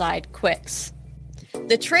outside QUX.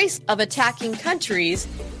 The trace of attacking countries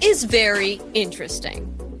is very interesting.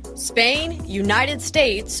 Spain, United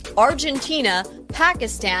States, Argentina,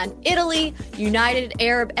 Pakistan, Italy, United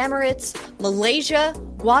Arab Emirates, Malaysia,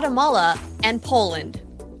 Guatemala, and Poland.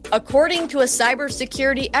 According to a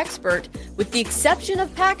cybersecurity expert, with the exception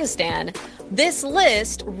of Pakistan, this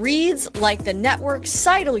list reads like the network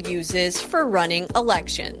Seidel uses for running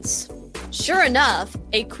elections. Sure enough,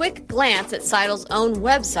 a quick glance at Seidel's own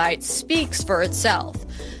website speaks for itself.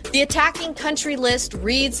 The attacking country list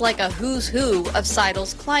reads like a who's who of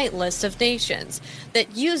Seidel's client list of nations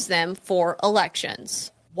that use them for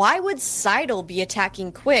elections. Why would Seidel be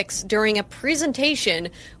attacking QUX during a presentation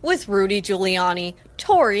with Rudy Giuliani,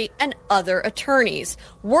 Tory, and other attorneys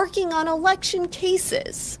working on election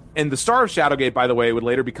cases? And the star of Shadowgate, by the way, would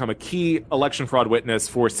later become a key election fraud witness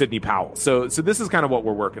for Sidney Powell. So this is kind of what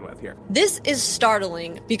we're working with here. This is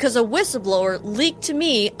startling because a whistleblower leaked to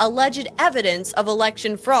me alleged evidence of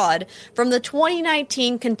election fraud from the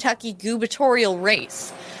 2019 Kentucky gubernatorial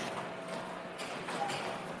race.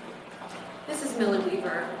 This is Millie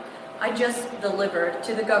Weaver. I just delivered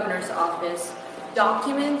to the governor's office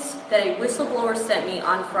documents that a whistleblower sent me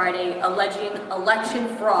on Friday alleging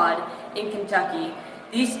election fraud in Kentucky.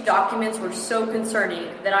 These documents were so concerning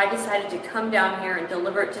that I decided to come down here and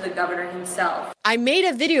deliver it to the governor himself. I made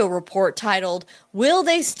a video report titled, "Will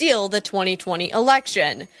They Steal the 2020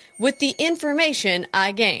 Election?" with the information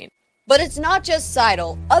I gained. But it's not just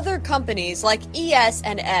Seidel. Other companies like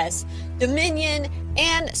ES&S, Dominion,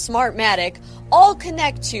 and Smartmatic all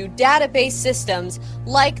connect to database systems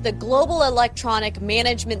like the Global Electronic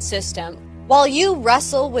Management System, while you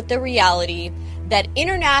wrestle with the reality that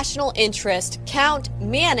international interests count,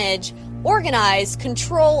 manage, organize,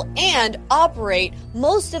 control, and operate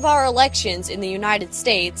most of our elections in the United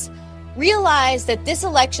States. Realize that this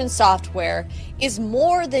election software is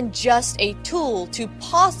more than just a tool to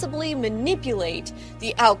possibly manipulate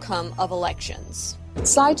the outcome of elections.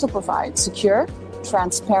 Seidel provides secure,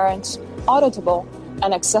 transparent, auditable,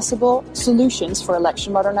 and accessible solutions for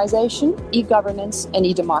election modernization, e-governance, and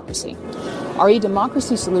e-democracy. Our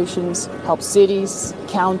e-democracy solutions help cities,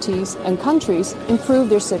 counties, and countries improve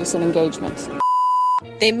their citizen engagement.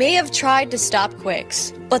 They may have tried to stop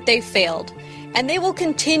QUX, but they failed. And they will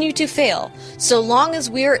continue to fail so long as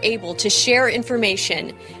we are able to share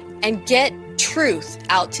information and get truth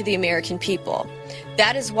out to the American people.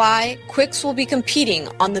 That is why QUX will be competing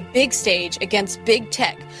on the big stage against big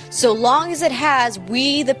tech, so long as it has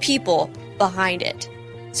we the people behind it.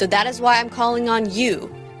 So that is why I'm calling on you,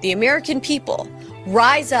 the American people,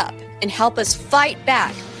 rise up and help us fight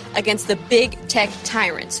back against the big tech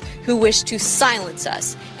tyrants who wish to silence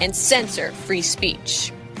us and censor free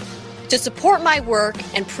speech. To support my work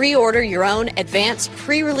and pre-order your own advanced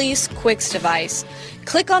pre-release QUX device,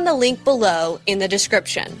 click on the link below in the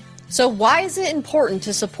description. So why is it important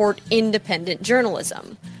to support independent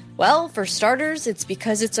journalism? Well, for starters, it's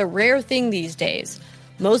because it's a rare thing these days.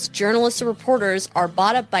 Most journalists or reporters are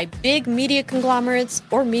bought up by big media conglomerates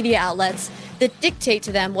or media outlets that dictate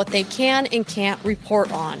to them what they can and can't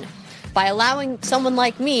report on. By allowing someone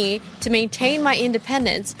like me to maintain my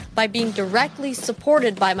independence by being directly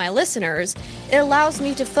supported by my listeners, it allows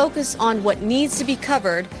me to focus on what needs to be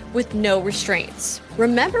covered with no restraints.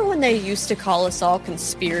 Remember when they used to call us all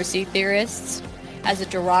conspiracy theorists as a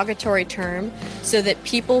derogatory term, so that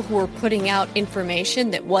people who were putting out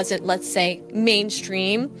information that wasn't, let's say,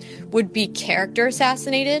 mainstream would be character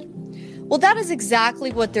assassinated? Well, that is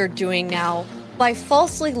exactly what they're doing now by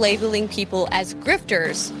falsely labeling people as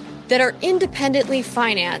grifters that are independently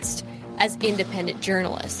financed as independent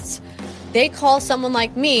journalists. They call someone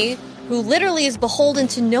like me, who literally is beholden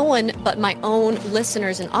to no one but my own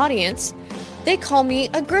listeners and audience, they call me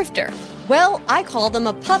a grifter. Well, I call them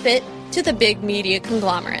a puppet to the big media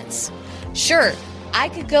conglomerates. Sure, I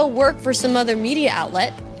could go work for some other media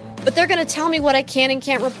outlet, but they're going to tell me what I can and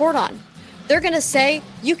can't report on. They're going to say,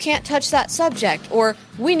 you can't touch that subject, or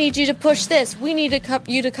we need you to push this, we need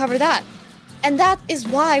you to cover that. And that is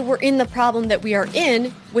why we're in the problem that we are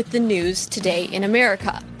in with the news today in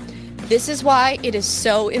America. This is why it is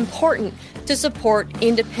so important to support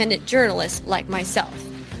independent journalists like myself.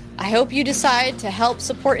 I hope you decide to help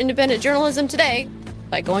support independent journalism today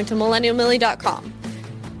by going to millennialmillie.com.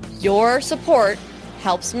 Your support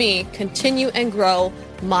helps me continue and grow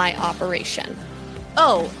my operation.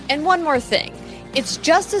 Oh, and one more thing. It's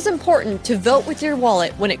just as important to vote with your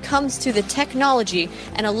wallet when it comes to the technology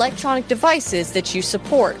and electronic devices that you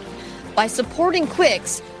support. By supporting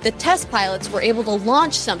QUX, the test pilots were able to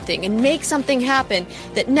launch something and make something happen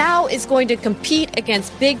that now is going to compete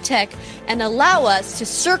against big tech and allow us to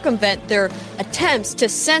circumvent their attempts to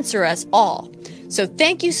censor us all. So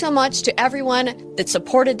thank you so much to everyone that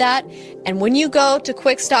supported that. And when you go to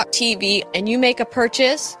QUX.tv and you make a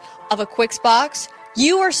purchase of a QUX box,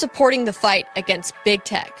 you are supporting the fight against big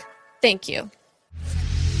tech. Thank you.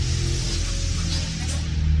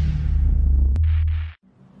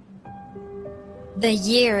 The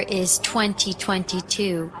year is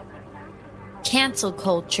 2022. Cancel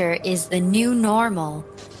culture is the new normal.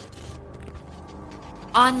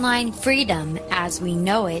 Online freedom as we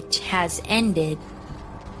know it has ended.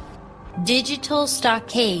 Digital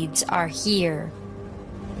stockades are here.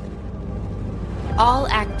 All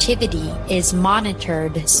activity is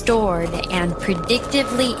monitored, stored, and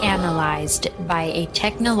predictively analyzed by a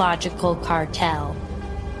technological cartel.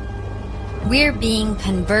 We're being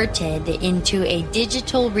converted into a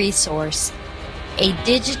digital resource, a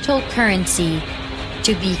digital currency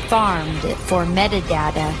to be farmed for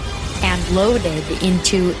metadata and loaded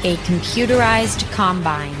into a computerized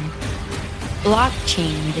combine,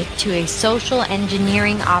 blockchained to a social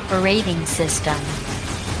engineering operating system.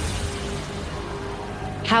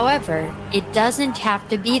 However, it doesn't have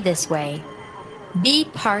to be this way. Be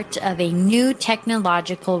part of a new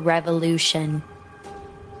technological revolution.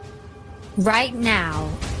 Right now,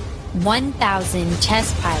 1,000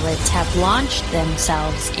 test pilots have launched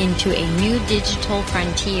themselves into a new digital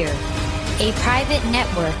frontier, a private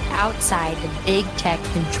network outside of big tech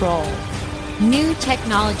control. New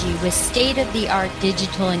technology with state-of-the-art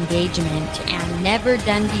digital engagement and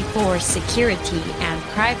never-done-before security and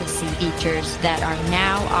privacy features that are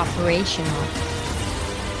now operational.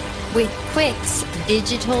 With QUX,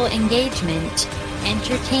 digital engagement,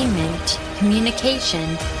 entertainment,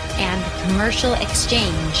 communication, and commercial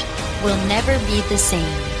exchange will never be the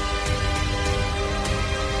same.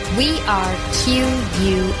 We are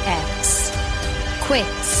QUX.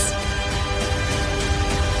 QUX.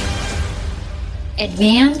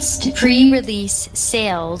 Advanced pre-release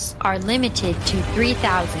sales are limited to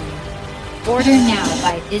 3,000. Order now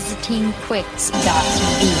by visiting QUX.tv.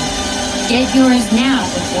 Get yours now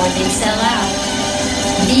before they sell out.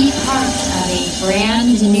 Be part of a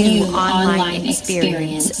brand new online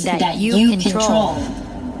experience that you control.